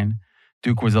 1999.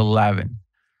 Duke was 11.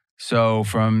 So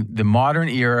from the modern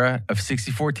era of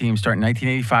 64 teams, starting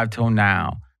 1985 till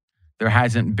now, there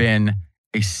hasn't been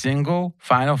a single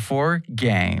Final Four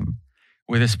game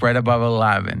with a spread above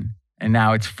 11, and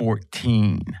now it's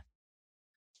 14.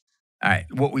 All right,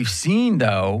 what we've seen,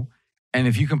 though, and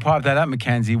if you can pop that up,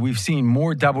 Mackenzie, we've seen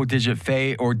more double-digit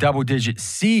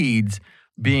seeds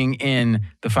being in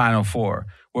the Final Four,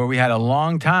 where we had a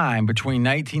long time between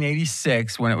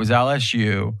 1986, when it was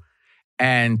LSU,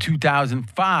 and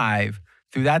 2005.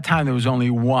 Through that time, there was only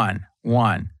one,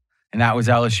 and that was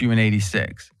LSU in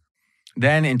 86.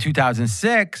 Then in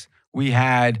 2006, we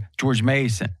had George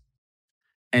Mason.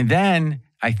 And then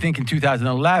I think in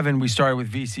 2011, we started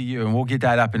with VCU, and we'll get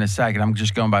that up in a second. I'm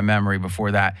just going by memory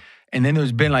before that. And then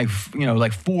there's been like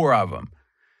 4 of them.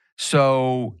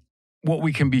 So what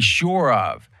we can be sure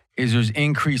of is there's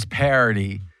increased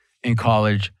parity in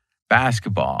college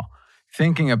basketball.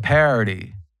 Thinking of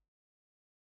parity,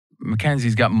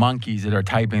 Mackenzie's got monkeys that are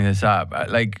typing this up.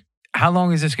 How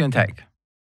long is this going to take?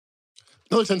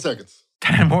 Another 10 seconds.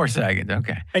 10 more seconds,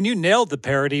 okay. And you nailed the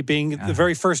parity being the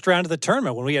very first round of the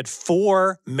tournament when we had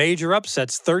 4 major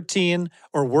upsets, 13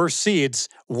 or worse seeds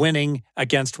winning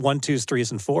against 1, 2s, 3s,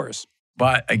 and 4s.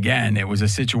 But again, it was a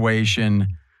situation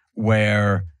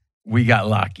where we got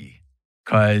lucky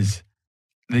because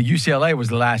the UCLA was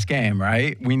the last game,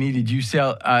 right? We needed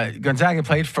Gonzaga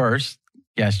played first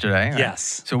yesterday. Right?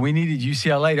 Yes. So we needed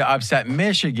UCLA to upset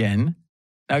Michigan.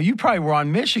 Now, you probably were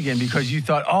on Michigan because you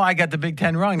thought, I got the Big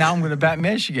Ten wrong. Now I'm going to bet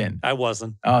Michigan. I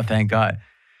wasn't. Oh, thank God.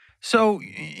 So,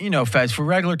 Fez, for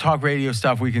regular talk radio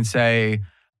stuff, we can say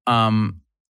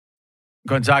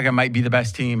Gonzaga might be the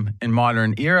best team in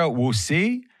modern era. We'll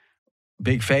see.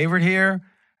 Big favorite here.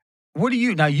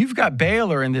 Now you've got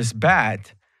Baylor in this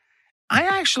bet.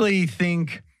 I actually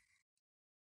think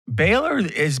Baylor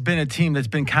has been a team that's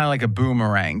been kind of like a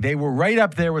boomerang. They were right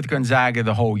up there with Gonzaga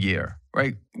the whole year,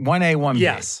 right? 1A, 1B.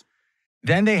 Yes.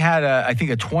 Then they had I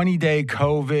think a 20-day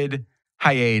COVID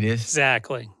hiatus.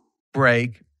 Exactly.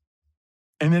 Break.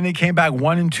 And then they came back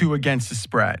 1-2 against the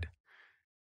spread.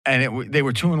 And they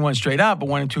were 2-1 straight up, but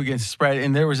 1-2 against the spread.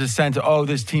 And there was a sense of,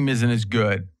 this team isn't as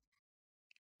good.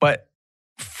 But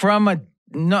from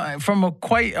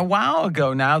quite a while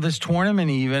ago now, this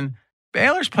tournament even,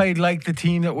 Baylor's played like the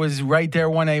team that was right there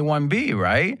 1A, 1B,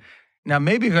 right? Now,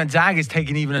 maybe Gonzaga's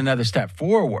taken even another step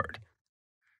forward.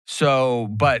 So,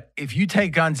 but if you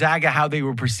take Gonzaga how they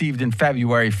were perceived in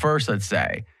February 1st, let's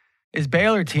say, this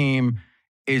Baylor team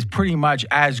is pretty much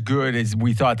as good as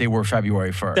we thought they were February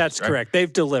 1st. That's right? Correct.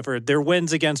 They've delivered. Their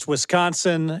wins against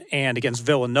Wisconsin and against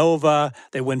Villanova,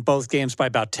 they win both games by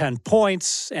about 10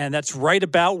 points, and that's right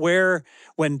about where,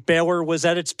 when Baylor was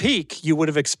at its peak, you would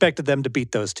have expected them to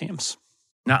beat those teams.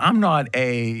 Now, I'm not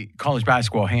a college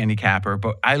basketball handicapper,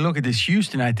 but I look at this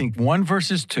Houston, I think 1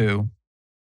 versus 2,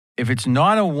 if it's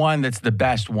not a 1 that's the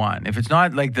best one, if it's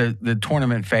not like the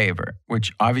tournament favorite,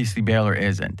 which obviously Baylor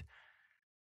isn't,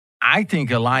 I think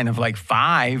a line of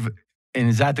 5, and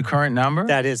is that the current number?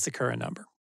 That is the current number.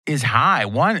 Is high.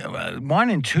 1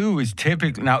 and 2 is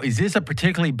typically. Now, is this a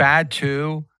particularly bad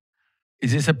 2?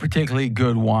 Is this a particularly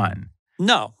good 1?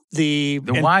 No.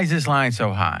 Why is this line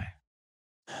so high?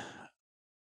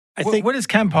 I think. What does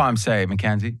Ken Palm say,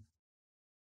 Mackenzie?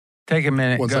 Take a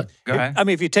minute. Go ahead. I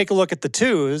mean, if you take a look at the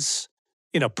 2s,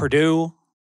 Purdue.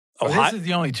 This is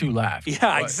the only 2 left.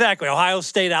 Yeah, exactly. Ohio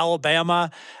State,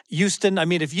 Alabama, Houston. I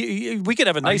mean, we could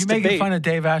have a nice debate. Are you making fun of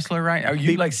Dave Essler, right? Are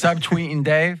you subtweeting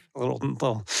Dave? A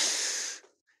little.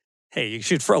 Hey, you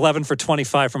shoot for 11 for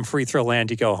 25 from free throw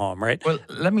land, you go home, right? Well,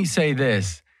 let me say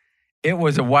this. It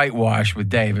was a whitewash with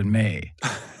Dave and me.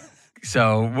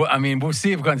 So, I mean, we'll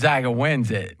see if Gonzaga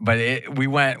wins it. But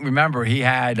remember, he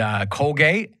had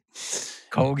Colgate.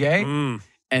 And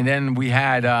then he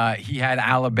had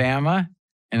Alabama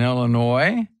and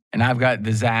Illinois, and I've got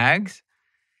the Zags.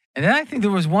 And then I think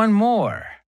there was one more.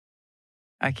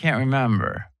 I can't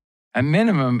remember. At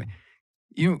minimum,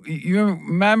 you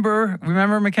remember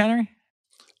McHenry?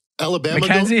 Alabama.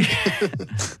 Mackenzie?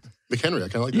 McHenry, I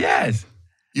kind of like that. Yes.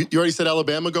 You already said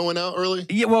Alabama going out early?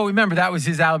 Yeah, well, remember, that was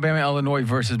his Alabama, Illinois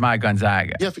versus my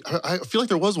Gonzaga. Yeah, I feel like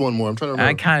there was one more. I'm trying to remember.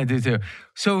 I kind of do too.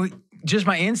 So just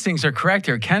my instincts are correct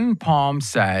here. Ken Palm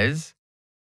says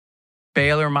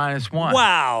Baylor -1.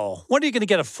 Wow. When are you going to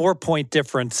get a 4-point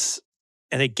difference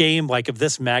in a game like of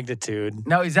this magnitude?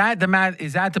 Now, is that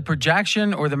the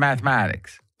projection or the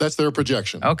mathematics? That's their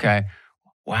projection. Okay.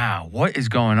 Wow. What is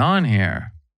going on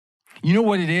here? You know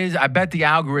what it is? I bet the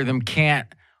algorithm can't,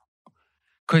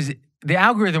 because the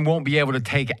algorithm won't be able to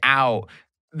take out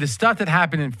the stuff that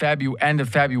happened in end of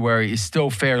February is still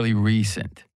fairly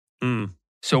recent.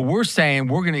 So we're saying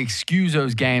we're going to excuse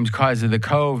those games because of the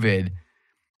COVID.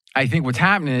 I think what's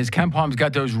happening is Ken Palm's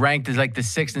got those ranked as like the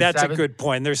 6th and 7th. That's a good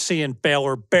point. They're seeing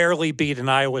Baylor barely beat an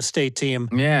Iowa State team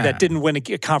that didn't win a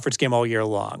conference game all year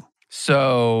long.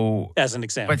 So, as an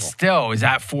example. But still, is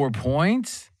that 4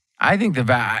 points? I think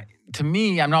to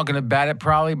me, I'm not going to bet it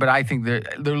probably, but I think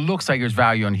there looks like there's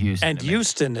value on Houston. And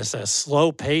Houston is a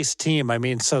slow-paced team. I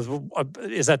mean, so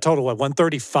is that total,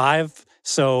 135?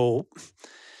 So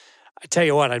I tell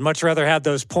you what, I'd much rather have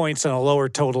those points in a lower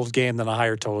total game than a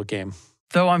higher total game.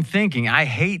 Though I'm thinking, I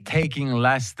hate taking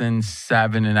less than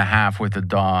 7.5 with a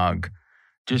dog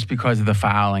just because of the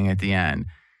fouling at the end.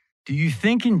 Do you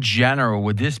think in general,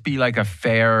 would this be like a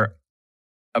fair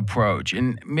approach?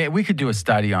 And we could do a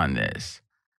study on this.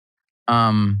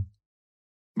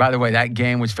 By the way, that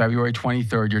game was February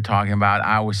 23rd. You're talking about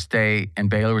Iowa State and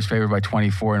Baylor was favored by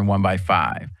 24 and won by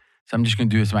 5. So I'm just going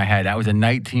to do this in my head. That was a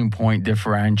 19-point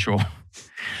differential.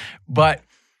 But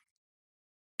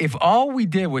if all we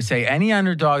did was say any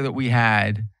underdog that we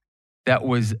had that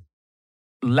was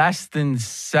less than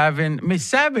 7, I mean,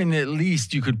 7 at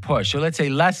least you could push. So let's say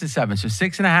less than 7. So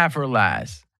 6.5 or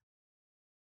less.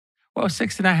 Well,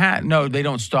 6.5. No, they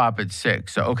don't stop at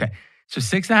 6. So, okay. So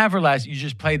 6.5 or less, you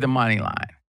just play the money line.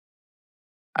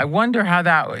 I wonder how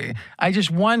that, I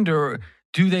just wonder,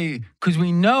 do they, because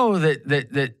we know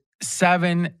that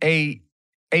 7, 8,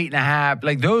 8.5,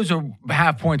 like those are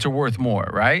half points are worth more,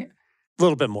 right? A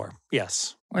little bit more,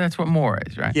 yes. Well, that's what more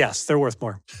is, right? Yes, they're worth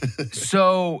more.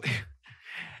 So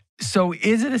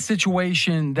is it a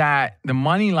situation that the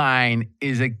money line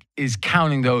is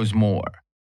counting those more?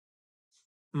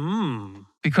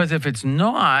 Because if it's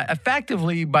not,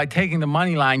 effectively by taking the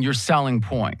money line, you're selling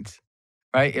points,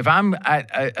 right? If I'm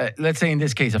at let's say in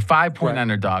this case, a 5-point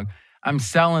underdog, I'm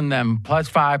selling them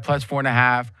 +5,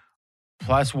 +4.5,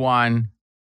 +1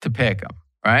 to pick them,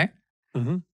 right?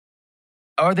 Mm-hmm.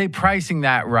 Are they pricing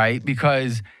that right?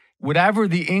 Because whatever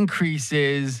the increase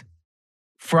is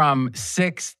from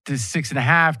 6 to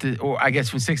 6.5 or I guess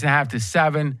from 6.5 to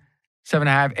 7,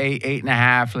 7.5, 8,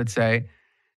 8.5, let's say.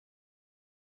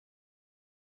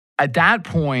 At that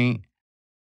point,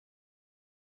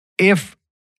 if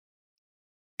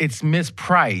it's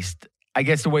mispriced, I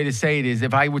guess the way to say it is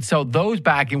if I would sell those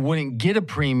back and wouldn't get a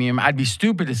premium, I'd be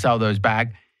stupid to sell those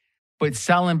back. But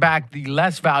selling back the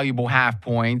less valuable half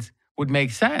points would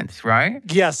make sense, right?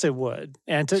 Yes, it would.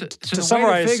 And to the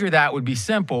summarize, way to figure that would be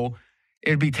simple.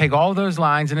 It'd be take all those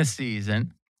lines in a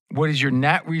season. What is your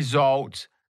net results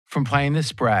from playing the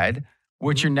spread?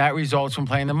 What's your net results from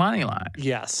playing the money line?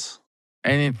 Yes.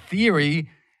 And in theory,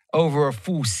 over a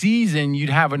full season,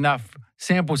 you'd have enough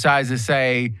sample size to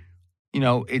say,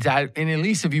 it's at, and at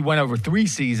least if you went over 3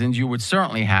 seasons, you would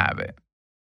certainly have it.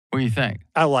 What do you think?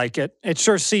 I like it. It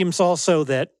sure seems also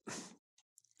that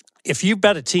if you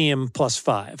bet a team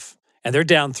 +5 and they're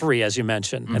down 3, as you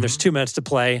mentioned, and there's 2 minutes to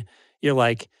play, you're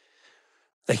like,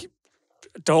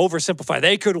 to oversimplify,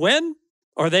 they could win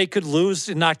or they could lose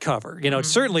and not cover.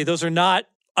 Certainly those are not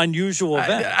unusual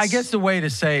events. I guess the way to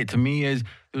say it to me is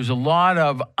there's a lot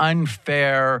of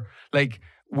unfair, like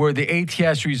where the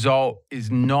ATS result is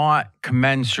not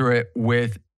commensurate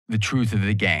with the truth of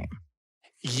the game.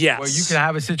 Yes. Where you could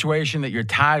have a situation that you're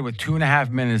tied with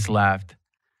 2.5 minutes left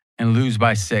and lose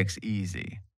by 6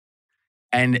 easy.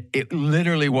 And it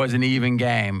literally was an even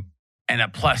game. And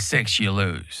at +6, you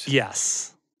lose.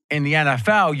 Yes. In the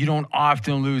NFL, you don't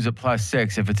often lose at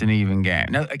 +6 if it's an even game.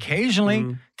 Now,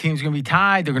 occasionally, teams are going to be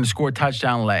tied. They're going to score a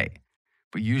touchdown late.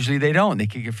 But usually they don't. They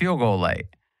kick a field goal late.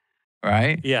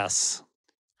 Right? Yes.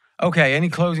 Okay. Any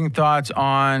closing thoughts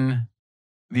on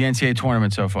the NCAA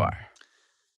tournament so far?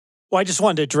 Well, I just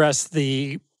wanted to address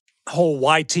the whole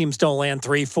why teams don't land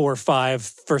 3, 4,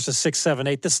 5 versus 6, 7,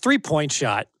 8. This 3-point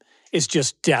shot is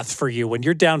just death for you when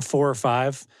you're down 4 or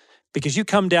 5 because you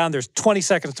come down, there's 20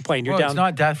 seconds to play and you're down. It's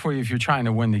not death for you if you're trying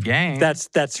to win the game.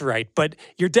 That's right. But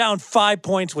you're down 5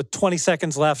 points with 20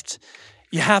 seconds left.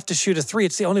 You have to shoot a 3.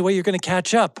 It's the only way you're going to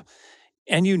catch up.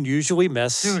 And you usually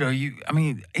miss. Dude,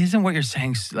 isn't what you're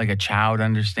saying like a child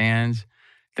understands?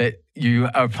 That you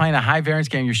are playing a high variance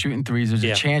game, you're shooting 3s, there's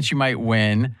a chance you might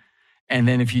win, And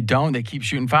then if you don't, they keep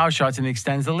shooting foul shots and it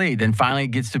extends the lead. Then finally it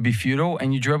gets to be futile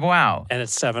and you dribble out. And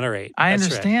it's 7 or 8. I That's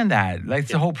understand that. Like,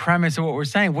 it's the whole premise of what we're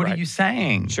saying. What are you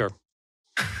saying? Sure.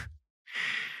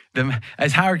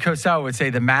 As Howard Cosell would say,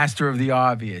 the master of the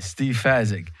obvious, Steve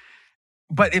Fezzik.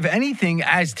 But if anything,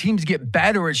 as teams get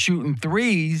better at shooting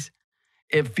threes,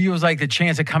 it feels like the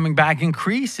chance of coming back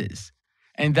increases.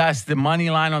 And thus, the money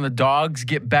line on the dogs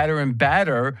get better and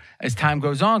better as time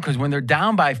goes on. Because when they're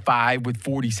down by 5 with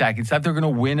 40 seconds left, they're going to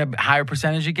win a higher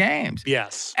percentage of games.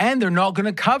 Yes. And they're not going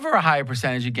to cover a higher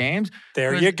percentage of games.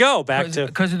 There you go.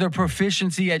 Because of their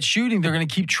proficiency at shooting, they're going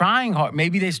to keep trying hard.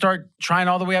 Maybe they start trying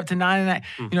all the way up to 9 and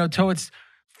 9, till it's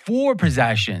 4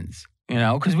 possessions,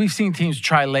 because we've seen teams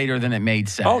try later than it made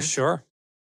sense. Oh, sure.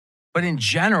 But in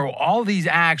general, all these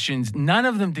actions, none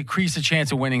of them decrease the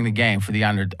chance of winning the game for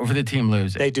the team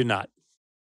losing. They do not.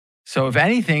 So if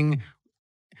anything,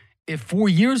 if 4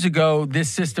 years ago this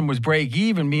system was break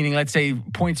even, meaning let's say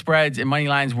point spreads and money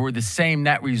lines were the same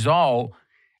net result,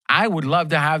 I would love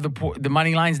to have the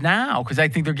money lines now because I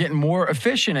think they're getting more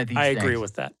efficient at these things. I agree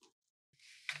with that.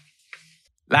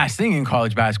 Last thing in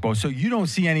college basketball, so you don't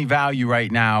see any value right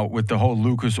now with the whole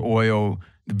Lucas Oil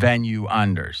venue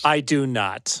unders. I do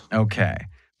not. Okay.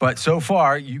 But so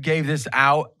far, you gave this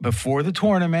out before the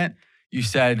tournament. You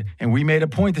said, and we made a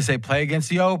point to say, play against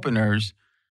the openers.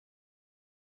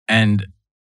 And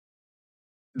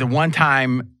the one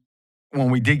time when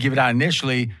we did give it out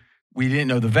initially, we didn't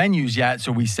know the venues yet.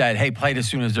 So we said, hey, play it as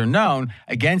soon as they're known.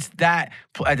 Against that,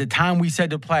 at the time we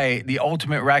said to play, the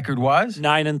ultimate record was?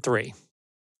 9-3.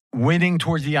 Winning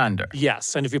towards the under.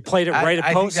 Yes, and if you played it right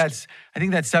at post, I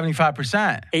think that's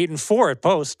 75%. 8-4 at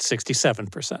post,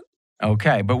 67%.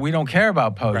 Okay, but we don't care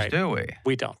about post, do we?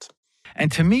 We don't. And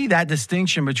to me, that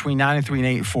distinction between 9-3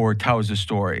 and 8-4 tells a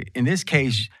story. In this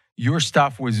case, your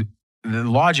stuff the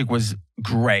logic was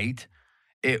great.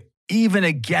 Even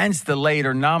against the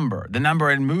later number, the number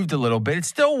had moved a little bit. It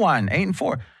still won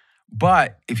 8-4.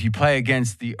 But if you play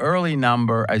against the early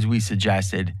number, as we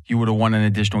suggested, you would have won an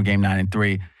additional game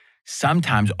 9-3.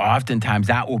 Oftentimes,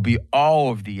 that will be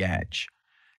all of the edge.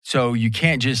 So you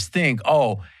can't just think,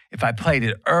 if I played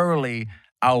it early,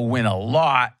 I'll win a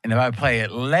lot. And if I play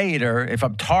it later, if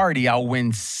I'm tardy, I'll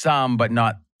win some, but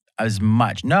not as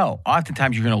much. No,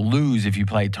 oftentimes you're going to lose if you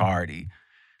play tardy.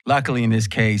 Luckily, in this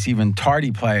case, even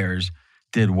tardy players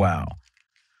did well.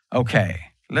 Okay,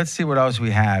 let's see what else we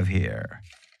have here.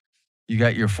 You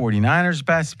got your 49ers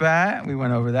best bet. We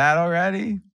went over that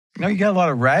already. No, you got a lot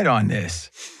of red on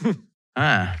this.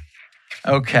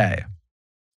 Okay.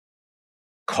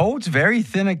 Colts very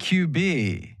thin at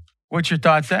QB. What's your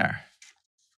thoughts there?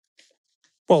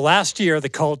 Well, last year the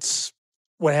Colts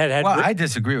had. Well, I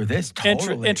disagree with this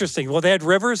totally. Interesting. Well, they had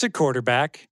Rivers at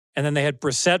quarterback, and then they had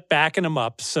Brissett backing him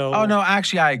up. So. Oh, no,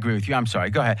 actually, I agree with you. I'm sorry.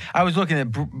 Go ahead. I was looking at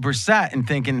Brissett and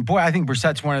thinking, boy, I think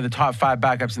Brissett's one of the top 5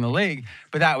 backups in the league,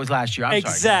 but that was last year. I'm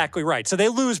sorry. Exactly right. So they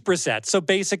lose Brissett. So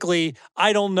basically,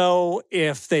 I don't know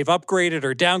if they've upgraded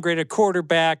or downgraded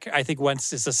quarterback. I think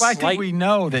Wentz is I think we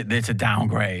know that it's a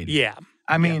downgrade. Yeah.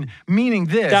 I mean, meaning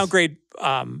this. Downgrade.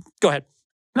 Go ahead.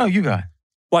 No, you go ahead.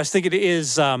 Well, I was thinking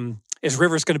is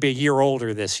Rivers going to be a year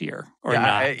older this year or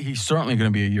not? He's certainly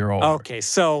going to be a year older. Okay,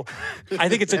 so I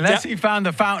think it's unless he found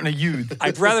the fountain of youth.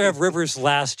 I'd rather have Rivers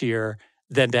last year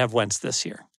than to have Wentz this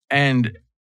year. And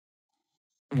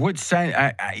what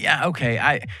say?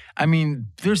 Okay. I mean,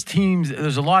 there's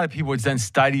a lot of people that's done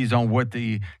studies on what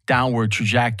the downward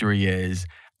trajectory is.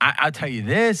 I'll tell you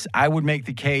this: I would make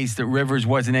the case that Rivers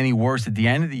wasn't any worse at the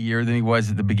end of the year than he was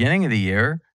at the beginning of the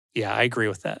year. Yeah, I agree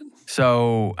with that.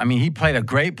 So, I mean, he played a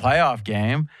great playoff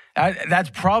game. That's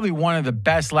probably one of the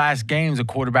best last games a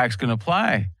quarterback's going to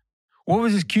play. What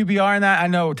was his QBR in that? I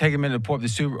know it'll take a minute to pull up the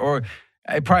super, or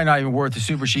probably not even worth the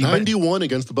super sheet. 91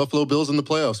 against the Buffalo Bills in the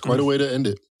playoffs. Quite a way to end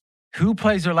it. Who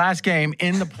plays their last game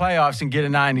in the playoffs and get a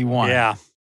 91? Yeah.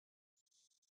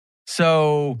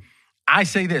 So, I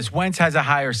say this. Wentz has a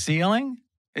higher ceiling.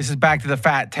 This is back to the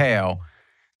fat tail.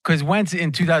 Because Wentz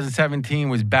in 2017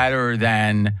 was better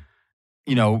than,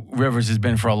 Rivers has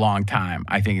been for a long time.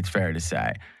 I think it's fair to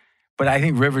say. But I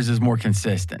think Rivers is more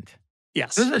consistent.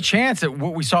 Yes. There's a chance that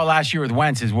what we saw last year with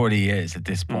Wentz is what he is at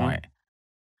this point.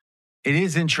 It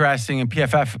is interesting, and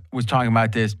PFF was talking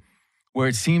about this, where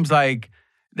it seems like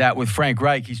that with Frank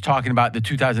Reich, he's talking about the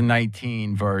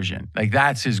 2019 version. Like,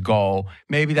 that's his goal.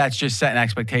 Maybe that's just setting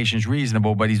expectations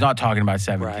reasonable, but he's not talking about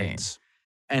 17. Right.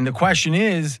 And the question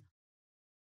is,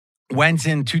 Wentz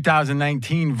in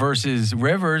 2019 versus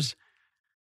Rivers,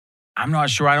 I'm not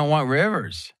sure I don't want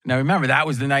Rivers. Now, remember, that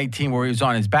was the 19 where he was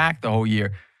on his back the whole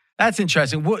year. That's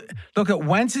interesting. Look at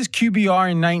Wentz's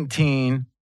QBR in 19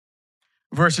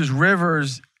 versus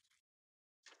Rivers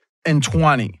and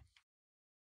 20.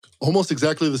 Almost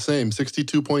exactly the same.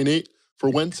 62.8 for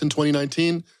Wentz in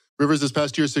 2019. Rivers this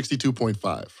past year, 62.5.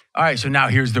 All right, so now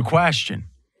here's the question.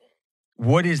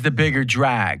 What is the bigger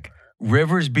drag?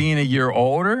 Rivers being a year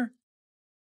older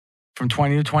from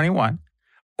 20 to 21,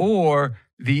 or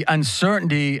the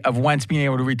uncertainty of Wentz being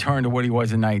able to return to what he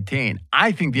was in 19?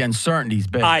 I think the uncertainty is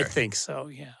bigger. I think so,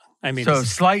 yeah. I mean, so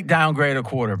slight downgrade of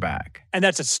quarterback. And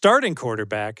that's a starting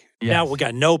quarterback. Yes. Now we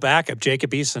got no backup.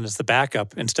 Jacob Eason is the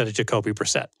backup instead of Jacoby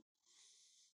Brissett.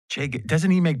 Jake,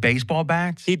 doesn't he make baseball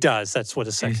bats? He does. That's what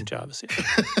his second job is.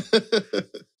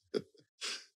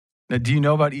 Now, do you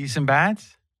know about Eason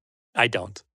bats? I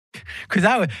don't. Because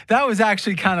that was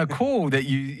actually kind of cool that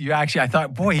you actually, I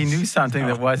thought, boy, he knew something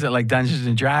that wasn't like Dungeons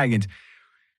and Dragons.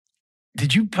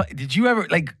 Did you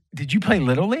play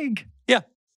Little League? Yeah.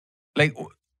 Like,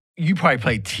 you probably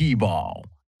played T-ball,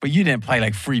 but you didn't play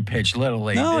like free pitch Little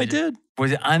League. No, I did.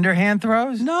 Was it underhand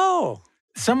throws? No.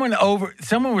 Someone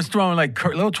was throwing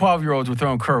little 12-year-olds were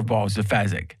throwing curveballs to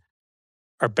Fezzik.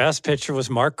 Our best pitcher was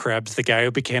Mark Krebs, the guy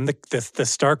who became the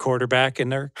star quarterback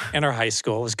in our high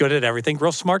school. Was good at everything.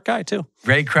 Real smart guy too.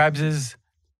 Ray Krebs is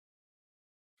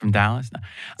from Dallas.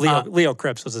 No. Leo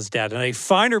Krebs was his dad, and a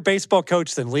finer baseball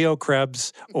coach than Leo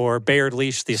Krebs or Bayard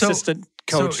Leash, the assistant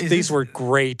coach. These were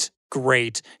great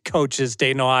coaches.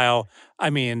 Dayton, Ohio.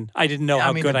 I mean, I didn't know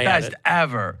how good I had it. The best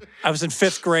ever. I was in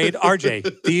 5th grade.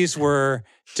 RJ, these were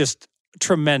just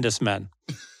tremendous men.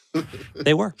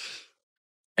 They were.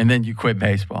 And then you quit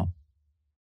baseball.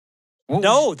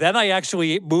 No, then I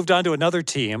actually moved on to another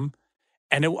team,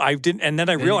 and I didn't. And then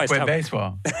I realized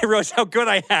baseball. I realized how good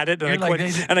I had it, and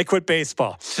I quit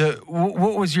baseball. So,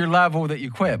 what was your level that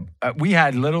you quit? We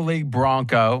had Little League,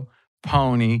 Bronco,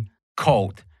 Pony,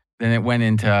 Colt. Then it went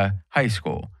into high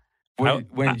school. When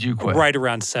did you quit? Right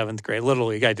around 7th grade. Little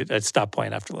League. I stopped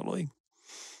playing after Little League.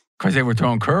 Because they were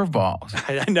throwing curveballs.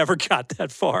 I never got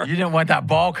that far. You didn't want that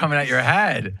ball coming at your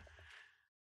head.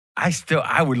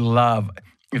 I would love,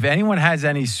 if anyone has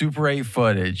any Super 8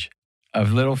 footage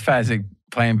of little Fezzik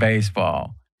playing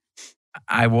baseball,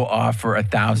 I will offer a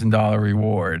 $1,000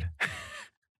 reward.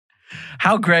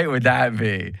 How great would that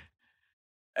be?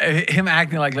 Him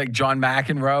acting like John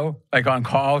McEnroe, like on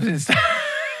calls and stuff.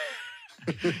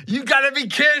 You gotta be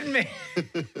kidding me.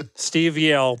 Steve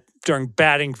Yale, during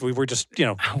batting, we were just,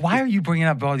 Why are you bringing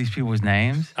up all these people's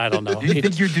names? I don't know. Do you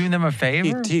think you're doing them a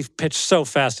favor? He pitched so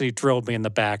fast that he drilled me in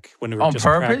the back when we were just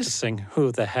practicing.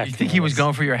 Who the heck? You think he was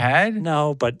going for your head?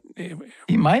 No, but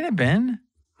he might have been.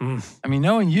 I mean,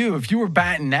 knowing you, if you were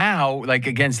batting now, like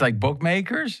against like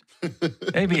bookmakers,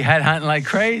 they'd be headhunting like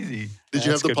crazy. Did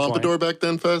you have the pompadour back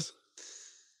then, Fez?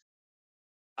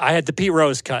 I had the Pete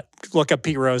Rose cut. Look up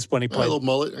Pete Rose when he played. A little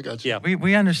mullet. I got you. Yeah.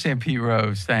 We understand Pete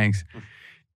Rose. Thanks.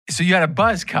 So you had a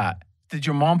buzz cut. Did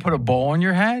your mom put a bowl on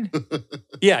your head?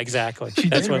 Yeah, exactly.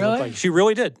 That's what it looked like. She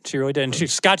really did. And she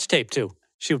scotch tape too.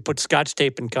 She would put scotch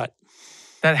tape and cut.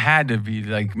 That had to be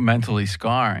like mentally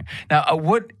scarring. Now, at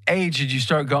what age did you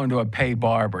start going to a pay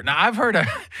barber? Now, I've heard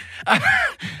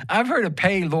of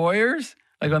pay lawyers.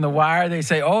 Like on The Wire, they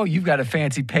say, "Oh, you've got a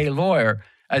fancy pay lawyer,"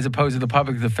 as opposed to the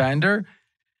public defender.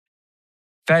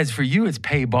 Fez, for you, it's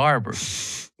pay barber.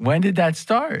 When did that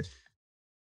start?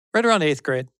 Right around 8th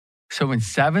grade. So in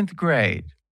 7th grade,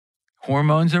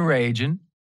 hormones are raging,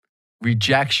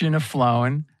 rejection are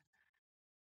flowing.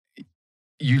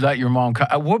 You let your mom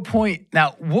cut. At what point?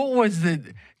 Now, what was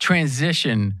the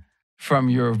transition from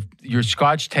your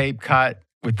scotch tape cut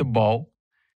with the bowl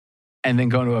and then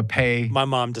going to a pay? My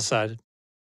mom decided.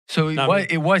 So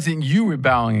it wasn't you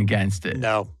rebelling against it.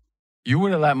 No. You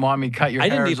would have let mommy cut your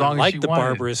hair as long as she wanted. I didn't even like the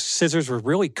barber's scissors were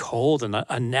really cold and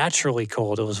unnaturally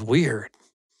cold. It was weird.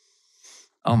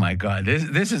 Oh my God.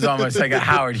 This is almost like a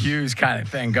Howard Hughes kind of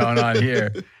thing going on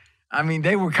here. I mean,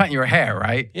 they were cutting your hair,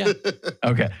 right? Yeah.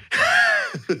 Okay.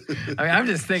 I mean, I'm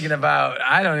just thinking about,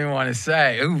 I don't even want to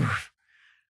say, oof.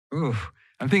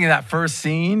 I'm thinking of that first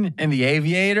scene in The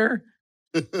Aviator.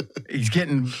 He's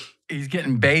getting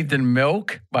bathed in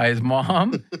milk by his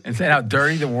mom and saying how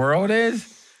dirty the world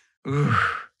is. Ooh.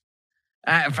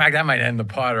 In fact, that might end the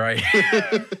pod right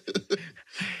here.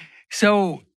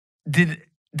 So, did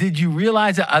you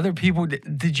realize that other people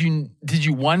did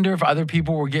you wonder if other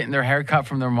people were getting their hair cut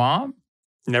from their mom?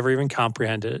 Never even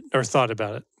comprehended it or thought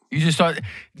about it. You just thought,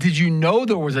 did you know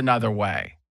there was another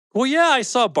way? Well, yeah, I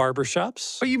saw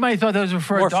barbershops. But you might have thought those were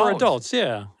for adults. More for adults,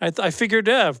 yeah. I figured,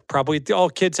 probably all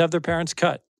kids have their parents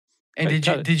cut. And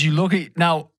did you look at,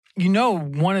 now,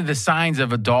 one of the signs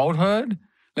of adulthood?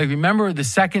 Like, remember the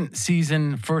second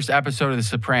season, first episode of The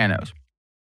Sopranos?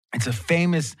 It's a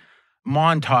famous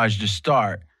montage to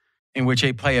start in which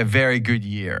they play A Very Good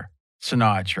Year,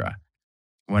 Sinatra.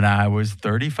 when I was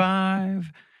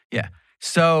 35. Yeah.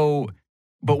 So,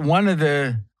 but one of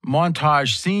the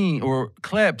montage scene or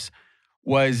clips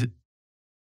was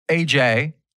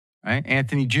AJ, right?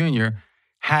 Anthony Jr.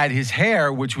 had his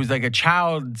hair, which was like a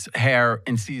child's hair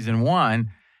in season 1.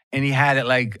 And he had it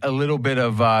like a little bit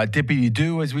of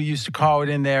dippity-doo, as we used to call it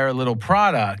in there, a little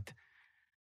product.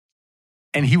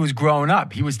 And he was growing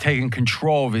up. He was taking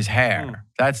control of his hair.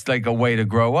 That's like a way to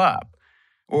grow up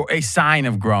or a sign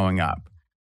of growing up.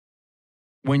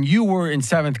 When you were in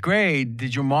 7th grade,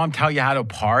 did your mom tell you how to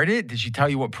part it? Did she tell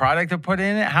you what product to put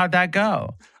in it? How'd that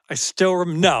go? I still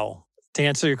no, to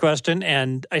answer your question.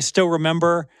 And I still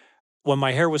remember when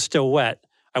my hair was still wet,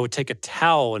 I would take a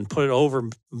towel and put it over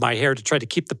my hair to try to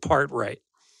keep the part right.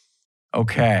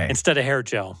 Okay. Instead of hair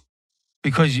gel.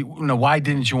 Because why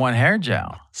didn't you want hair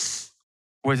gel?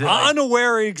 Was it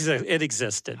unaware it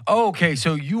existed? Oh, okay.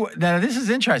 So now this is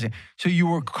interesting. So you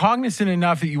were cognizant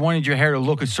enough that you wanted your hair to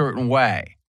look a certain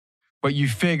way, but you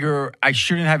figure I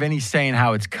shouldn't have any say in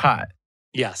how it's cut.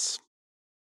 Yes.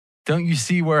 Don't you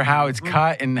see where how it's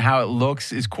cut and how it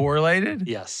looks is correlated?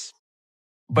 Yes.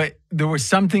 But there was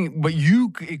something, but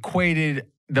you equated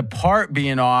the part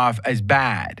being off as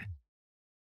bad.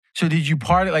 So did you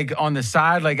part it like on the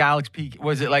side, like Alex P?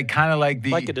 Was it like kind of like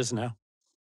like it is now?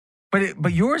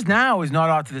 But yours now is not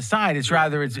off to the side. It's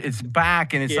rather it's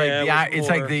back, and it's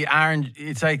like the iron.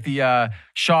 It's like the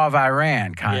Shah of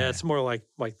Iran kind of. Yeah, it's more like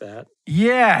that.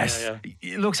 Yes, yeah.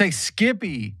 It looks like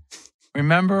Skippy.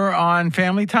 Remember on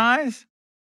Family Ties?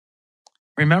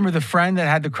 Remember the friend that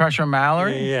had the crush on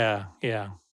Mallory? Yeah.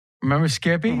 Remember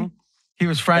Skippy? Mm-hmm. He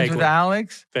was friends with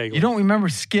Alex. Vaguely. You don't remember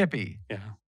Skippy? Yeah.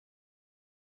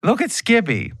 Look at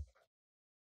Skippy.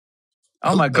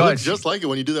 Oh my God! Looks just like it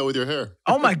when you do that with your hair.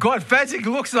 Oh my God! Fezzik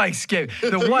looks like Skip.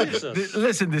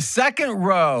 Listen, the second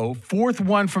row, 4th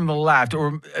one from the left,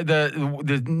 or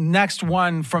the next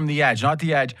one from the edge, not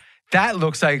the edge. That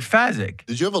looks like Fezzik.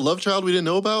 Did you have a love child we didn't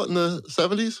know about in the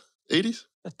 70s, 80s?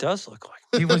 That does look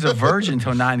like. He was a virgin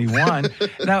till 91.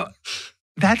 Now,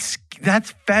 that's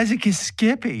Fezzik is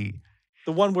Skippy.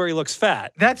 The one where he looks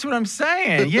fat. That's what I'm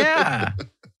saying. Yeah.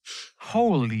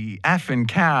 Holy effing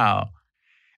cow.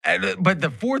 But the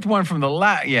 4th one from the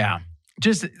left, yeah.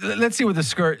 Just let's see what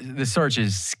the search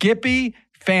is. Skippy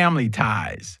Family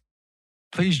Ties.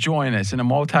 Please join us in a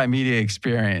multimedia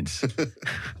experience.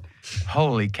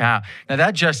 Holy cow. Now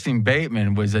that Justine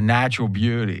Bateman was a natural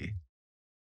beauty.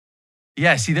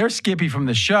 Yeah, see, there's Skippy from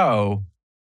the show.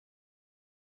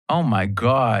 Oh my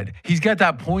God. He's got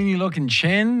that pointy looking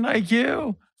chin like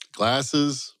you.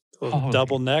 Glasses.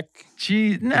 Double neck.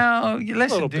 Gee, no.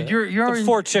 Listen, dude,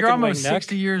 you're almost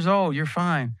 60 years old. You're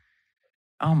fine.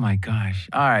 Oh my gosh.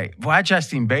 All right. Well, that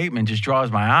Justine Bateman just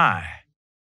draws my eye.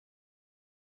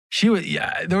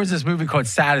 There was this movie called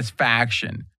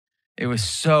Satisfaction. It was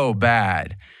so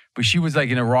bad. But she was like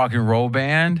in a rock and roll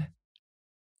band.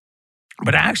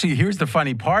 But actually, here's the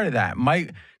funny part of that.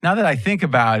 Now that I think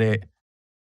about it.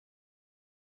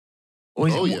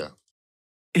 Yeah.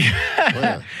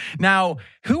 Now,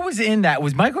 who was in that?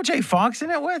 Was Michael J. Fox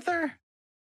in it with her?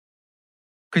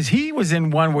 Because he was in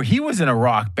one where he was in a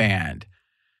rock band.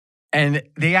 And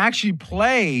they actually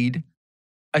played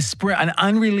an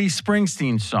unreleased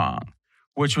Springsteen song,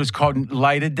 which was called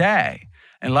Light of Day.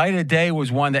 And Light of Day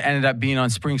was one that ended up being on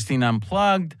Springsteen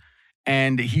Unplugged.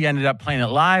 And he ended up playing it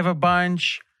live a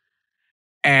bunch.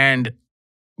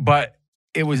 But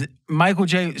it was Michael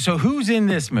J. So who's in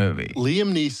this movie?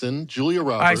 Liam Neeson, Julia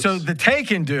Roberts. All right, so the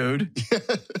Taken dude.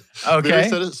 Okay.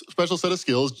 Special set of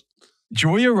skills.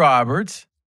 Julia Roberts.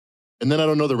 And then I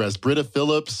don't know the rest. Britta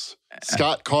Phillips,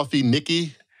 Scott Coffey,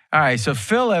 Nikki. All right, so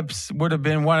Phillips would have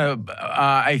been one of,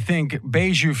 I think,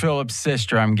 Beju Phillips'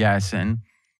 sister, I'm guessing.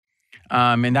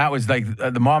 And that was like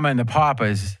the Mama and the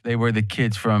Papas. They were the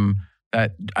kids from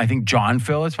that. I think John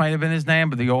Phillips might have been his name,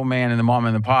 but the old man and the Mama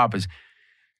and the Papas.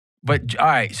 But, all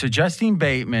right, so Justine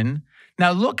Bateman.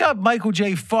 Now, look up Michael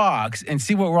J. Fox and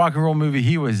see what rock and roll movie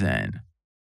he was in.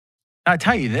 I'll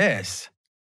tell you this.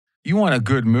 You want a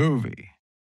good movie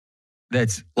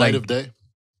that's Light of Day?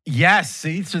 Yes,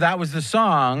 see? So that was the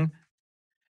song.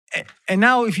 And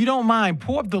now, if you don't mind,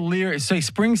 pull up the lyrics. Say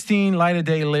Springsteen, Light of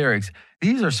Day lyrics.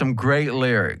 These are some great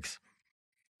lyrics.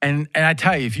 And I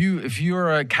tell you, if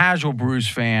you're a casual Bruce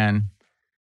fan,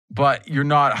 but you're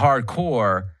not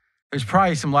hardcore, there's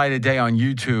probably some Light of Day on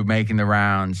YouTube making the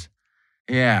rounds.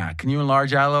 Yeah. Can you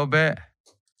enlarge that a little bit?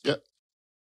 Yep.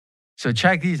 So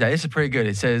check these out. This is pretty good.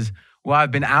 It says, well,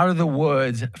 I've been out of the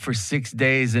woods for 6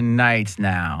 days and nights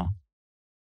now.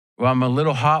 Well, I'm a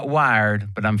little hot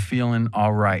wired, but I'm feeling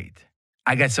all right.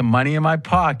 I got some money in my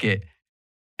pocket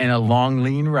and a long,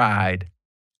 lean ride.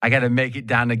 I got to make it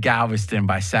down to Galveston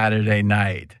by Saturday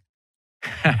night.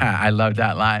 I love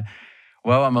that line.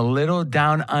 Well, I'm a little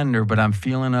down under, but I'm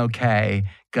feeling okay.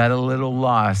 Got a little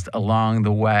lost along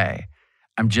the way.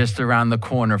 I'm just around the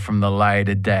corner from the light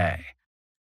of day.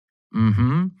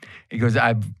 He goes,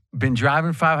 I've been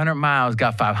driving 500 miles,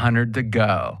 got 500 to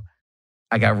go.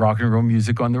 I got rock and roll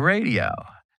music on the radio.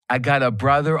 I got a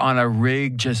brother on a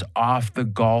rig just off the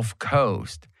Gulf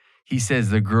Coast. He says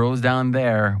the girls down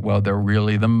there, well, they're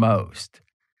really the most.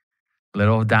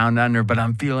 Little down under, but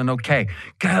I'm feeling okay.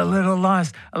 Got a little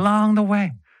lost along the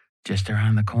way. Just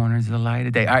around the corners of the light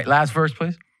of day. All right, last verse,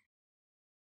 please.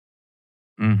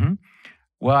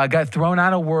 Well, I got thrown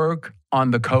out of work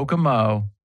on the Kokomo.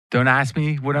 Don't ask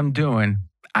me what I'm doing.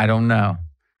 I don't know.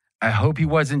 I hope he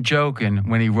wasn't joking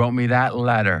when he wrote me that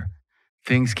letter.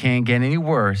 Things can't get any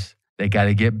worse. They got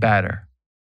to get better.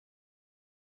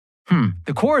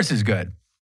 The chorus is good.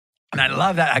 And I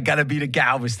love that. I got to be to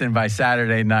Galveston by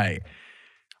Saturday night.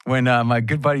 When my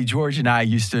good buddy George and I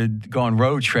used to go on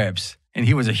road trips, and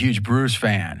he was a huge Bruce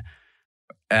fan,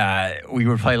 we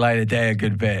would play Light of Day a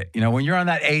good bit. You know, when you're on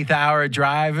that 8th hour of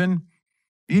driving,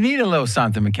 you need a little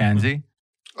something, Mackenzie.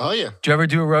 Oh, yeah. Did you ever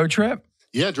do a road trip?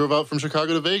 Yeah, I drove out from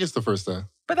Chicago to Vegas the first time.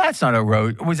 But that's not a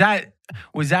road. Was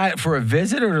that for a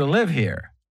visit or to live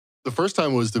here? The first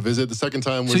time was to visit. The second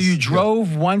time was... So you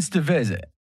drove once to visit?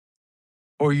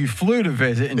 Or you flew to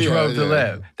visit and drove to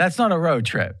live? That's not a road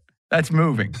trip. That's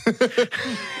moving.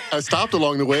 I stopped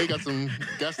along the way, got some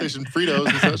gas station Fritos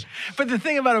and such. But the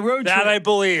thing about a road trip... That I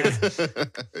believe.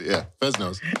 Yeah, Fez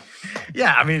knows.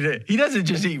 Yeah, I mean, he doesn't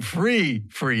just eat free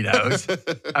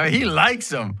Fritos. I mean, he likes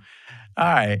them. All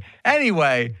right.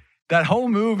 Anyway, that whole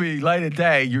movie, Light of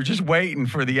Day, you're just waiting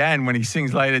for the end when he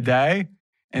sings Light of Day,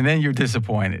 and then you're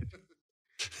disappointed.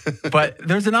 But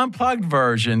there's an unplugged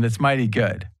version that's mighty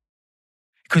good.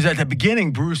 Because at the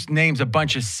beginning, Bruce names a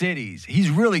bunch of cities. He's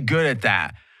really good at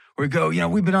that. Where we go,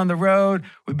 we've been on the road,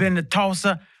 we've been to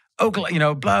Tulsa,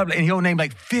 Oklahoma, blah, blah. And he'll name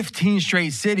like 15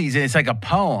 straight cities, and it's like a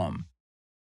poem.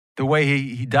 The way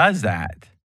he does that.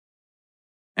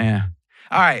 Yeah.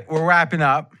 All right, we're wrapping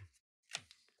up.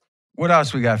 What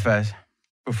else we got, Fez,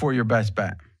 before your best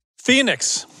bet?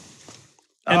 Phoenix.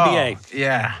 NBA. Oh,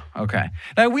 yeah, okay.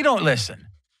 Now, we don't listen.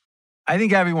 I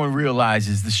think everyone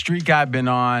realizes the streak I've been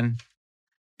on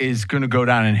is going to go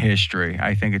down in history.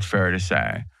 I think it's fair to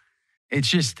say. It's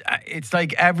just, it's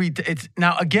like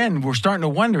now again, we're starting to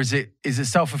wonder, is it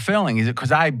self-fulfilling? Is it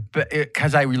because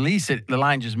I release it, the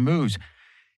line just moves?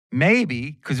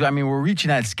 Maybe, because we're reaching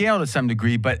that scale to some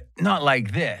degree, but not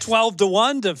like this.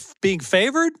 12-1 to being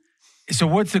favored? So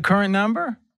what's the current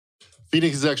number?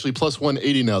 Phoenix is actually plus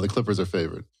 180 now. The Clippers are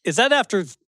favored. Is that after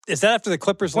the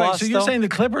Clippers lost? So you're saying the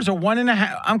Clippers are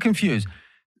 1.5? I'm confused.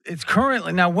 It's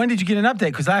currently, now when did you get an update?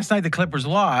 Because last night the Clippers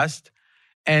lost,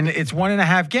 and it's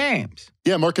 1.5 games.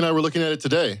 Yeah, Mark and I were looking at it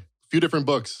today. A few different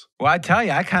books. Well, I tell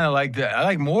you, I kind of I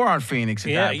like more on Phoenix.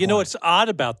 Yeah, you know what's odd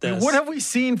about this? What have we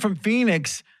seen from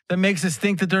Phoenix that makes us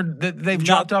think that they've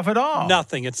dropped off at all?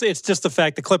 Nothing. It's just the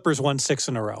fact the Clippers won 6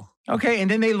 in a row. Okay, and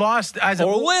then they lost as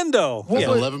Orlando. An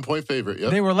 11-point favorite.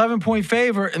 Yep. They were 11-point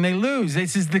favorite, and they lose.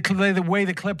 This is the way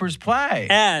the Clippers play.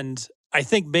 And I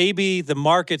think maybe the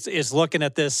market is looking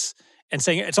at this and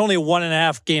saying it's only a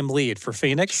 1.5 game lead for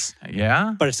Phoenix.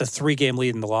 Yeah, but it's a 3 game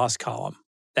lead in the loss column.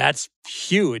 That's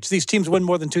huge. These teams win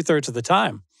more than 2/3 of the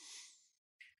time.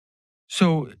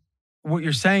 So what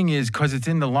you're saying is because it's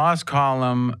in the loss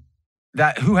column,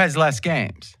 that who has less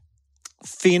games?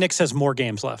 Phoenix has more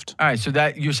games left. All right, so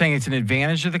that you're saying it's an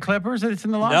advantage to the Clippers that it's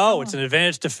in the loss? No, it's an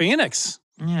advantage to Phoenix.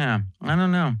 Yeah, I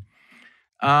don't know.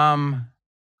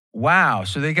 Wow,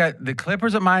 so they got the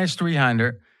Clippers at minus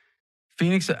 300.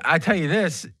 Phoenix, I tell you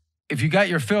this, if you got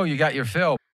your fill, you got your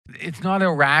fill. It's not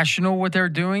irrational what they're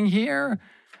doing here,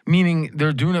 meaning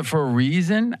they're doing it for a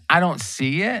reason. I don't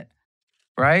see it,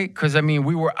 right? Because, we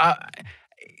were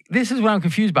this is what I'm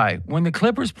confused by. When the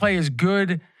Clippers play as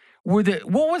good, what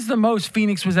was the most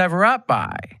Phoenix was ever up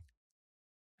by?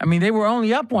 They were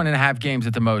only up 1.5 games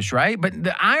at the most, right? But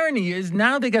the irony is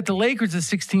now they got the Lakers at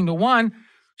 16-1.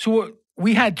 So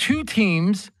we had 2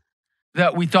 teams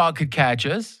that we thought could catch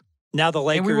us. Now the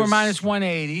Lakers. And we were minus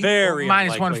 180. Very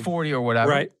minus unlikely. 140 or whatever.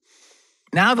 Right.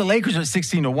 Now the Lakers are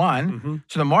 16-1. Mm-hmm.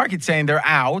 So the market's saying they're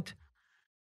out.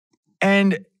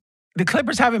 And the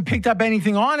Clippers haven't picked up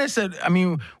anything on us.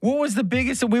 What was the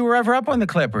biggest that we were ever up on the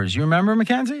Clippers? You remember,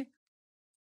 Mackenzie?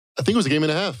 I think it was a game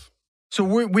and a half. So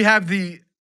we have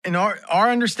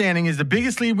our understanding is the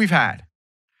biggest lead we've had.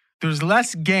 There's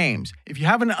less games. If you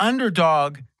have an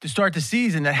underdog to start the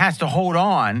season that has to hold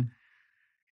on,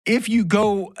 if you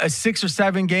go a 6 or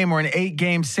 7 game or an 8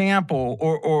 game sample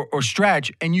or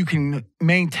stretch and you can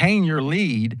maintain your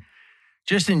lead,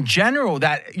 just in general,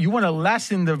 that you want to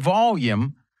lessen the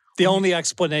volume. The only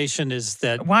explanation is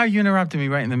that. Why are you interrupting me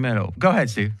right in the middle? Go ahead,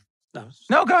 Steve.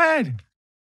 No, go ahead.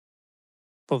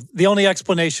 Well, the only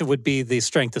explanation would be the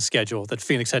strength of schedule, that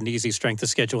Phoenix had an easy strength of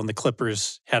schedule and the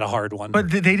Clippers had a hard one. But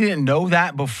they didn't know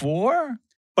that before?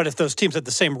 But if those teams had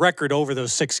the same record over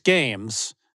those 6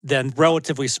 games, then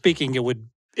relatively speaking, it would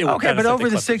okay, but over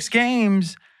the 6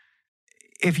 games,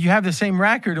 if you have the same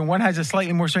record and one has a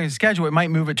slightly more strength of schedule, it might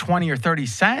move at 20 or 30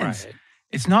 cents. Right.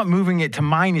 It's not moving it to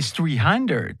minus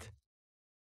 300.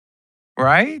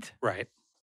 Right? Right.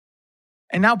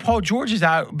 And now Paul George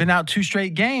has been out 2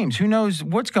 straight games. Who knows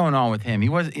what's going on with him?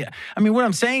 What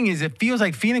I'm saying is it feels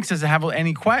like Phoenix doesn't have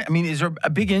any question. I mean, is there a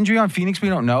big injury on Phoenix we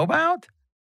don't know about?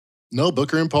 No,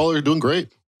 Booker and Paul are doing great.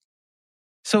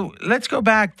 So let's go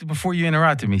back to before you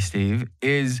interrupted me, Steve.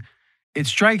 It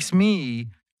strikes me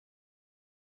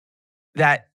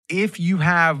that if you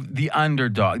have the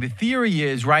underdog, the theory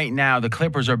is right now the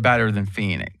Clippers are better than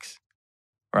Phoenix,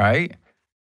 right?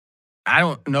 I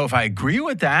don't know if I agree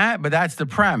with that, but that's the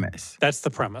premise. That's the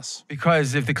premise.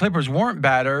 Because if the Clippers weren't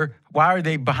better, why are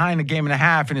they behind a game and a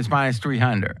half and it's minus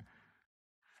 300?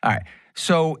 All right.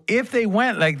 So if they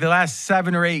went like the last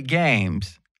 7 or 8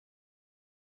 games,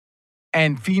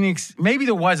 and Phoenix, maybe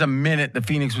there was a minute that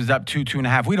Phoenix was up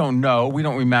 2.5. We don't know. We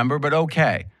don't remember, but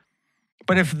okay.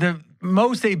 But if the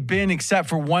most they've been, except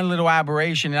for one little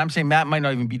aberration, and I'm saying that might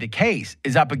not even be the case,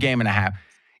 is up a game and a half.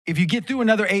 If you get through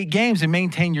another 8 games and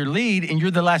maintain your lead and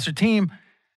you're the lesser team,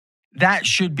 that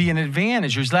should be an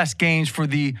advantage. There's less games for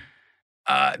the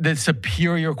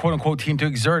superior, quote-unquote, team to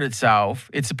exert its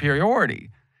superiority.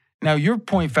 Now, your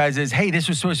point, Fez, is, hey, this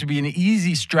was supposed to be an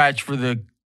easy stretch for the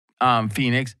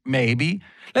Phoenix, maybe.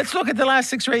 Let's look at the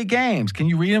last 6 or 8 games. Can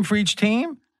you read them for each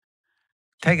team?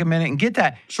 Take a minute and get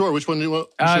that. Sure. Which one do you want?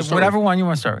 Whatever one you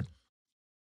want to start with.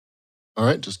 All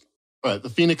right. All right. The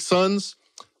Phoenix Suns,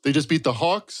 they just beat the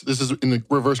Hawks. This is in the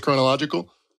reverse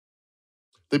chronological.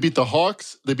 They beat the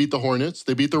Hawks. They beat the Hornets.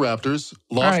 They beat the Raptors.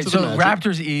 Lost to the Magic.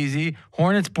 Raptors easy.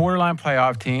 Hornets borderline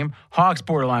playoff team. Hawks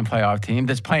borderline playoff team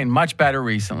that's playing much better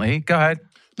recently. Go ahead.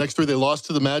 Next 3, they lost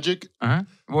to the Magic.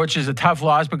 Which is a tough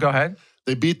loss, but go ahead.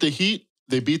 They beat the Heat.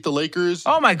 They beat the Lakers.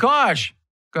 Oh, my gosh.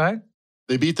 Go ahead.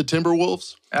 They beat the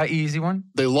Timberwolves. Easy one.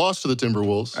 They lost to the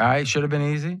Timberwolves. All right, should have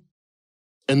been easy.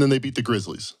 And then they beat the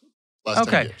Grizzlies. Last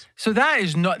 10 games. So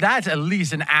that's at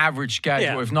least an average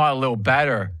schedule, if not a little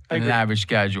better than an average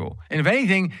schedule. And if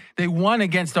anything, they won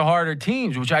against the harder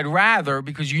teams, which I'd rather,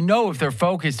 because if they're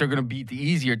focused, they're going to beat the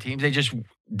easier teams. They just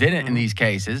didn't in these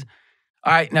cases.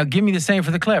 All right, now give me the same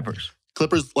for the Clippers.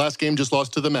 Clippers last game just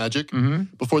lost to the Magic.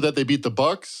 Before that, they beat the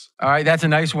Bucks. All right, that's a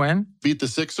nice win. Beat the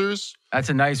Sixers. That's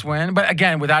a nice win. But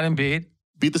again, without Embiid.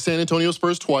 Beat the San Antonio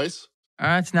Spurs twice.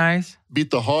 That's nice.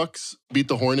 Beat the Hawks. Beat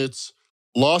the Hornets.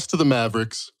 Lost to the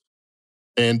Mavericks.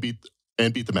 And beat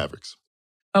the Mavericks.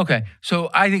 Okay, so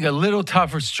I think a little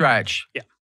tougher stretch. Yeah.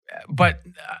 But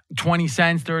 20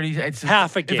 cents, 30 cents.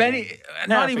 Half a game.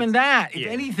 Not even that. If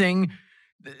anything,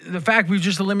 the fact we've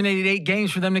just eliminated 8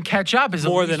 games for them to catch up is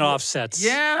more than offsets.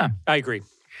 Yeah. I agree.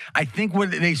 I think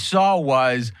what they saw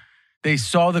was they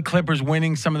saw the Clippers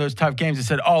winning some of those tough games and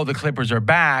said, oh, the Clippers are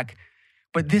back.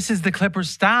 But this is the Clippers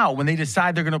style. When they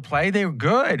decide they're going to play, they're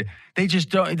good. They just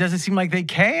don't, it doesn't seem like they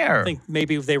care. I think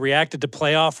maybe if they reacted to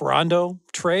playoff Rondo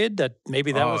trade, that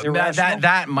maybe that was irrational.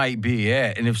 That might be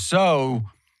it. And if so,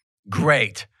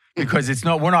 great. Because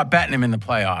we're not betting them in the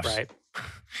playoffs. Right.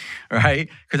 Right?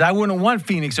 Because I wouldn't want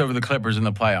Phoenix over the Clippers in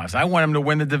the playoffs. I want them to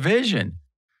win the division.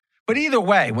 But either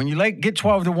way, when you get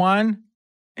 12-1 and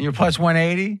you're plus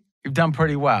 180, you've done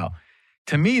pretty well.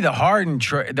 To me, the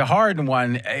Harden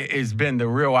one has been the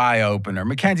real eye-opener.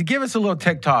 Mackenzie, give us a little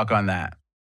TikTok on that.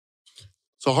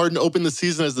 So Harden opened the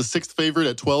season as the 6th favorite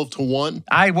at 12-1.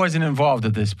 I wasn't involved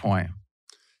at this point.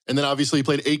 And then obviously he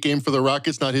played 8 games for the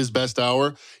Rockets, not his best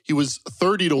hour. He was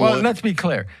 30-1. Well, let's be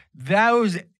clear.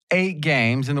 Those 8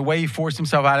 games and the way he forced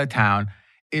himself out of town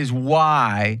is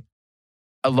why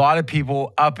a lot of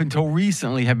people up until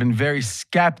recently have been very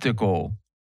skeptical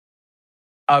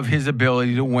of his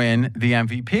ability to win the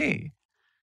MVP.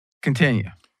 Continue.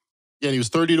 Yeah, and he was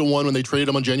 30-1 when they traded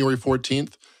him on January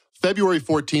 14th. February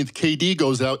 14th, KD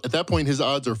goes out. At that point, his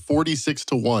odds are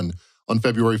 46-1 on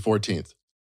February 14th.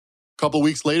 A couple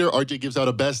weeks later, RJ gives out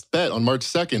a best bet on March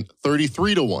 2nd,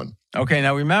 33-1. Okay,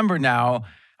 now remember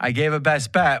I gave a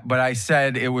best bet, but I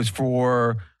said it was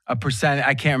for a percent.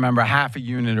 I can't remember, half a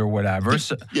unit or whatever.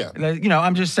 So, yeah.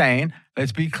 I'm just saying,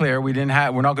 let's be clear. We're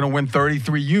not going to win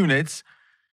 33 units.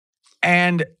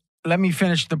 And let me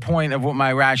finish the point of what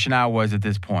my rationale was at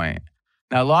this point.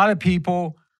 Now, a lot of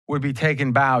people would be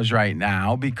taking bows right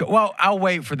now because, well, I'll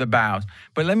wait for the bows.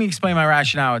 But let me explain my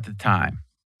rationale at the time.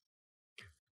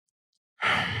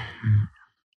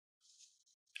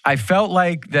 I felt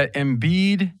like that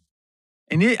Embiid,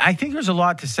 and I think there's a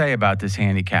lot to say about this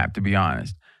handicap, to be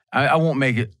honest. I won't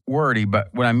make it wordy,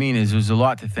 but what I mean is there's a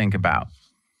lot to think about.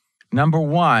 Number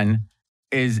one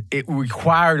is it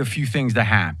required a few things to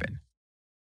happen.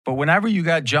 But whenever you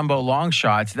got jumbo long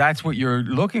shots, that's what you're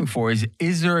looking for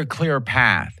is there a clear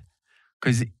path?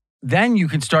 Because then you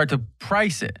can start to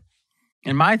price it.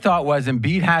 And my thought was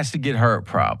Embiid has to get hurt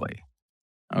probably,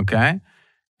 okay?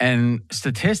 And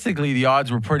statistically, the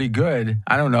odds were pretty good.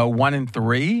 I don't know, 1 in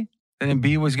 3 that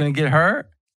Embiid was going to get hurt.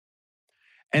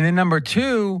 And then number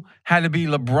 2 had to be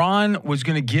LeBron was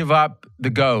going to give up the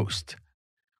ghost,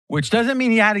 which doesn't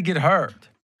mean he had to get hurt.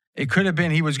 It could have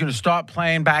been he was going to stop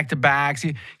playing back-to-backs.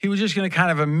 He was just going to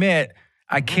kind of admit,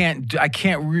 I can't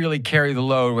really carry the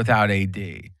load without AD.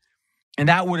 And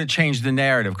that would have changed the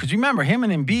narrative. Because remember, him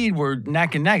and Embiid were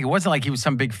neck and neck. It wasn't like he was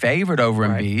some big favorite over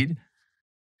Embiid.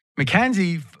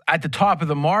 McKenzie, at the top of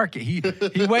the market, he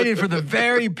waited for the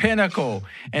very pinnacle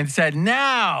and said,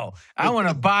 now I want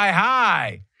to buy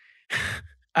high.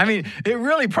 I mean, it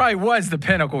really probably was the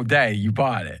pinnacle day you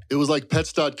bought it. It was like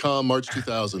pets.com, March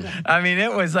 2000. I mean,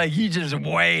 it was like you just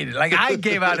waited. Like I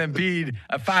gave out Embiid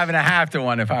a 5.5 to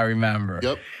 1, if I remember.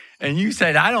 Yep. And you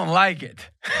said, I don't like it.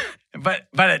 But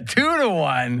at 2 to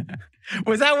 1,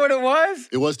 was that what it was?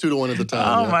 It was 2 to 1 at the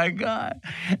time. Oh, my God.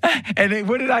 And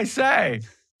what did I say?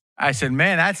 I said,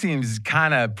 man, that seems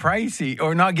kind of pricey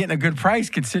or not getting a good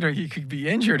price considering he could be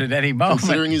injured at any moment.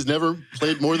 Considering he's never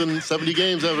played more than 70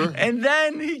 games ever. And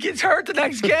then he gets hurt the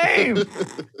next game.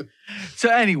 So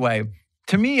anyway,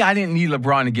 to me, I didn't need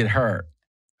LeBron to get hurt.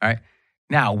 All right.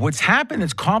 Now, what's happened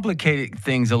that's complicated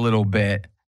things a little bit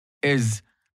is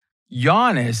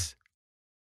Giannis,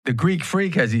 the Greek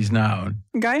freak as he's known.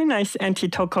 Nice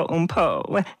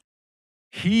Antetokounmpo.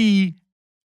 He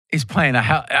is playing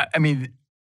I mean,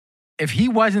 if he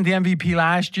wasn't the MVP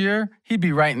last year, he'd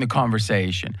be right in the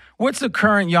conversation. What's the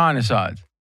current Giannis odds?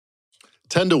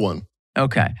 10 to 1.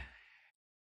 Okay.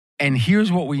 And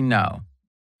here's what we know.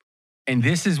 And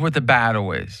this is what the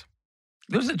battle is.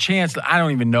 There's a chance, I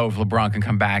don't even know if LeBron can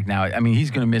come back now. I mean,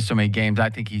 he's going to miss so many games. I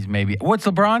think he's maybe, what's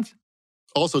LeBron's?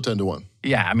 Also 10 to 1.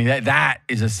 Yeah, I mean, that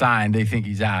is a sign they think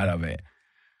he's out of it.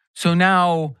 So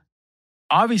now,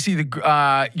 obviously, the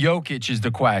Jokic is the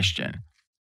question.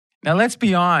 Now, let's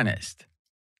be honest.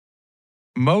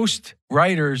 Most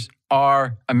writers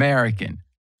are American,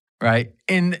 right?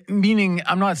 And meaning,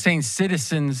 I'm not saying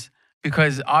citizens,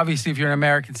 because obviously if you're an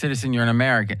American citizen, you're an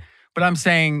American. But I'm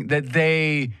saying that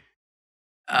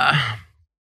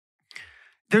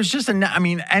there's just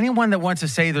anyone that wants to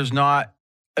say there's not,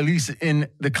 at least in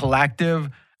the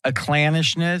collective, a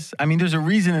clannishness. I mean, there's a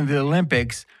reason in the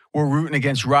Olympics we're rooting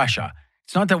against Russia.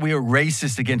 It's not that we are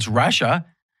racist against Russia.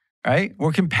 Right?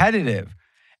 We're competitive.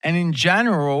 And in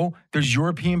general, there's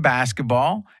European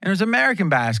basketball and there's American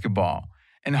basketball.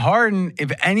 And Harden,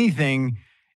 if anything,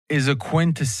 is a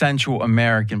quintessential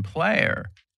American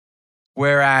player.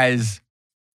 Whereas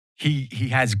he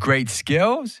has great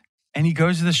skills and he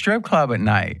goes to the strip club at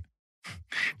night.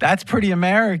 That's pretty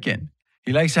American.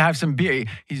 He likes to have some beer.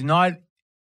 He's not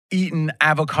eating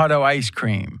avocado ice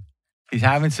cream. He's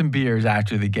having some beers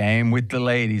after the game with the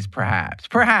ladies, perhaps.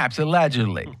 Perhaps,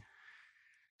 allegedly.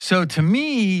 So to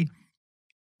me,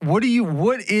 there's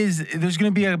going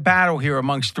to be a battle here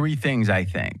amongst 3 things, I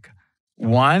think.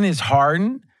 One is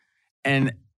Harden.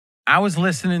 And I was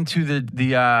listening to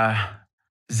the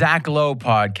Zach Lowe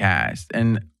podcast.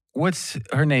 And what's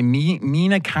her name?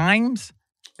 Mina Kimes?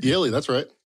 Yaley, that's right.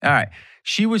 All right.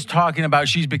 She was talking about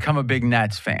she's become a big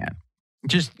Nets fan.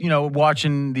 Just,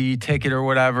 watching the ticket or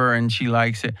whatever, and she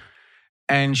likes it.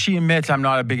 And she admits I'm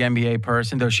not a big NBA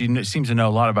person, though she seems to know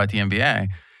a lot about the NBA.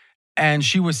 And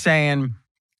she was saying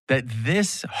that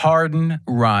this Harden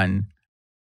run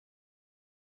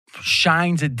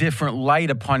shines a different light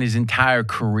upon his entire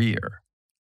career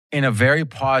in a very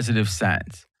positive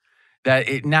sense. That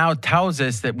it now tells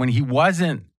us that when he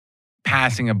wasn't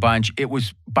passing a bunch, it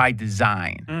was by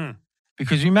design.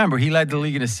 Because remember, he led the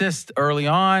league in assists early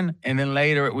on, and then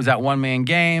later it was that one-man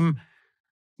game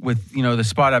with, the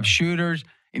spot-up shooters.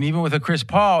 And even with a Chris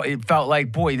Paul, it felt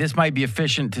like, boy, this might be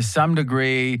efficient to some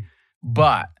degree,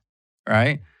 but,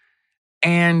 right?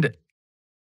 And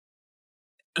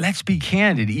let's be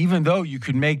candid, even though you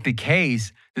could make the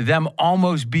case that them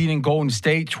almost beating Golden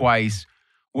State twice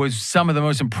was some of the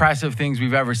most impressive things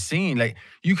we've ever seen. Like,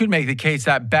 you could make the case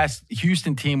that best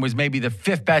Houston team was maybe the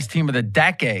 5th best team of the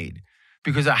decade.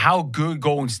 because of how good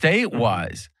Golden State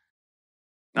was.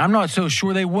 I'm not so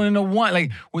sure they wouldn't have won.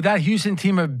 Like, would that Houston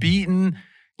team have beaten,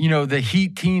 the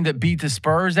Heat team that beat the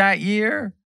Spurs that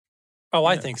year? Oh,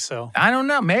 I think so. I don't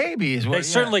know. Maybe is what They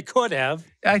certainly could have.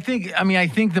 I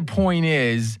think the point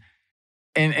is,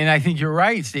 and I think you're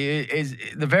right, Steve, is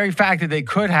the very fact that they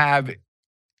could have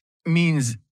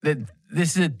means that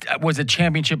this was a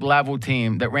championship level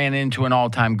team that ran into an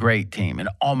all-time great team and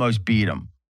almost beat them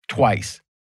twice.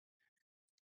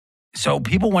 So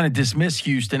people want to dismiss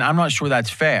Houston. I'm not sure that's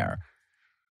fair,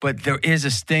 but there is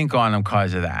a stink on him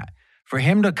because of that. For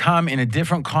him to come in a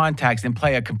different context and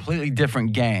play a completely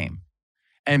different game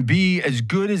and be as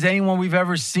good as anyone we've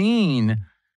ever seen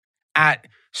at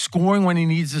scoring when he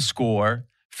needs to score,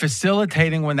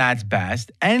 facilitating when that's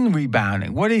best, and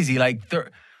rebounding. What is he, like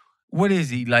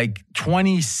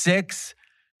 26,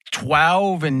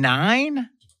 12, and 9?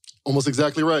 Almost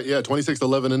exactly right. Yeah, 26,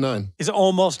 11, and 9. He's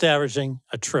almost averaging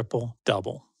a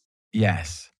triple-double.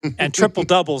 Yes. And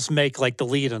triple-doubles make like the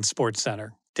lead on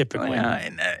SportsCenter, typically.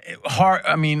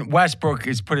 Westbrook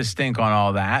has put a stink on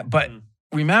all that. But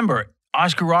remember,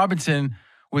 Oscar Robertson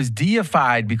was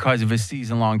deified because of his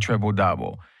season-long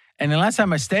triple-double. And unless I'm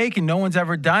mistaken, no one's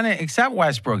ever done it except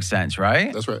Westbrook since,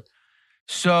 right? That's right.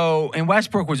 So, and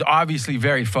Westbrook was obviously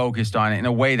very focused on it in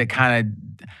a way that kind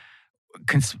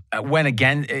of went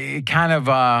again. It kind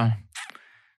of,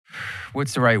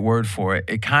 what's the right word for it?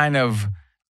 It kind of,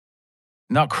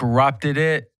 not corrupted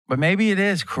it, but maybe it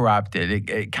is corrupted.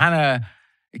 It kind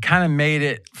of made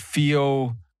it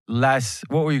feel less.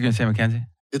 What were you going to say, Mackenzie?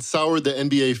 It soured the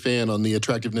NBA fan on the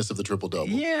attractiveness of the triple-double.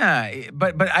 Yeah,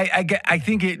 but I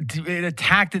think it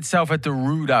attacked itself at the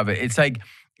root of it. It's like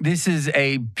this is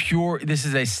a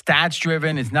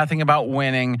stats-driven. It's nothing about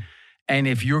winning, and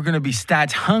if you're going to be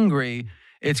stats hungry,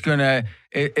 it's gonna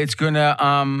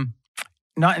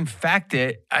not infect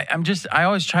it. I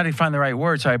always try to find the right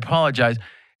word, so I apologize.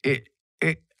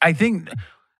 I think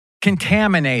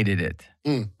contaminated it.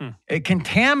 It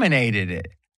contaminated it.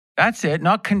 That's it.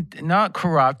 Not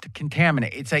corrupt,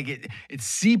 contaminate. It's like it's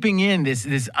seeping in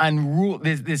this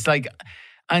like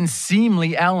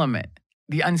unseemly element.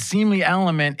 The unseemly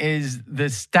element is the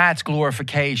stats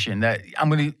glorification that I'm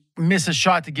going to miss a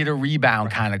shot to get a rebound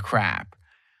kind of crap.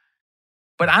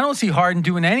 But I don't see Harden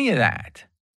doing any of that.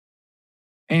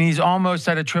 And he's almost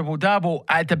at a triple-double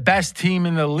at the best team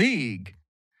in the league.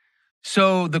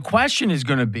 So the question is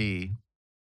going to be,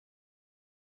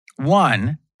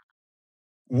 one,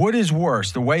 what is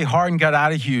worse, the way Harden got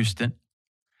out of Houston?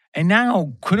 And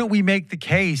now, couldn't we make the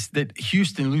case that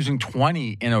Houston losing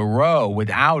 20 in a row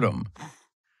without him,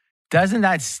 doesn't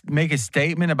that make a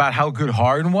statement about how good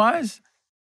Harden was?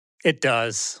 It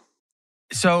does.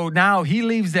 So now he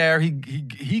leaves there.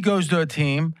 He goes to a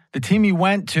team. The team he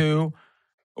went to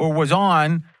or was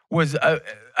on was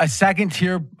a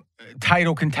second-tier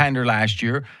title contender last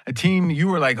year. A team you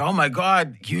were like, oh, my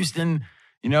God, Houston,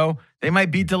 they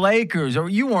might beat the Lakers. Or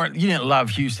you didn't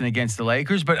love Houston against the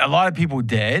Lakers, but a lot of people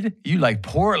did. You liked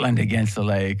Portland against the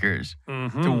Lakers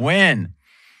to win.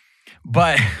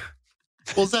 But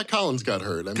well, Zach Collins got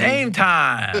hurt. Same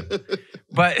time.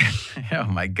 But oh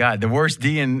my God, the worst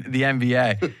D in the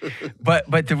NBA.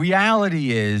 But the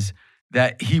reality is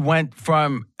that he went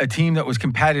from a team that was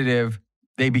competitive,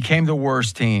 they became the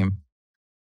worst team,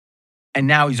 and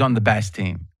now he's on the best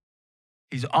team.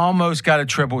 He's almost got a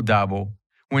triple-double.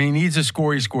 When he needs to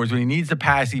score, he scores. When he needs to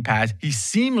pass, he passes. He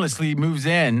seamlessly moves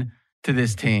in to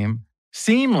this team.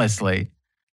 Seamlessly.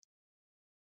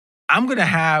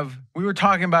 We were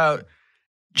talking about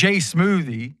Jay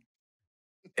Smoothie.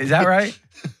 Is that right?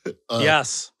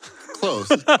 Yes. Close.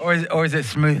 or is it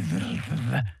Smooth?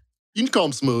 You can call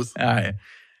him Smooth. All right.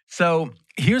 So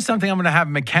here's something I'm going to have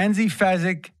Mackenzie,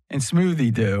 Fezzik, and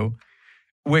Smoothie do,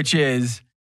 which is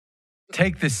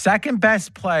take the second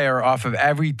best player off of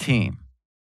every team.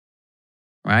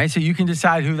 Right? So you can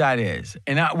decide who that is.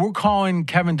 And we're calling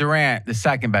Kevin Durant the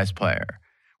second best player,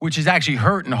 which is actually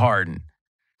hurting Harden.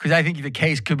 Because I think the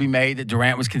case could be made that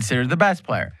Durant was considered the best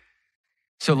player.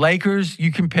 So Lakers,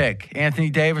 you can pick Anthony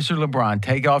Davis or LeBron.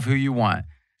 Take off who you want.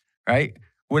 Right?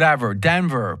 Whatever.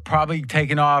 Denver, probably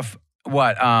taking off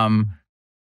what?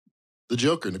 The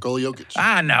Joker, Nikola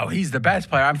Jokic. No, he's the best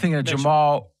player. I'm thinking of Mitchell.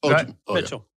 Jamal.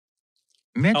 Mitchell.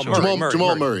 Mitchell.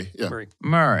 Jamal Murray. Yeah.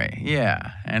 Murray,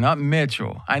 yeah. And not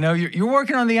Mitchell. I know you're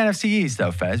working on the NFC East,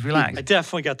 though, Fez. Relax. I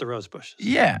definitely got the rose bushes.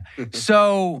 Yeah.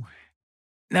 So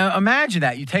now imagine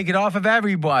that. You take it off of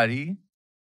everybody,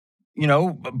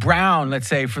 Brown, let's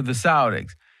say, for the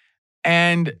Celtics,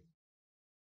 and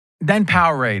then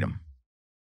power rate them.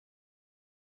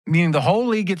 Meaning the whole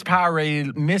league gets power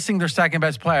rated, missing their second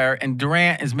best player, and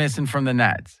Durant is missing from the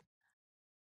Nets.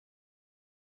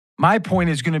 My point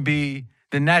is going to be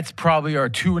the Nets probably are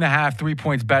 2.5, 3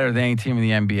 points better than any team in the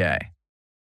NBA.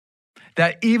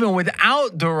 That even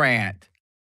without Durant,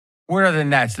 where are the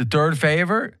Nets? The third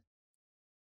favorite?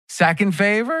 Second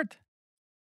favorite?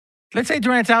 Let's say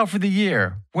Durant's out for the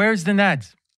year. Where's the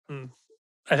Nets?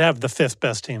 I'd have the fifth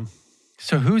best team.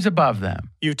 So who's above them?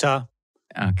 Utah.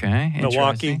 Okay.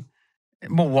 Milwaukee.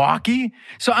 Milwaukee?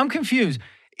 So I'm confused.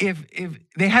 If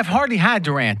they have hardly had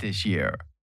Durant this year.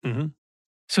 Mm-hmm.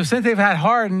 So since they've had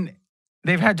Harden,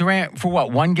 they've had Durant for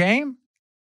what, one game?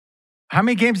 How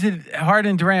many games did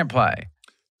Harden and Durant play?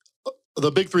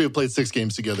 The big three have played 6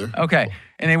 games together. Okay.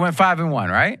 And they went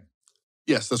 5-1, right?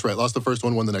 Yes, that's right. Lost the first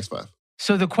one, won the next 5.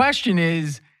 So the question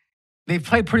is, they've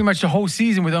played pretty much the whole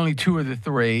season with only 2 of the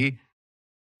 3.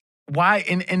 Why?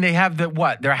 And they have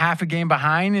they're half a game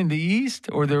behind in the East,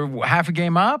 or they're half a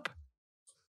game up?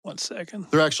 1 second.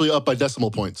 They're actually up by decimal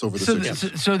points over the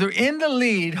Sixers. So they're in the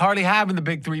lead, hardly having the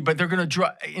big 3, but they're going to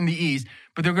draw in the East,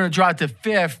 but they're going to draw it to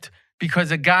 5th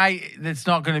because a guy that's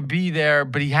not going to be there,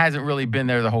 but he hasn't really been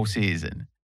there the whole season.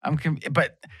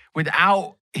 But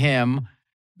without him,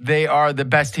 they are the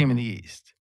best team in the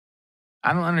East.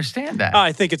 I don't understand that.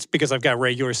 I think it's because I've got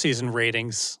regular season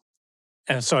ratings,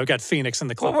 and so I've got Phoenix in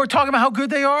the club. Well, we're talking about how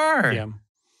good they are. Yeah.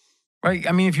 Right?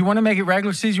 I mean, if you want to make it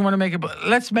regular season, you want to make it,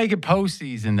 let's make it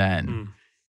postseason then.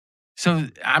 So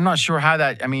I'm not sure how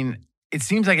that, I mean, it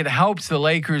seems like it helps the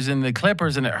Lakers and the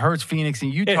Clippers and it hurts Phoenix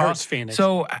and Utah. It hurts Phoenix.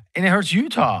 So, and it hurts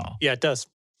Utah. Yeah, it does.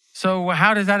 So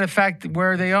how does that affect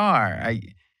where they are?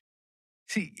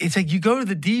 See, it's like you go to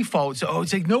the default. So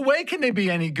it's like, no way can they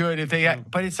be any good if they,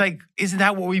 but it's like, isn't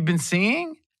that what we've been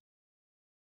seeing?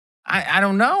 I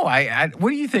don't know.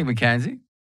 What do you think, Mackenzie?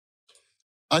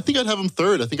 I think I'd have them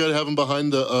third. I think I'd have them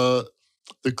behind the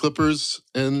Clippers,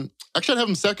 and actually I'd have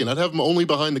them second. I'd have them only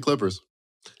behind the Clippers.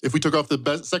 If we took off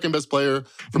the second best player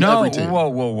from every team.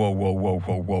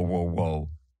 Whoa.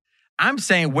 I'm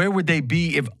saying where would they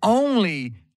be if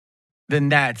only the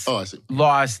Nets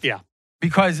lost? Yeah.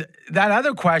 Because that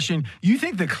other question, you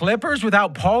think the Clippers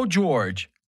without Paul George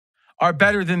are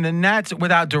better than the Nets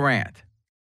without Durant?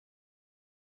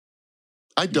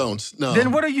 I don't, no.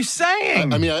 Then what are you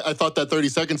saying? I mean, I thought that 30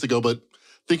 seconds ago, but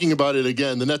thinking about it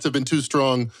again, the Nets have been too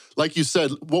strong. Like you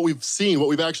said, what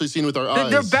we've actually seen with our eyes.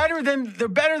 They're better than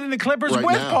the Clippers right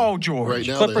with now. Paul George. Right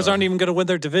now Clippers aren't even going to win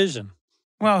their division.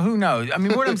 Well, who knows? I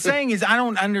mean, what I'm saying is I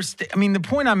don't understand. I mean, the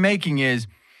point I'm making is,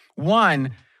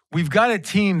 one, we've got a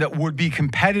team that would be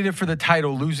competitive for the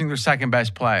title losing their second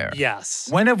best player. Yes.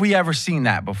 When have we ever seen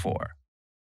that before?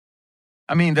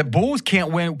 I mean, the Bulls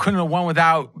couldn't have won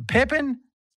without Pippen.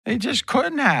 They just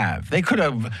couldn't have. They could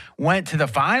have went to the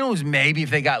finals maybe if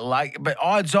they got lucky, but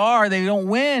odds are they don't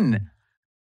win.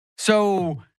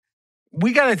 So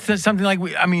we got to something like,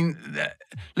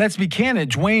 let's be candid.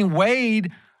 Dwayne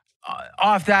Wade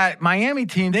off that Miami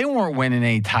team, they weren't winning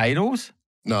any titles.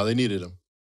 No, they needed him.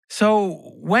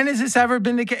 So when has this ever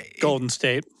been the case? Golden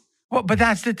State. Well, but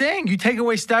that's the thing. You take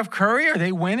away Steph Curry, are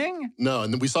they winning? No,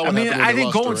 and we saw what happened when I they think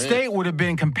lost Golden Durant. State would have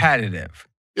been competitive.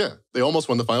 Yeah, they almost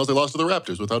won the finals. They lost to the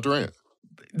Raptors without Durant.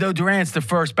 Though Durant's the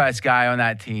first best guy on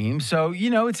that team. So,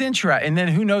 it's interesting. And then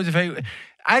who knows if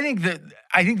I think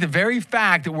the very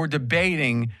fact that we're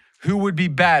debating who would be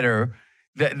better,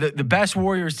 the best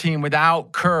Warriors team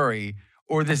without Curry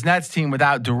or this Nets team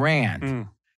without Durant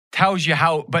tells you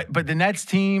how, but the Nets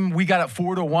team, we got it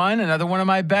 4-1, another one of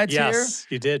my bets here. Yes,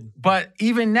 you did. But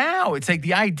even now, it's like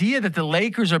the idea that the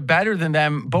Lakers are better than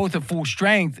them both at full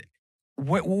strength.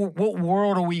 What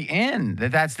world are we in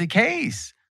that's the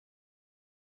case?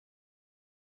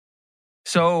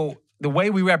 So the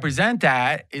way we represent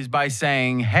that is by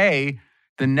saying, hey,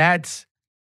 the Nets,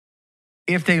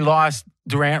 if they lost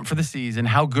Durant for the season,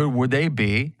 how good would they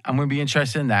be? I'm going to be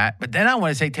interested in that. But then I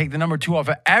want to say take the number 2 off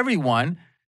of everyone.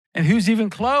 And who's even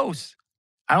close?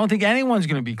 I don't think anyone's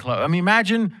going to be close.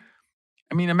 Imagine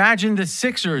the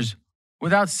Sixers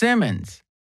without Simmons.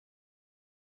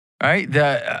 Right?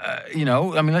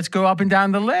 Let's go up and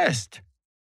down the list.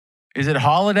 Is it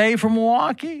Holiday from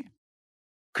Milwaukee?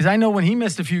 Because I know when he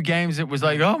missed a few games, it was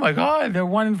like, oh my God, they're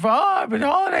 1-5, but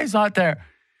Holiday's not there.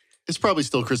 It's probably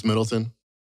still Chris Middleton.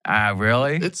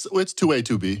 Really? It's 2A,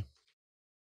 2B.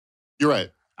 You're right.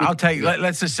 I'll take.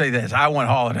 Let's just say this: I want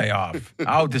Holiday off.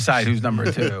 I'll decide who's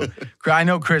number 2. I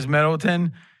know Chris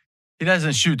Middleton. He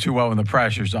doesn't shoot too well when the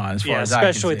pressure's on. As far as I can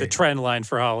especially see. the trend line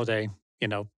for Holiday.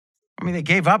 They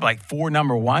gave up like 4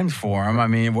 number 1s for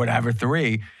him. Whatever,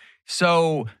 3.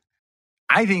 So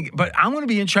I think, but I'm going to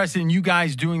be interested in you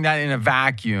guys doing that in a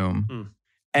vacuum.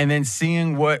 And then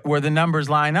seeing where the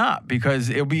numbers line up, because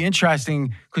it'll be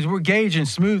interesting because we're gauging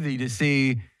Smoothie to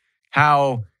see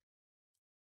how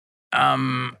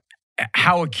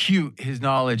how acute his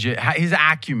knowledge is, his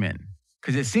acumen,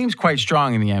 because it seems quite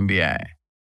strong in the NBA.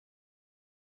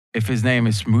 If his name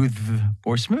is Smooth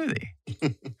or Smoothie.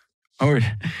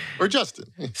 or Justin.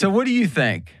 So what do you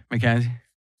think, Mackenzie?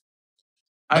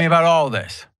 I mean, about all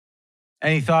this.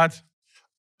 Any thoughts?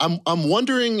 I'm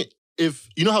wondering if,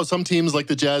 you know how some teams like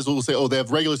the Jazz will say, oh, they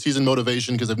have regular season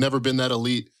motivation because they've never been that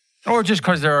elite. Or just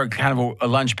because they're kind of a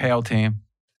lunch pail team.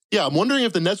 Yeah, I'm wondering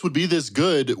if the Nets would be this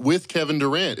good with Kevin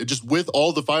Durant, just with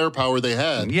all the firepower they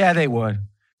had. Yeah, they would.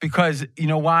 Because you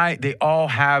know why? They all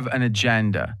have an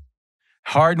agenda.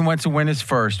 Harden wants to win his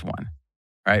first one,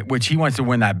 right? Which he wants to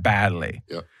win that badly.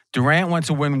 Yeah. Durant wants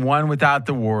to win one without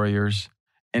the Warriors,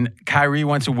 and Kyrie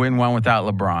wants to win one without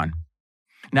LeBron.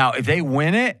 Now, if they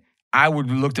win it, I would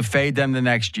look to fade them the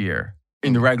next year,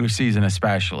 in the regular season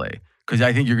especially, because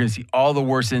I think you're going to see all the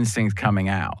worst instincts coming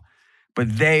out.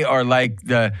 But they are like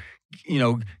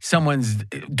someone's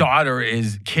daughter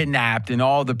is kidnapped and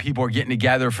all the people are getting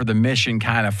together for the mission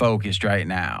kind of focused right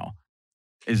now,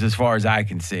 is as far as I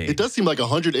can see. It does seem like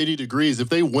 180 degrees. If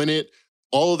they win it,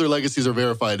 all of their legacies are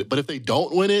verified. But if they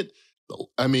don't win it,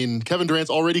 I mean, Kevin Durant's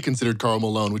already considered Karl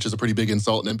Malone, which is a pretty big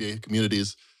insult in NBA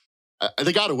communities.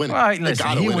 They got to win it. Well,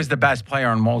 listen, he was the best player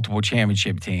on multiple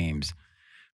championship teams.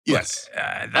 Yes.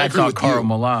 That's not Karl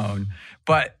Malone.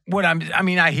 But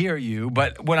I hear you,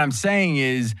 but what I'm saying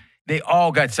is they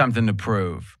all got something to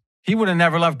prove. He would have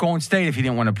never left Golden State if he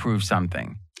didn't want to prove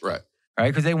something. Right.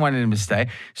 Because they wanted him to stay.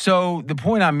 So the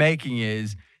point I'm making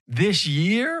is this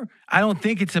year, I don't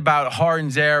think it's about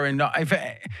Harden's era. I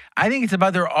think it's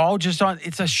about they're all just on.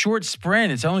 It's a short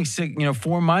sprint. It's only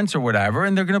 4 months or whatever,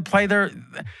 and they're going to play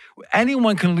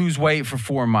anyone can lose weight for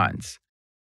 4 months,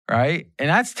 right? And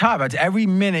that's tough. That's every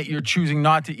minute you're choosing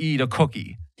not to eat a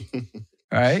cookie,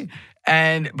 right?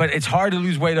 But it's hard to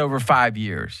lose weight over 5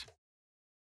 years.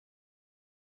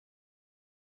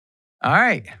 All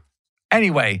right.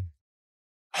 Anyway.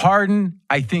 Harden,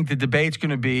 I think the debate's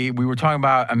going to be, we were talking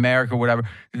about America, whatever.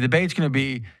 The debate's going to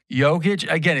be Jokic.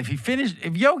 Again, if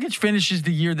Jokic finishes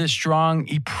the year this strong,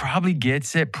 he probably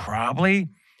gets it, probably.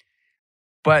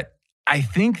 But I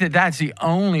think that's the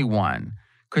only one.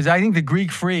 Because I think the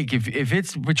Greek Freak, if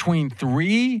it's between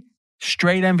 3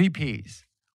 straight MVPs,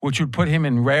 which would put him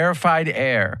in rarefied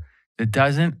air, that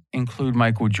doesn't include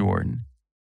Michael Jordan,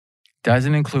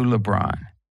 doesn't include LeBron,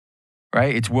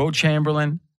 right? It's Wilt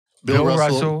Chamberlain, Bill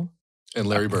Russell, and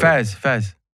Larry Bird.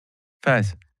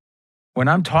 Fez. When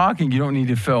I'm talking, you don't need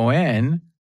to fill in.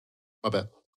 My bad.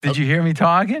 Did you hear me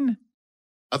talking?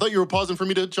 I thought you were pausing for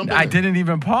me to jump in. I didn't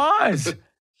even pause.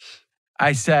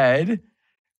 I said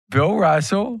Bill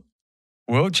Russell,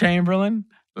 Wilt Chamberlain,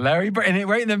 Larry Bird. And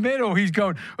right in the middle, he's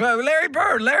going, well, Larry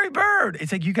Bird.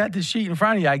 It's like, you got the sheet in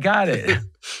front of you. I got it.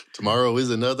 Tomorrow is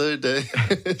another day.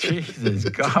 Jesus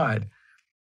God.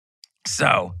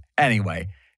 So, anyway.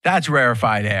 That's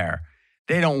rarefied air.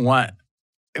 They don't want,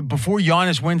 before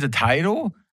Giannis wins a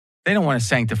title, they don't want to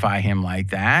sanctify him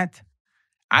like that.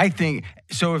 I think,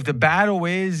 so if the battle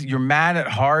is you're mad at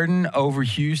Harden over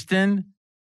Houston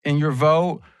in your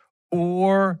vote,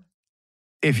 or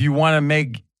if you want to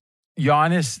make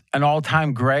Giannis an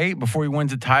all-time great before he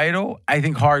wins a title, I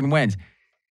think Harden wins.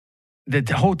 The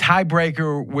whole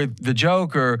tiebreaker with the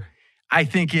Joker, I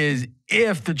think, is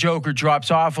if the Joker drops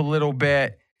off a little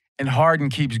bit, and Harden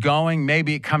keeps going,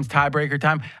 maybe it comes tiebreaker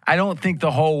time. I don't think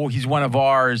the whole he's one of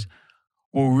ours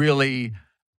will really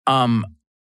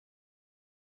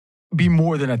be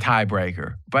more than a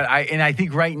tiebreaker. But I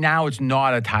think right now it's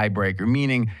not a tiebreaker,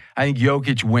 meaning I think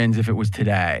Jokic wins if it was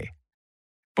today.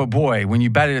 But boy, when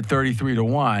you bet it at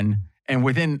 33-1 and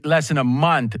within less than a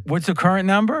month, what's the current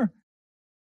number?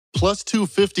 Plus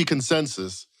 250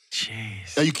 consensus.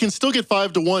 Jeez. Now you can still get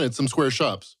 5-1 at some Square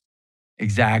shops.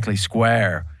 Exactly,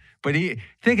 Square. But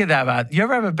think of that. You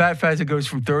ever have a bet, Fez, that goes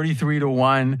from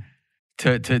 33-1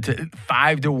 to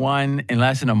 5-1 in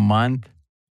less than a month?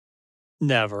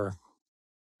 Never.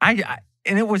 And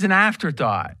it was an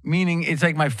afterthought, meaning it's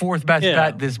like my 4th best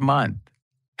bet this month.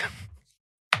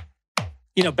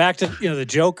 Back to the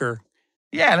Joker.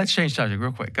 Yeah, let's change subject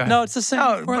real quick. Go ahead. No, it's the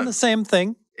same. We're on the same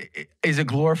thing. Is it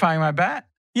glorifying my bet?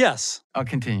 Yes. I'll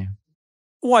continue.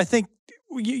 Well, I think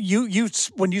you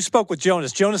when you spoke with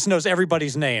Jonas knows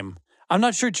everybody's name. I'm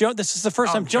not sure this is the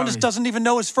first time Jonas doesn't even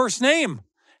know his first name.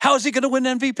 How is he going to win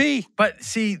MVP? But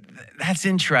see, that's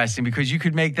interesting because you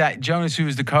could make that Jonas, who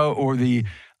is the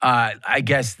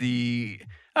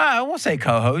I won't say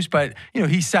co-host, but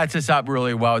he sets us up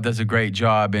really well, does a great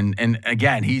job, and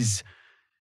again, he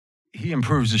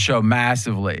improves the show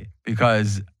massively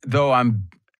because though I'm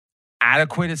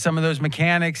adequate at some of those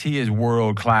mechanics, he is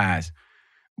world class.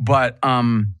 But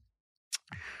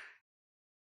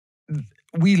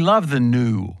we love the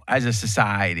new as a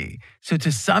society. So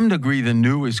to some degree, the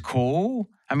new is cool.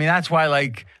 I mean, that's why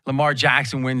like Lamar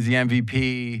Jackson wins the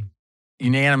MVP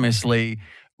unanimously.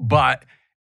 But,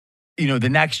 the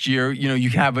next year, you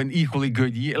can have an equally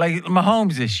good year. Like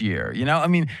Mahomes this year, I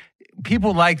mean,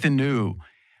 people like the new.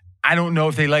 I don't know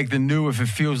if they like the new if it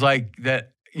feels like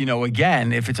that,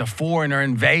 again, if it's a foreigner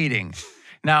invading.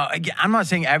 Now, again, I'm not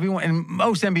saying everyone, and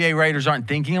most NBA writers aren't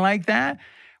thinking like that.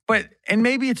 And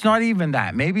maybe it's not even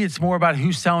that. Maybe it's more about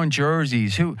who's selling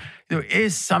jerseys. There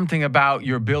is something about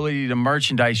your ability to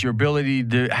merchandise, your ability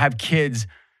to have kids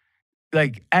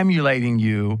like emulating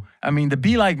you. I mean, the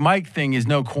Be Like Mike thing is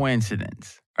no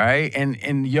coincidence, right? And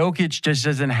Jokic just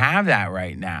doesn't have that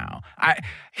right now.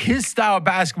 His style of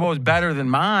basketball is better than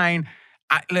mine.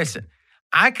 Listen,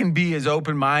 I can be as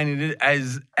open-minded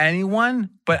as anyone,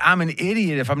 but I'm an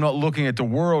idiot if I'm not looking at the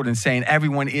world and saying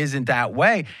everyone isn't that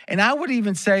way. And I would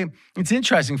even say, it's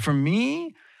interesting. For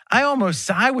me, I almost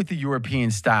side with the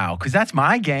European style because that's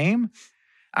my game.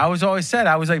 I was always said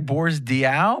I was like Boris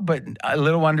Diaw, but a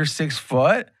little under 6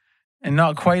 foot and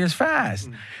not quite as fast.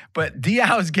 But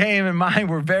Diaw's game and mine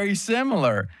were very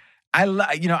similar.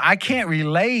 I can't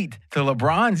relate to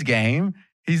LeBron's game.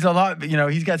 He's a lot,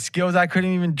 he's got skills I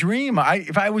couldn't even dream.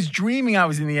 If I was dreaming I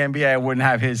was in the NBA, I wouldn't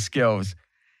have his skills.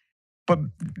 But,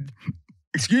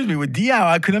 with Diaw,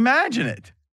 I could imagine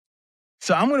it.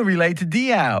 So I'm going to relate to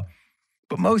Diaw.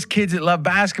 But most kids that love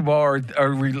basketball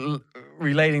are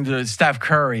relating to Steph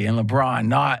Curry and LeBron,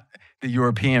 not the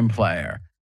European player.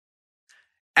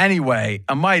 Anyway,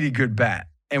 a mighty good bet.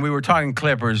 And we were talking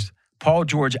Clippers. Paul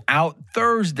George out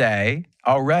Thursday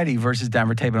already versus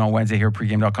Denver, taping on Wednesday here at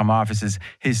pregame.com offices.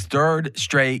 His third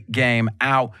straight game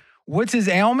out. What's his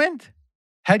ailment?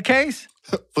 Head case?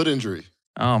 Foot injury.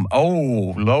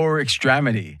 Lower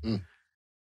extremity.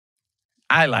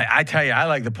 I tell you, I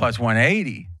like the plus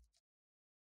 180.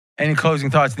 Any closing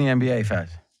thoughts in the NBA, Fez?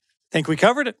 Think we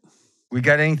covered it. We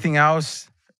got anything else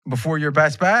before your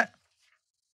best bet?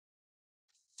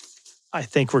 I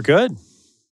think we're good.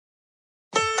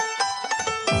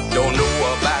 Don't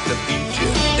know about the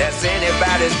future, that's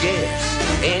anybody's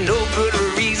guess. Ain't no good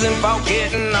reason for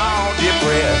getting all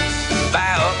depressed.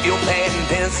 Fire up your pad and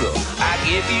pencil, I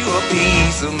give you a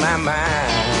piece of my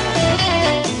mind.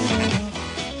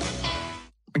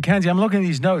 Mackenzie, I'm looking at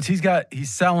these notes. He's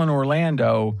selling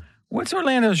Orlando. What's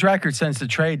Orlando's record since the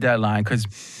trade deadline? Because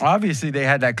obviously they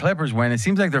had that Clippers win. It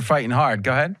seems like they're fighting hard.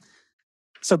 Go ahead.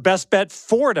 So best bet,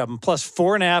 Fordham plus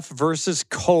 4.5 versus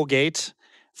Colgate.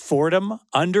 Fordham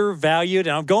undervalued,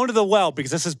 and I'm going to the well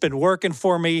because this has been working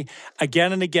for me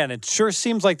again and again. It sure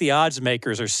seems like the odds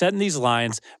makers are setting these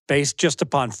lines based just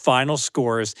upon final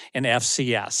scores in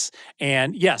FCS.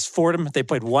 And yes, Fordham, they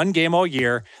played one game all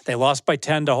year. They lost by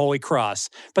 10 to Holy Cross,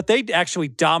 but they actually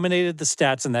dominated the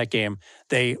stats in that game.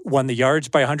 They won the yards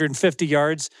by 150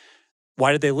 yards.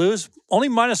 Why did they lose? Only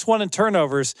 -1 in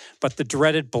turnovers, but the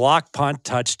dreaded block punt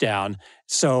touchdown.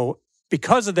 So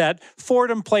because of that,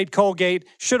 Fordham played Colgate,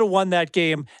 should have won that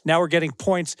game. Now we're getting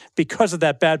points because of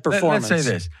that bad performance. Let's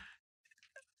say this.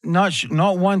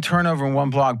 Not one turnover and one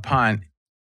block punt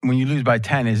when you lose by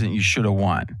 10 isn't you should have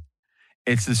won.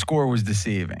 It's the score was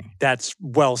deceiving. That's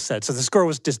well said. So the score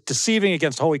was deceiving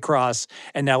against Holy Cross,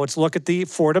 and now let's look at the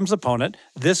Fordham's opponent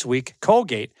this week,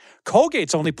 Colgate.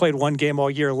 Colgate's only played one game all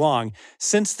year long.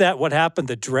 Since that, what happened?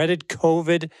 The dreaded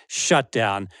COVID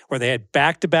shutdown, where they had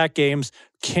back-to-back games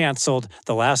canceled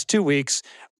the last 2 weeks,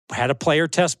 had a player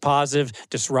test positive,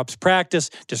 disrupts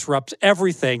practice, disrupts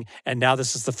everything, and now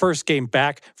this is the first game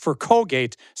back for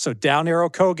Colgate. So down arrow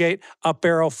Colgate, up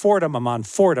arrow Fordham. I'm on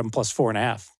Fordham plus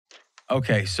 4.5.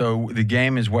 Okay, so the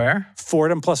game is where?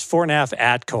 Fordham plus 4.5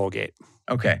 at Colgate.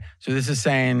 Okay, so this is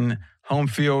saying home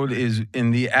field is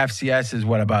in the FCS is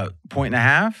what, about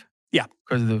 1.5? Yeah.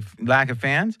 Because of the lack of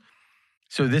fans?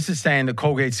 So this is saying that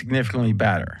Colgate's significantly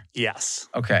better. Yes.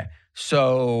 Okay,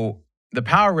 so the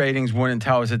power ratings wouldn't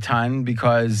tell us a ton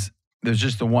because there's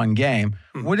just the one game.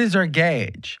 What is our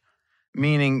gauge?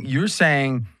 Meaning you're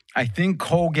saying, I think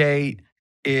Colgate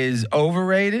is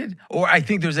overrated, or I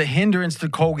think there's a hindrance to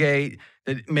Colgate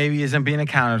that maybe isn't being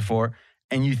accounted for,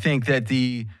 and you think that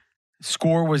the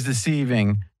score was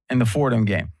deceiving in the Fordham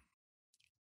game.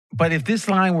 But if this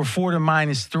line were Fordham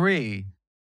 -3,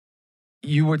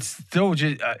 you would still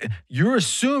just, you're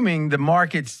assuming the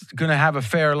market's going to have a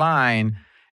fair line,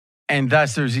 and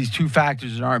thus there's these two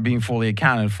factors that aren't being fully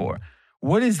accounted for.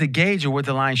 What is the gauge of what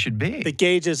the line should be? The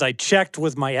gauge is I checked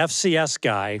with my FCS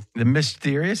guy. The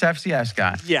mysterious FCS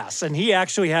guy. Yes, and he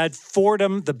actually had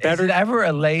Fordham the better. Is it ever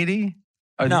a lady?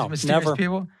 Are no, these mysterious never.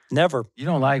 people? Never. You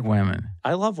don't like women.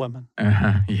 I love women.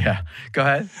 Yeah. Go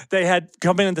ahead. They had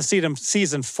coming into the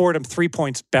season, Fordham 3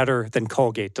 points better than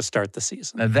Colgate to start the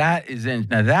season.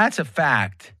 Now that's a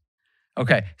fact.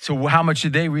 Okay, so how much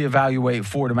did they reevaluate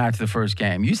Fordham after the first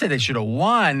game? You said they should have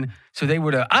won, so they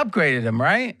would have upgraded them,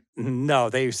 right? No,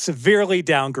 they severely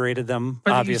downgraded them,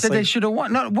 But obviously. you said they should have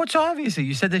won. No, what's obviously?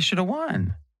 You said they should have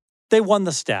won. They won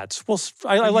the stats. Well,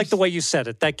 I like the way you said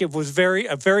it. That was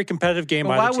a very competitive game.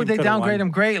 Well, why would they downgrade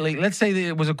them greatly? Let's say that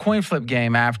it was a coin flip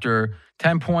game after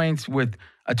 10 points with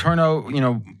a turnover,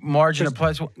 margin of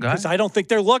plus. Because I don't think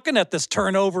they're looking at this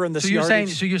turnover and this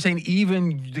yardage. So you're saying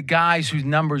even the guys whose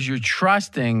numbers you're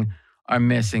trusting are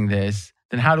missing this,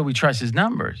 then how do we trust his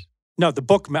numbers? No, the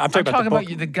book. I'm talking about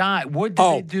the guy. What did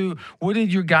they do? What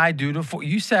did your guy do to Fordham?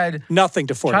 You said nothing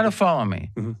to Fordham. Try to follow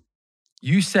me. Mm-hmm.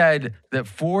 You said that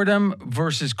Fordham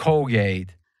versus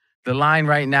Colgate, the line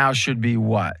right now should be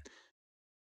what?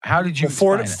 How did you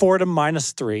explain it? Fordham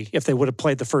 -3 if they would have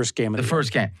played the first game. The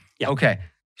first game. Yeah. Okay.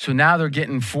 So now they're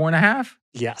getting 4.5?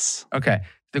 Yes. Okay.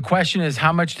 The question is,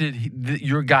 how much did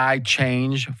your guy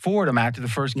change Fordham after the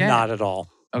first game? Not at all.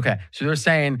 Okay. So they're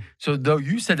saying, so though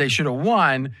you said they should have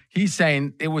won, he's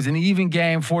saying it was an even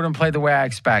game. Fordham played the way I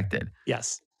expected.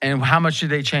 Yes. And how much did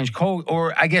they change Colgate?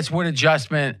 Or I guess what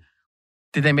adjustment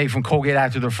did they make from Colgate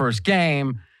after their first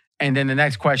game? And then the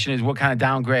next question is, what kind of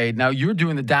downgrade? Now, you're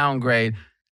doing the downgrade.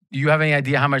 Do you have any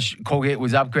idea how much Colgate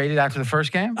was upgraded after the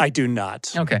first game? I do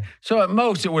not. Okay. So at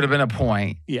most, it would have been a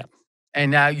point. Yeah. And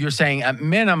now you're saying at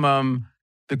minimum,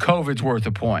 the COVID's worth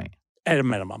a point. At a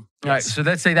minimum. All right. So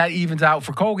let's say that evens out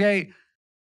for Colgate.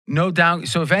 No down.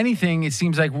 So if anything, it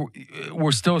seems like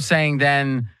we're still saying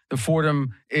then the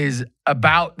Fordham is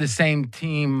about the same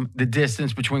team, the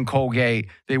distance between Colgate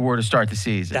they were to start the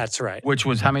season. That's right. Which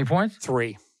was how many points?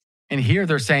 3. And here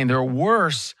they're saying they're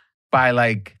worse by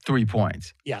like 3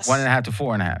 points. Yes. 1.5 to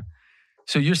 4.5.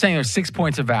 So you're saying there's 6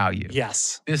 points of value.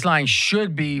 Yes. This line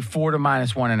should be Fordham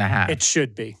 -1.5. It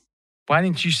should be. Why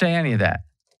didn't you say any of that?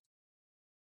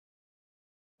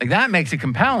 Like that makes it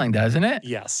compelling, doesn't it?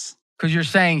 Yes. Because you're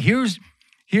saying here.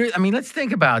 I mean, let's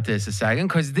think about this a second,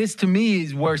 because this to me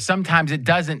is where sometimes it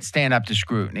doesn't stand up to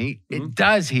scrutiny. Mm-hmm. It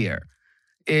does here.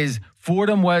 Is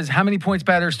Fordham was how many points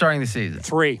better starting the season?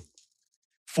 3.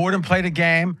 Fordham played a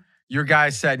game. Your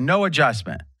guys said no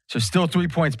adjustment. So still 3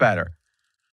 points better.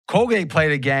 Colgate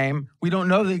played a game. We don't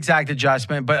know the exact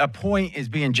adjustment, but a point is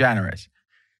being generous.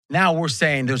 Now we're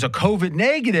saying there's a COVID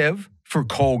negative for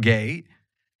Colgate.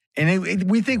 And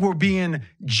we think we're being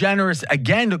generous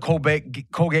again to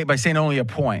Colgate by saying only a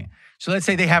point. So let's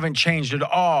say they haven't changed at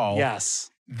all. Yes.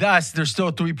 Thus, they're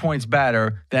still 3 points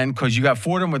better than because you got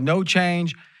Fordham with no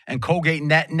change and Colgate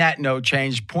net no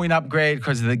change. Point upgrade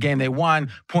because of the game they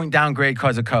won. Point downgrade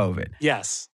because of COVID.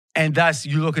 Yes. And thus,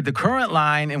 you look at the current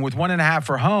line, and with 1.5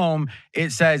 for home,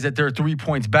 it says that they're 3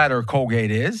 points better,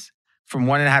 Colgate is, from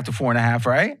 1.5 to 4.5,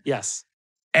 right? Yes.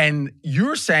 And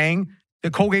you're saying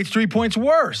that Colgate's 3 points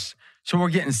worse. So we're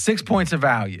getting 6 points of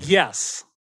value. Yes.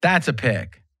 That's a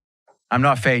pick. I'm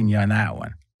not fading you on that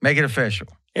one. Make it official.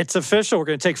 It's official. We're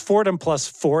going to take Fordham plus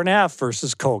 4.5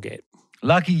 versus Colgate.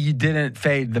 Lucky you didn't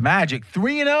fade the Magic.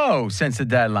 3-0 since the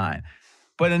deadline.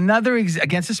 But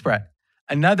against the spread.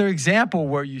 Another example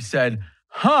where you said,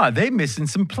 they missing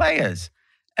some players.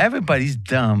 Everybody's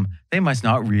dumb. They must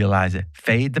not realize it.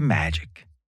 Fade the Magic.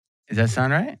 Does that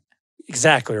sound right?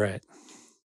 Exactly right.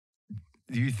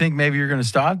 Do you think maybe you're going to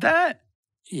stop that?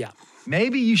 Yeah.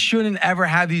 Maybe you shouldn't ever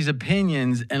have these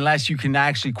opinions unless you can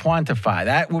actually quantify.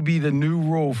 That will be the new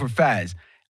rule for Fez.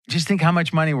 Just think how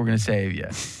much money we're going to save you.